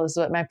is the goal, this is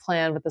what my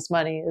plan with this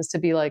money is, to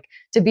be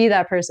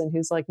that person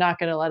who's like not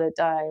going to let it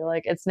die.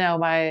 Like it's now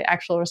my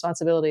actual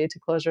responsibility to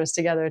closure us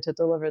together to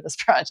deliver this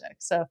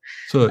project. So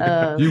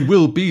you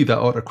will be that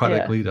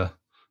autocratic leader.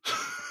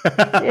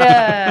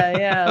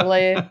 Yeah.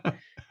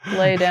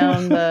 Lay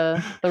down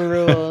the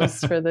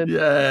rules for the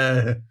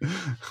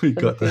we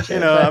got that.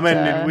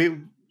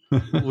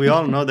 We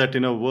all know that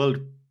world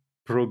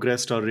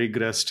progressed or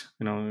regressed,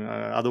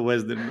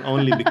 otherwise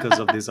only because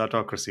of this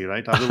autocracy,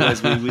 right?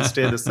 Otherwise we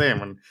stay the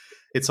same, and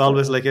it's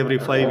always like every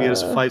 5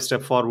 years 5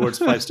 step forwards,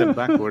 5 step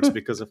backwards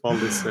because of all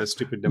this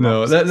stupid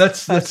democracy. No,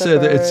 let's say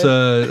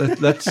that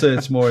let's say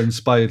it's more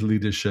inspired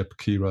leadership,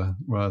 Kira,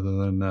 rather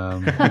than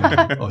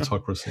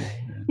autocracy.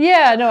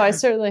 Yeah, no, I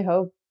certainly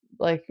hope.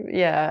 Like,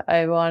 yeah,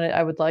 I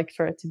would like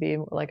for it to be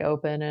like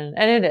open, and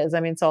it is. I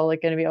mean, it's all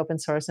like going to be open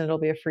source, and it'll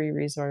be a free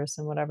resource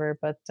and whatever.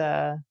 But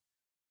yeah,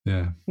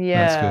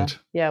 that's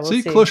good. Yeah, we'll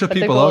see. Closure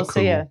people are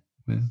cool. Yeah.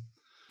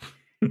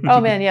 Oh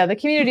man, yeah, the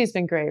community's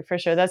been great for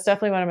sure. That's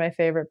definitely one of my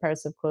favorite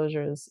parts of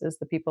closure is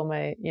the people,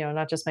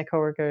 not just my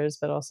coworkers,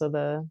 but also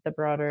the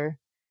broader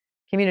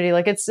community.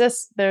 Like it's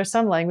just, there are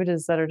some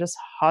languages that are just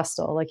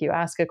hostile. Like you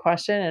ask a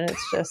question and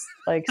it's just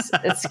like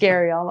it's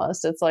scary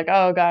almost. It's like,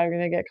 oh god, I'm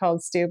gonna get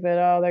called stupid.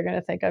 Oh, they're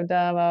gonna think I'm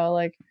dumb. Oh,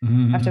 like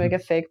I have to make a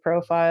fake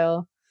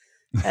profile.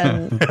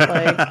 And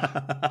like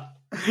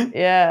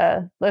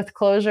yeah, with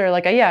closure,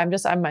 like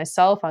I'm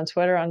myself on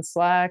Twitter, on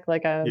Slack.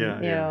 Like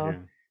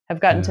I've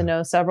gotten to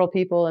know several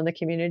people in the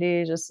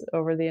community just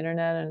over the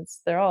internet, and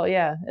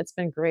it's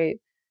been great.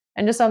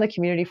 And just on the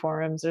community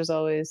forums, there's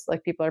always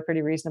like people are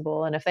pretty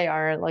reasonable, and if they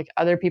aren't, like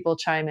other people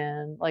chime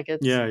in. Like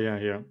it's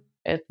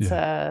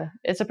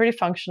it's a pretty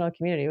functional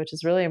community, which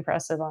is really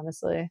impressive,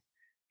 honestly.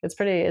 It's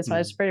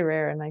pretty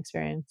rare in my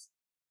experience.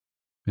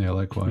 Yeah,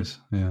 likewise.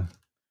 Yeah.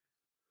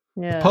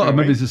 Yeah.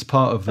 Maybe it's just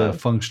part of the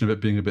function of it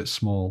being a bit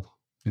small,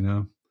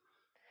 But,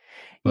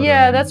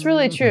 yeah, that's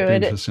really true. It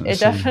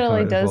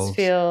definitely does evolves.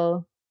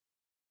 feel.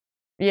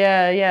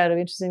 Yeah, it'll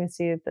be interesting to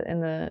see it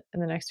in the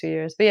next few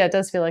years. But yeah, it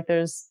does feel like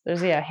there's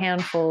a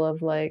handful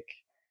of like,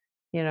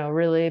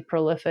 really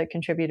prolific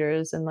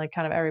contributors, and like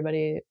kind of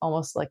everybody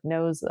almost like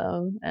knows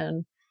them,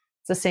 and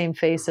it's the same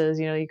faces.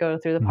 You go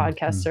through the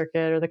podcast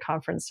circuit or the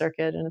conference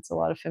circuit, and it's a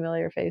lot of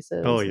familiar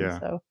faces. Oh yeah,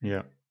 so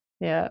yeah.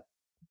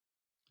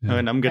 I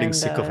mean, I'm getting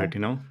sick of it.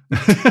 Try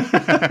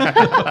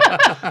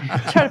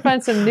to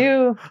find some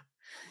new.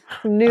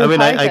 I mean,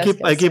 I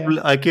keep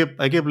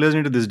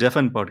listening to this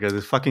Defen podcast,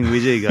 this fucking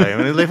Vijay guy. I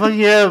mean, it's like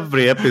fucking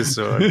every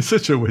episode. It's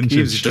such a whinge.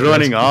 Keeps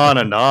droning on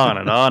and on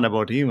and on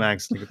about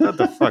Emacs. Like, what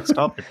the fuck?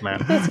 Stop it,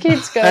 man. This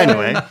keeps going.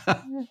 Anyway,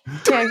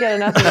 can't get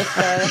enough of this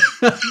guy.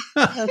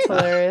 That's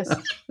hilarious.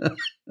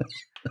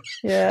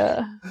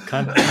 Yeah,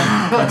 can't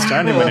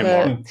stand him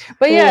anymore.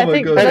 But yeah, I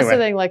think that's the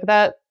thing. Like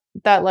that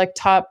like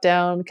top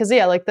down, because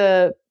like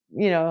the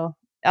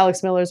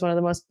Alex Miller is one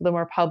of the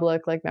more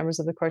public like members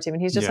of the core team,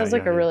 and he just has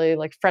like a really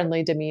like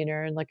friendly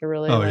demeanor and like a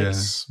really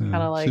kind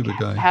of like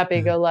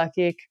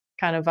happy-go-lucky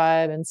kind of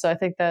vibe. And so I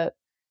think that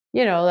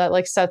that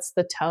like sets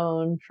the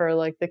tone for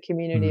like the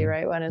community,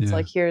 right? When it's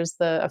like, here's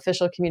the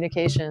official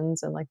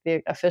communications and like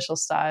the official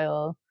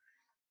style,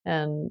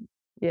 and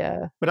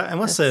But I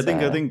must say,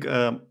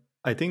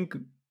 I think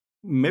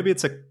maybe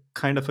it's a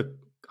kind of a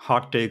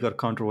hot take or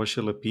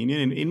controversial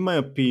opinion. In my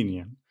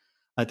opinion,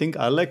 I think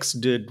Alex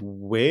did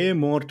way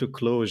more to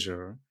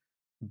closure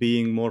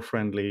being more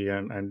friendly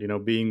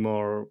and being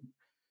more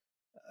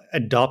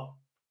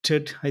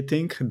adopted, I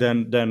think,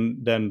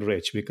 than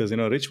Rich, because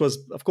Rich was,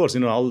 of course,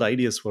 all the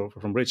ideas were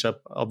from Rich.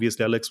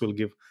 Obviously, Alex will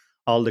give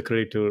all the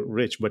credit to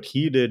Rich, but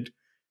he did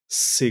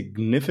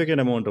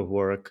significant amount of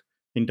work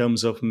in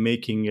terms of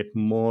making it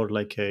more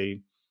like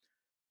a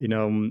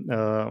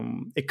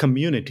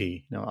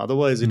community.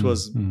 Otherwise it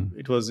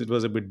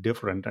was a bit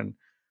different. And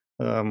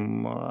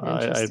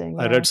Interesting.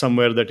 I read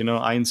somewhere that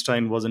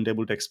Einstein wasn't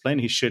able to explain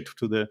his shit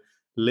to the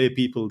lay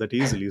people that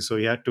easily, so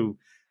he had to.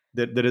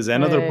 There is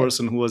another Right.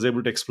 person who was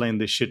able to explain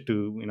this shit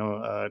to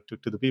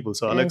to the people.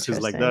 So Alex is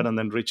like that, Interesting. and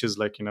then Rich is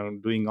like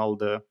doing all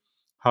the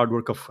hard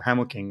work of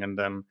hammocking, and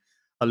then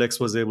Alex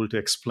was able to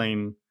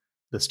explain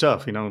the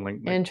stuff, like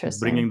bringing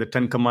Interesting.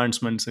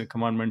 the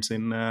commandments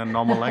in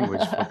normal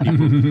language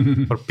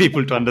for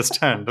people to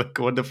understand. Like,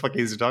 what the fuck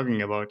is he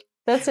talking about?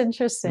 That's You know?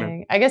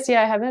 interesting. I guess,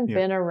 yeah, I haven't Yeah,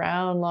 been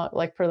around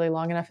like really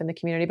long enough in the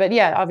community, but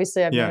yeah,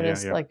 obviously I've yeah, yeah,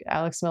 noticed yeah. like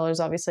Alex Miller's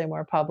obviously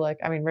more public.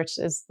 I mean, Rich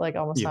is like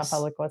almost not Yes.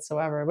 public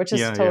whatsoever, which is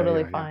Yeah, yeah,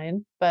 totally yeah, yeah,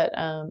 fine. But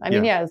I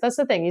mean, yeah. yeah, that's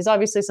the thing. He's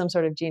obviously some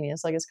sort of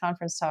genius. Like his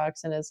conference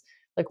talks and his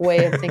like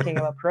way of thinking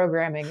about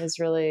programming is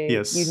really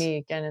Yes.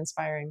 unique and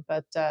inspiring.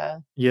 But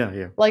Yeah,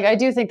 yeah. like I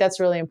do think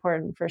that's really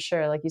important for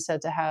sure. Like you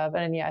said, to have,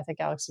 and yeah, I think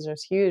Alex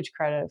deserves huge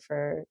credit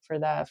for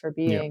that, for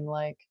Yeah. being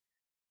like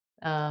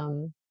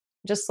um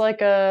just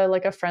like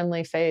a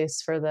friendly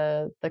face for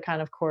the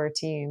kind of core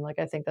team. Like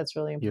I think that's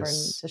really important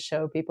Yes. to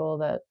show people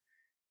that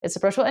it's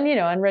approachable. And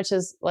and Rich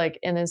is like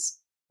in his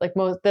like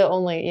most the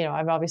only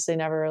I've obviously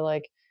never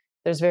like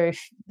there's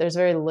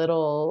very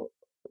little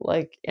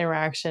like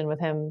interaction with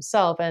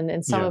himself, and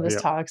in some Yeah, of his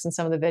yeah. talks and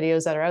some of the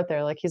videos that are out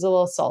there, like he's a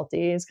little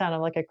salty, he's kind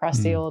of like a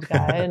crusty old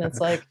guy, and it's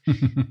like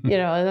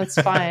and that's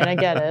fine, I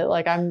get it.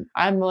 Like I'm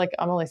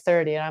only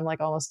 30 and I'm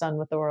like almost done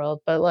with the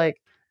world, but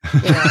like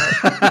you know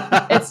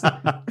it's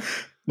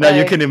Now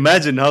you can like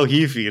imagine how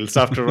he feels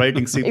after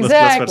writing C++ for so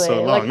exactly.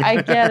 Like long.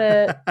 I get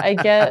it. I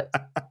get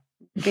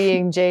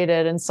being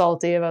jaded and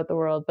salty about the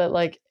world, but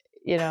like,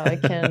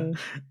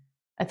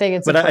 I think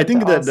it's But I important to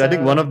think that I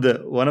think one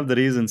also of the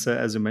reasons,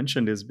 as you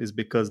mentioned, is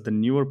because the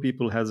newer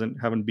people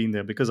haven't been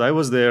there. Because I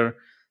was there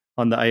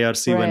on the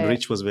IRC when right,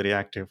 Rich was very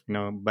active,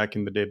 back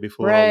in the day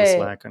before all the right,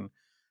 Slack, and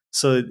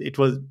so it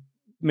was.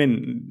 I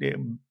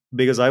mean,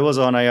 because I was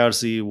on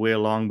IRC way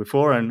long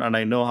before, and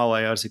I know how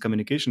IRC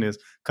communication is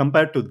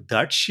compared to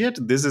that shit.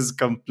 This is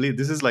complete.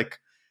 This is like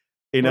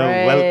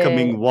right.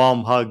 welcoming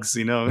warm hugs.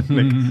 Like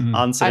I'm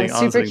answering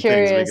super answering things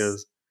curious.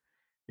 because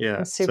yeah.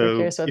 I'm super So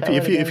curious what if that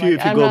you would if have you been if you like.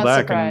 if you I'm go not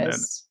back and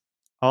surprised.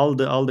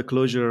 all the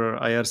closure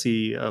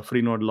IRC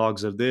free node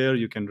logs are there.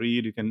 You can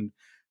read, you can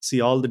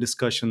see all the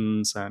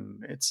discussions,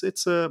 and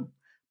it's a.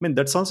 I mean,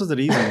 that's also the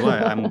reason why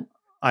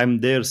I'm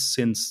there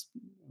since,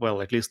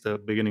 well, at least the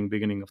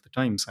beginning of the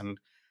times, and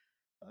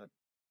uh,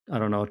 I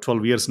don't know,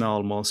 12 years now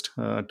almost,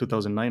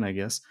 2009, I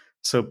guess.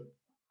 So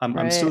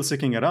I'm still Right,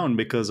 sticking around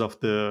because of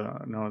the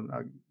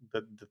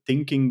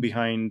thinking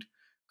behind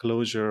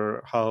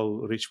closure,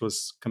 how Rich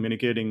was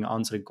communicating,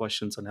 answering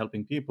questions, and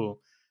helping people,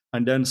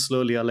 and then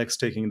slowly Alex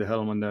taking the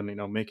helm, and then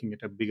making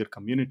it a bigger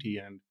community,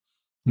 and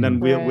then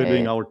we're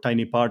doing right. our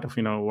tiny part of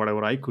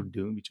whatever I could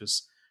do, which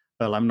is,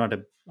 well, I'm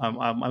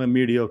a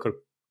mediocre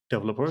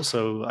developer,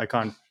 so I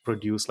can't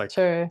produce like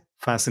Sure.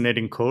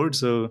 fascinating code.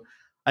 So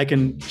I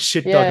can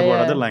shit talk about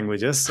other Yeah,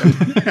 languages and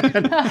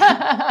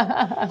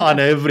on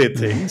yeah.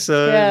 everything.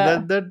 So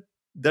Yeah.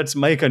 that's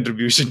my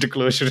contribution to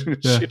closure and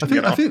Yeah, I shitting think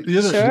I around. think the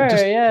other Sure,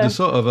 just the yeah.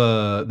 sort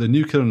of the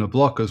new kid on the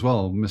block as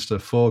well, Mr.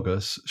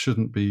 Forgus,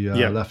 shouldn't be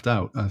Yeah, left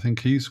out. I think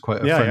he's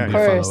quite a yeah, yeah, friendly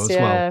yeah. fellow Course, as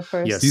well. yeah, of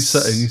course. Yes.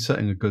 He's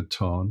setting a good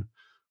tone.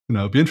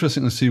 It'd be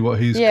interesting to see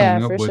what he's Yeah,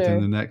 coming up for with in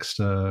sure. the next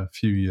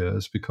few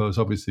years, because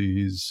obviously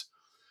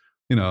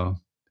you know,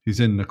 he's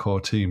in the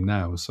core team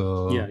now, Yeah,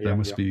 so there yeah,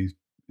 must yeah. be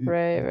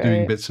Right, doing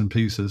right. bits and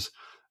pieces.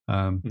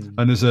 Mm.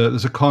 And there's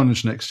a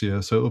conj next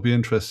year, so it'll be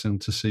interesting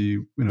to see,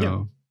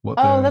 Yeah, what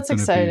Oh, they're that's going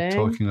to be exciting.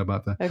 talking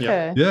about there. yeah.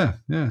 Okay. Yeah,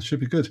 yeah, it should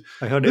be good.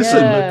 I heard it's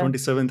Listen, September Yeah.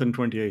 27th and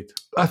 28th.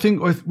 I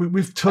think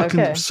we've taken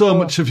Okay, so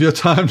much cool. of your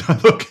time now.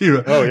 Look,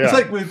 Kira, Oh it's yeah.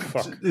 like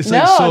Fuck. it takes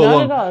No, so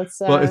not at long, all. It's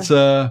but it's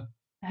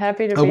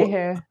happy to I be w-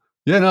 here.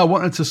 yeah. No, I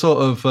wanted to sort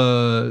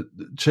of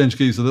change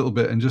gears a little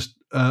bit and just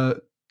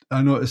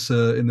I noticed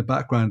in the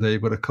background there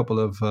you've got a couple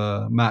of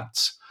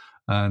mats,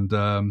 and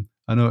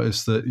I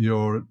noticed that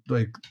you're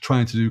like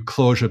trying to do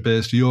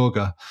closure-based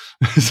yoga.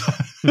 Is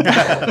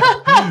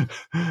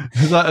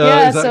that,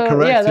 Yeah, is that so yeah,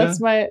 correct? Yeah. that's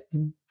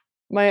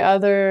my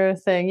other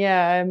thing.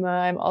 Yeah,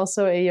 I'm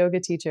also a yoga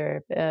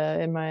teacher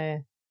in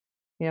my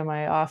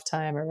my off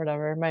time or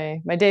whatever.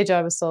 My day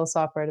job is still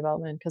software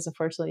development because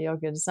unfortunately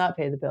yoga does not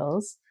pay the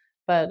bills,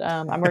 but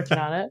I'm working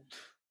on it.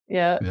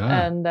 Yeah,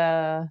 Yeah.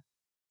 and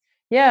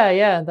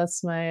yeah,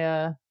 that's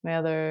my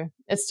other.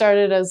 It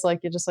started as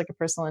like just like a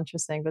personal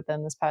interest thing, but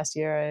then this past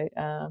year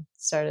I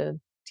started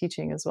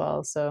teaching as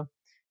well. So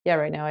yeah,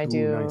 right now I Ooh,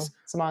 do nice.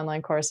 some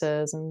online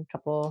courses and a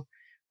couple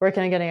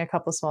working on getting a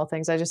couple small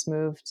things. I just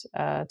moved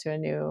to a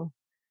new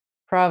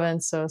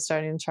province, so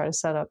starting to try to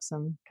set up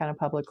some kind of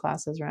public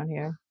classes around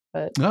here.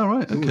 But All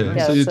right. Ooh, Okay.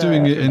 nice. So yeah, you're it's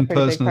doing it a in pretty big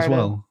person as part of.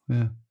 well.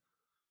 Yeah.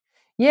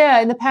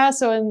 Yeah, in the past,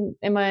 so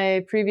in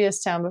my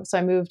previous town, so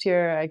I moved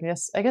here. I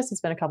guess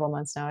it's been a couple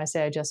months now. I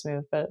say I just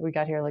moved, but we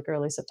got here like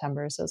early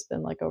September, so it's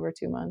been like over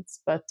 2 months.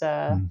 But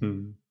Mm.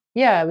 Hmm.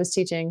 yeah, I was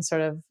teaching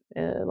sort of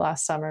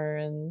last summer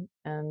and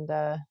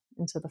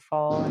into the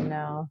fall, and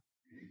now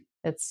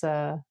it's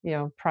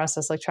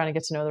process like trying to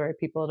get to know the right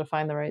people to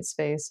find the right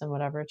space and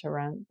whatever to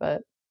rent.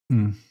 But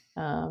Mm.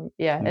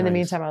 yeah, in the Nice.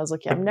 meantime, I was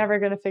like, yeah, But I'm never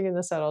gonna figure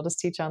this out. I'll just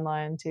teach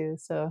online too.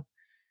 So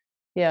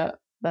yeah,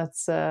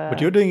 that's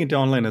but you're doing it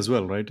online as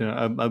well, right?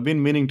 I've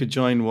been meaning to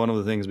join one of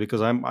the things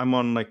because I'm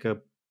on like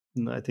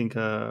I think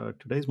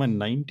today's my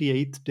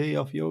 98th day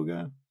of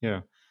yoga.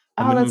 Yeah.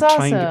 oh, I'm that's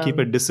trying to keep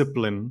a awesome.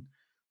 discipline.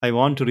 I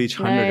want to reach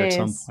 100 at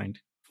some Nice. point.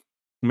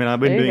 I mean, I've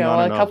been There you doing go. on Well,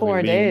 a and off. I couple mean,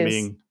 more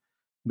days.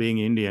 being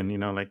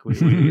Indian, like we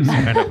it's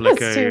kind of like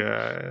That's too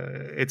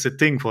it's a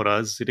thing for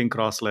us, sitting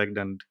cross-legged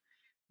and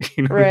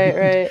right,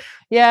 right.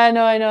 Yeah,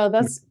 no, I know.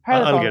 That's part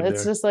of the I'll problem. get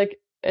It's there. just like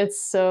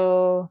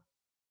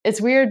it's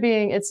weird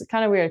it's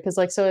kind of weird because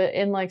like so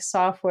in like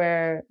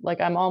software, like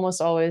I'm almost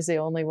always the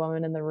only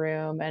woman in the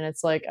room, and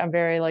it's like I'm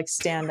very like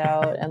stand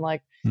out and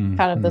like Mm.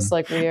 kind of this Mm.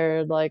 like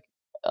weird like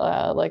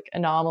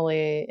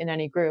anomaly in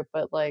any group.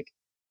 But like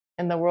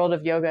in the world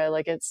of yoga,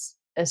 like it's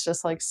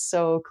just like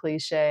so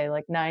cliche.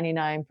 Like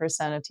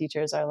 99% of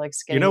teachers are like You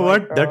skinny know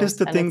white what? That is girls,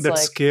 the and thing it's that like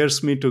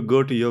scares me to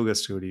go to yoga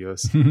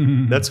studios.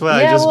 That's why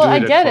I yeah, just well, do I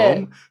it at get it.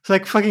 home. It's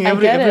like fucking I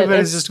get it. everywhere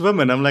is just It's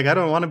women. I'm like, I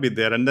don't want to be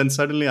there. And then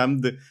suddenly It's I'm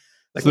the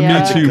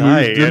yeah.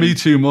 guy. The Me And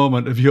Too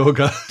moment of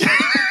yoga.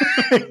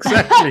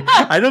 exactly.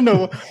 I don't know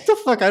what the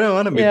fuck. I don't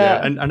want to be there.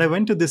 Yeah. And I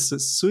went to this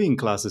sewing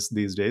classes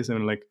these days. I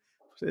mean, like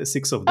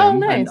 6 of Oh,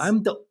 them, and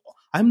nice.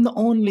 I'm the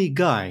only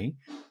guy.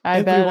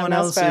 I bet. I'm Everyone not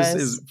else is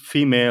surprised.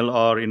 female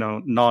or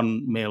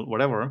non-male,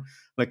 whatever.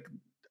 Like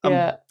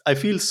Yeah, I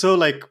feel so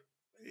like.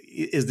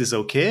 Is this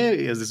okay?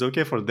 Is this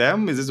okay for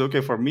them? Is this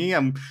okay for me?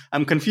 I'm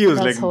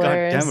confused. that's Like, god damn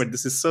hilarious. it,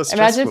 this is so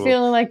Imagine stressful.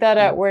 feeling like that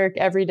at work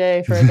every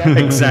day for a decade,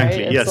 right?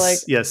 Exactly. It's like,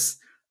 Yes. Yes.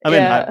 I mean,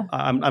 yeah.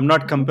 I'm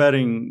not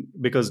comparing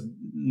because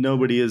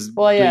nobody is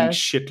Well, doing yeah.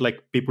 shit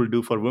like people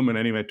do for women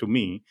anyway. To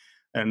me,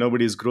 and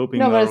nobody is No, groping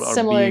but or, it's or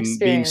similar being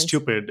experience.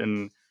 stupid.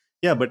 And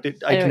yeah, but I I know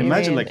can what you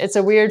imagine mean. like It's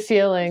a weird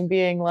feeling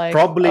being like,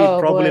 probably oh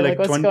probably boy, like like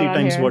what's going 20 on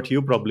times here? what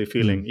you probably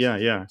feeling. Mm. Yeah,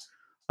 yeah.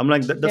 I'm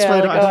like that's Yeah, why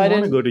like, I oh, don't I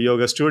want to go didn't, to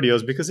yoga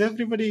studios because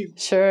everybody.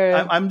 sure.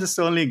 I'm just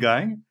the only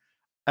guy,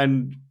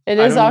 and It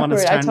I is don't want to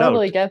awkward. I stand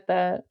totally out. get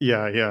that.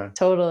 Yeah, yeah.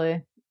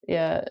 Totally.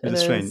 Yeah, It it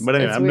is strange. is. But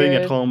anyway, It's I'm doing it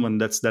at weird. home, and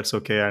that's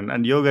okay.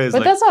 And yoga is But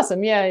like, that's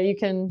awesome. Yeah, yeah, you yeah,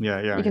 can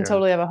yeah.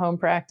 totally have a home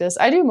practice.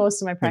 I do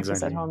most of my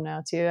practice at Exactly. home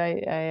now too. Yeah,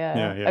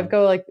 I yeah,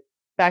 go like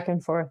back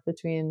and forth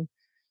between yeah.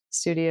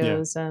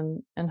 studios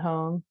and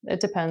home. It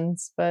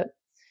depends, but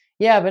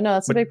yeah, but no,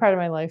 it's a But big part of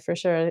my life for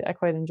sure. I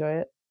quite enjoy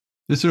it.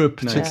 Is there a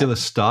nice. Yeah, particular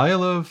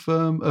style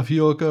of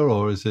yoga,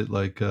 or is it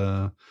like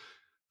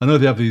I know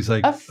they have these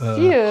like a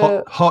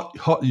few,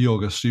 hot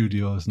yoga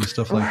studios and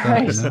stuff like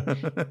that, you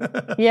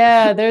right? know?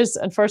 Yeah,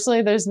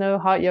 unfortunately there's no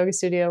hot yoga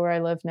studio where I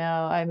live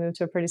now. I moved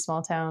to a pretty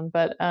small town,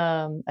 but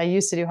I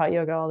used to do hot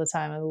yoga all the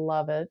time. I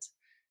love it.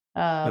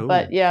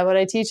 But Oh, yeah, what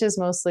I teach is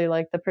mostly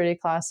like the pretty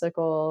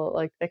classical,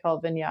 like they call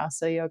it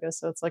vinyasa yoga.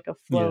 So it's like a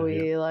yeah, yeah.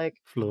 flowy, like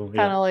Flow. kind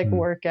Yeah, of like Mm.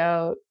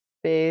 workout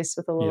base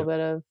with a little yeah.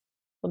 bit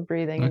of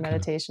breathing and Okay.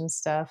 meditation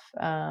stuff.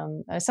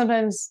 I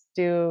sometimes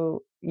do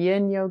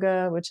yin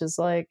yoga, which is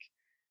like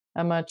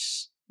a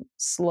much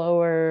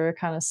slower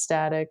kind of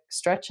static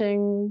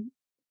stretching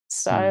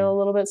style Hmm. a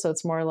little bit. So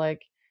it's more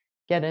like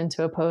get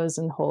into a pose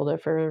and hold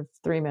it for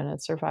 3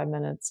 minutes or 5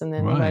 minutes. And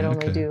then you might Right.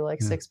 only Okay. do like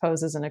Yeah. 6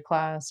 poses in a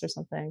class or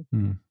something.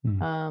 Mm.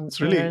 Mm. And It's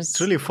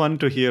there's really fun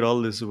to hear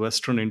all this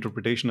Western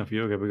interpretation of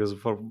yoga because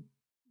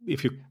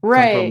if you come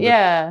right, from the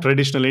yeah.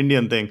 traditional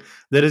Indian thing,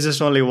 there is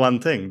just only one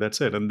thing. That's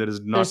it, and there is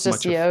There's not just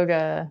much of.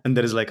 yoga. And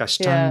there is like Yeah.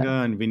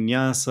 Ashtanga and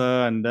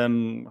Vinyasa, and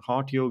then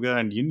hot yoga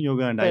and Yin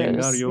yoga and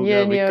Iyengar There's yoga,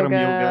 yin Vikram yoga.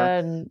 yoga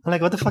and I'm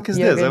like, what the fuck is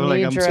this?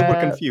 yoga I'm super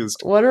nidra.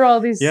 confused. What are all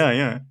these? Yeah,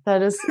 yeah,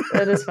 That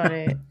is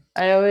funny.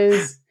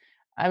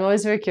 I'm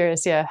always very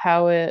curious, yeah,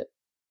 how it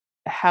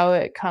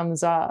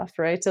comes off,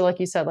 right? So like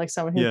you said, like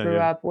someone who yeah, grew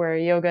yeah. up where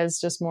yoga is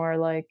just more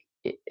like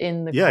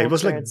in the Yeah, it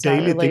was culture, like it's not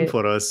daily thing really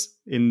for us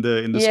in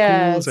the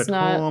yeah, schools it's at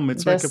not home.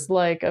 It's like a this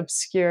like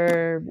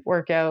obscure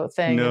workout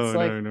thing. It's no,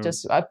 like no, no.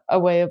 just a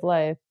way of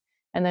life.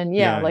 And then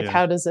yeah, Yeah, like yeah.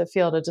 how does it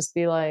feel to just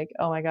be like,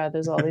 oh my God,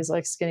 there's all these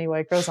like skinny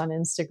white girls on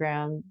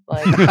Instagram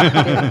like doing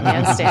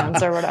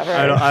handstands or whatever.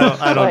 I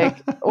don't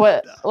Like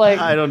what like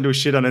I don't do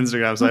shit on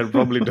Instagram, so I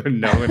probably don't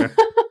know.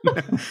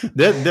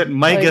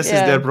 My like guess is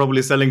they're yeah.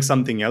 probably selling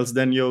something else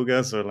than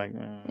yoga. So like,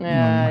 Yeah, Mm. fine.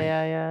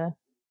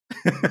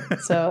 yeah.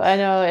 So I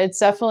know it's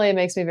definitely it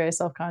makes me very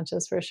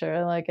self-conscious for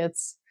sure. Like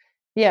it's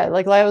yeah,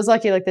 like I was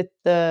lucky like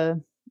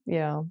the you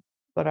know,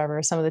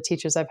 whatever, some of the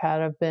teachers I've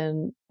had have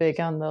been big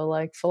on the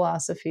like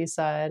philosophy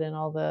side and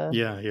all the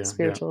Yeah, yeah, yeah,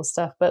 spiritual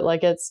stuff. But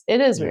like it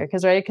is yeah, weird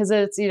because right, because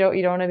it's you don't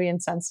want to be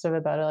insensitive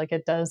about it. Like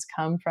it does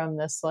come from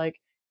this like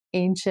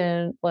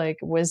ancient like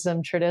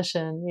wisdom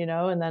tradition,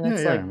 and then yeah,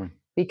 it's like yeah.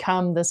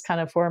 become this kind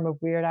of form of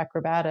weird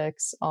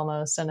acrobatics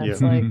almost. And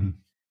it's Yeah. like,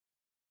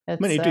 I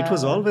mean, it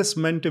was always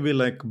meant to be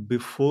like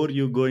before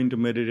you go into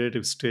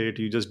meditative state,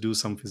 you just do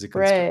some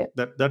physical right,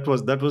 stuff.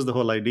 That was the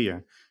whole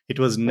idea. It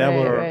was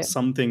never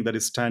something that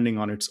is standing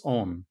on its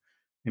own.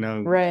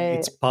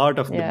 It's part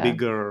of the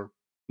bigger.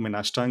 I mean,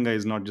 Ashtanga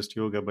is not just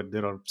yoga, but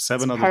there are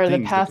 7 it's other part of the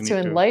things path that you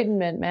to need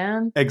enlightenment,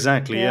 man.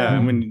 Exactly. Yeah.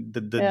 I mean,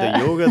 the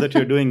yoga that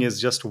you're doing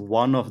is just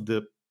one of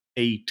the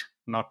 8.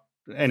 Not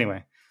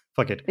anyway.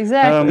 Fuck it.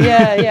 Exactly.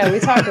 Yeah. We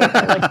talked about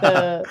that, like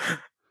the.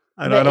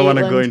 I don't want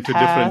to go into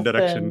different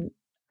direction.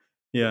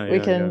 We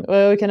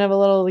can have a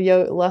little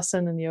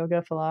lesson in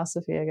yoga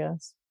philosophy, I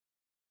guess.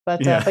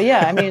 But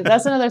yeah, I mean,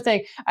 that's another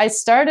thing. I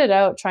started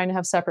out trying to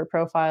have separate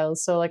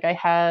profiles. So like I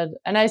had,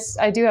 and I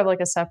do have like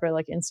a separate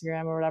like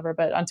Instagram or whatever,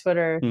 but on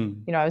Twitter,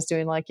 I was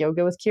doing like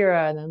yoga with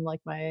Kira, and then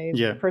like my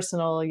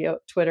personal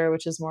Twitter,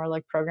 which is more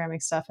like programming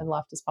stuff and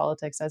leftist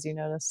politics, as you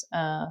noticed.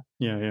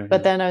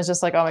 But then I was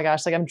just like, oh my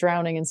gosh, like I'm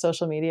drowning in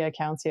social media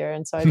accounts here.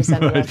 And so I just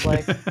ended up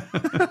like,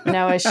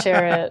 now I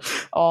share it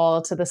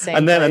all to the same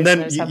and then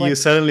place, you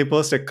suddenly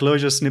post a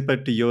closure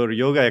snippet to your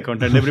yoga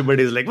account and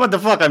everybody's like, what the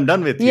fuck, I'm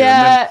done with you.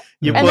 Yeah.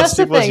 You post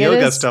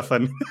yoga stuff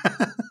and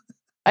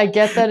I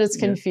get that it's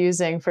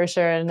confusing for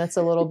sure, and it's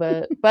a little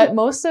bit, but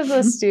most of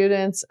the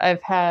students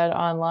I've had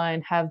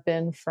online have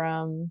been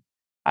from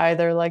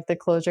either like the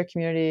closure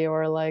community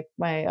or like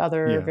my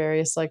other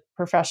various like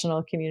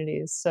professional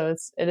communities. So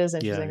it is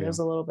interesting. There's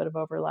a little bit of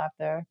overlap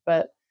there,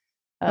 but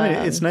I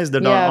mean, it's nice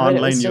that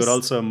online you're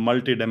also a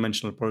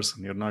multi-dimensional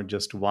person. You're not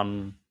just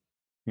one,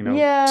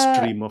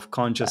 stream of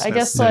consciousness. I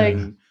guess like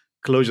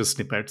closure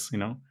snippets,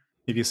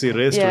 If you see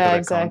Ray's Twitter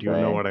account, you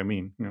know what I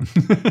mean.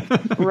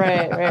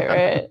 Right.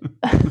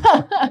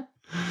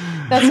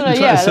 That's what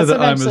I say that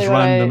I'm as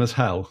random as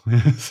hell.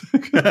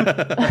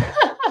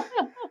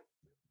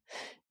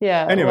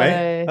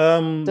 Anyway,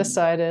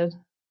 decided.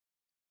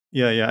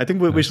 Yeah. I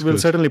think we'll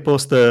certainly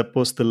post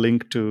the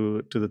link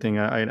to the thing.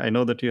 I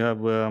know that you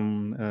have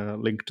a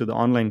link to the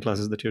online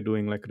classes that you're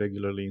doing like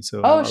regularly.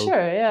 So I'll put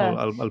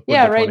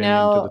that right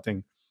now into the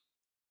thing.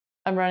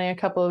 I'm running a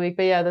couple of weeks,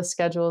 but the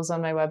schedule is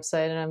on my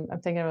website, and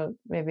I'm thinking about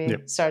maybe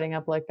starting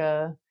up like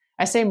I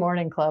say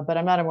morning club, but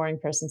I'm not a morning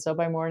person. So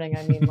by morning,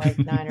 I mean like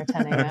 9 or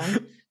 10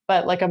 a.m.,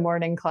 but like a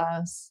morning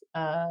class.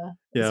 I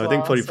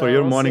think for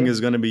your morning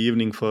is going to be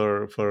evening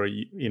for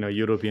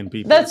European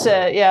people. That's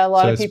it. Yeah. A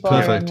lot of people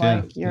are in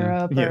like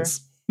Europe.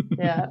 Yes.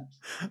 Yeah.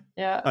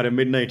 Or a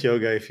midnight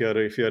yoga if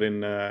you're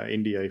in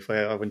India, if I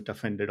haven't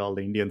offended all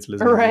the Indians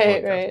listening.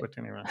 Right. But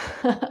anyway.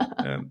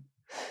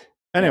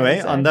 Anyway,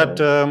 on that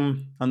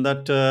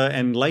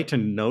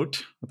enlightened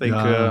note, I think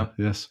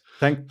yes.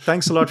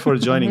 Thanks a lot for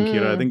joining,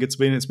 Kira. I think it's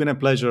been a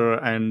pleasure,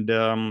 and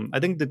I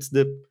think it's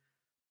the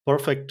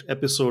perfect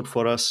episode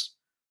for us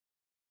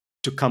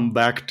to come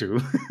back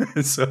to.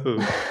 So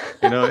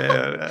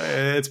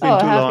it's been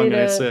too long, and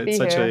it's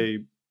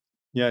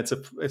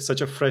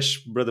such a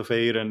fresh breath of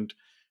air, and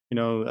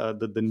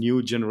the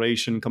new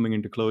generation coming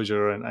into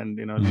closure, and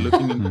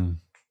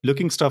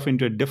looking stuff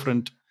into a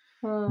different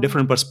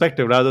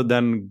perspective rather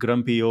than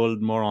grumpy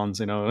old morons,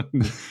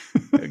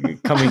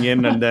 coming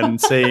in and then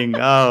saying,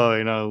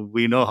 "Oh,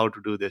 we know how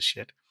to do this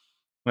shit."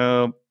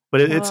 But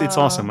it's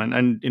awesome,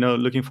 and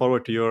looking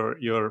forward to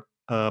your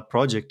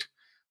project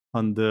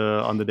on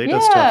the data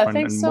stuff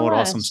and so more much.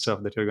 Awesome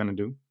stuff that you're going to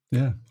do.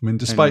 Yeah, I mean,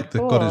 despite that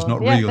God is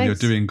not real, thanks. You're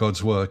doing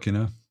God's work,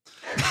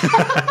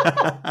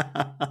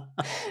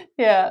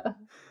 Yeah.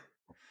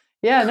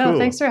 No, Cool.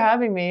 thanks for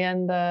having me,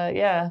 and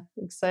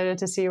excited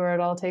to see where it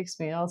all takes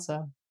me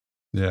also.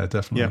 Yeah,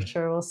 definitely. I'm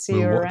sure we'll see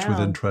you around. Watch with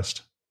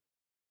interest.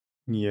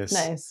 Yes.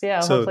 Nice.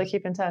 Yeah, hopefully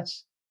keep in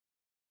touch.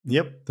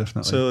 Yep.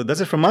 Definitely. So that's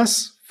it from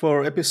us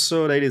for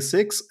episode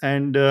 86.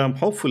 And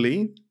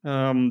hopefully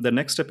the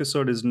next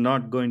episode is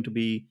not going to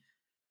be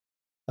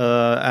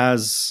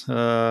as,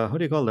 what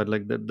do you call that?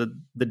 Like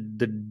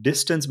the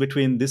distance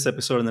between this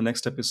episode and the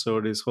next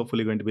episode is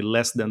hopefully going to be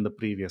less than the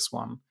previous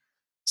one.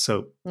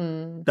 So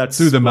that's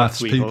do the maths,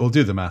 people. Hope.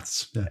 Do the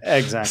maths. Yeah.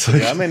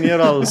 Exactly. I mean,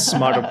 you're all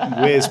smarter,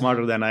 way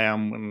smarter than I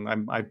am.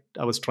 And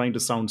I was trying to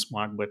sound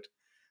smart, but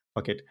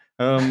fuck it.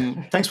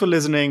 Thanks for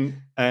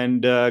listening,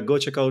 and go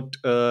check out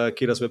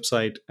Kira's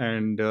website,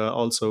 and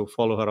also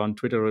follow her on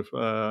Twitter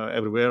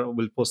everywhere.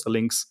 We'll post the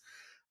links.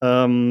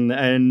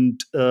 And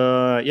we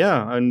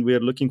are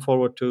looking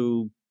forward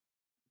to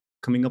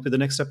coming up with the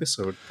next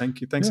episode.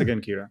 Thank you. Thanks again,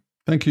 Kira.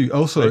 Thank you.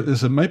 Also,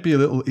 there might be a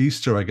little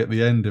Easter egg at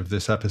the end of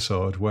this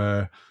episode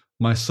where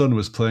my son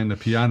was playing the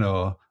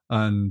piano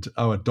and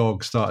our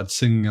dog started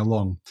singing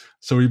along.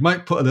 So we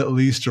might put a little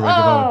Easter egg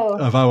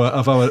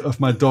of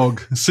my dog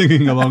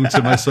singing along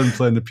to my son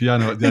playing the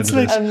piano at the end of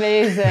this.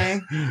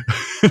 Amazing.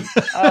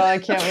 I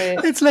can't wait.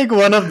 It's like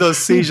one of those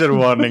seizure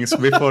warnings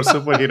before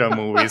superhero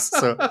movies.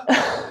 So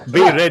be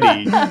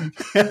ready.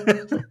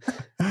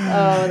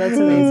 That's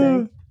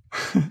amazing.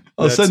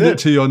 I'll send it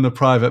to you on the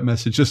private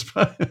messages.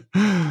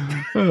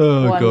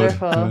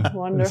 Wonderful. God.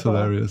 Wonderful. It's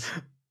hilarious.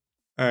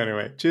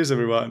 Anyway, cheers,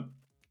 everyone.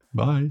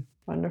 Bye.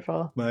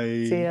 Wonderful.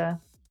 Bye. See ya.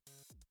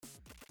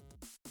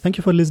 Thank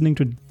you for listening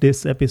to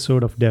this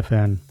episode of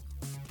DefN.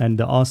 And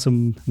the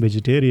awesome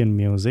vegetarian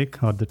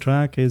music or the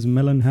track is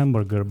Melon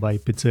Hamburger by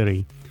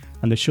Pizzeri.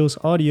 And the show's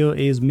audio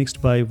is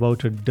mixed by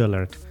Wouter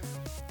Dullert.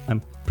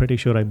 I'm pretty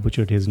sure I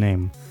butchered his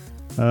name.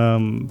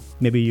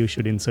 Maybe you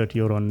should insert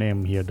your own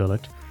name here,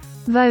 Dullert.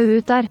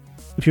 Wouter.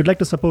 If you'd like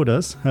to support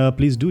us,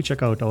 please do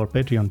check out our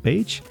Patreon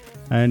page,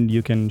 and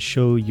you can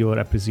show your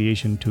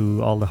appreciation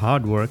to all the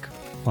hard work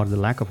or the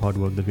lack of hard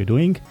work that we're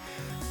doing.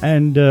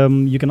 And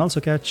you can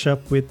also catch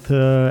up with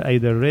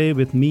either Ray,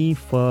 with me,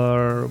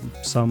 for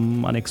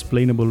some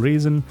unexplainable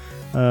reason.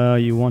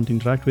 You want to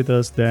interact with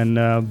us, then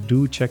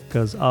do check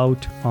us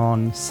out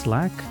on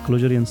Slack,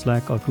 Clojurian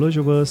Slack or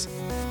Clojureverse,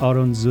 or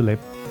on Zulip,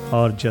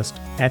 or just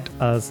at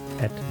us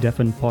at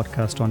DefN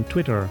Podcast on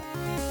Twitter.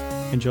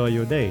 Enjoy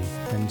your day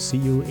and see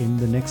you in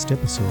the next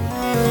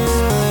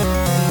episode.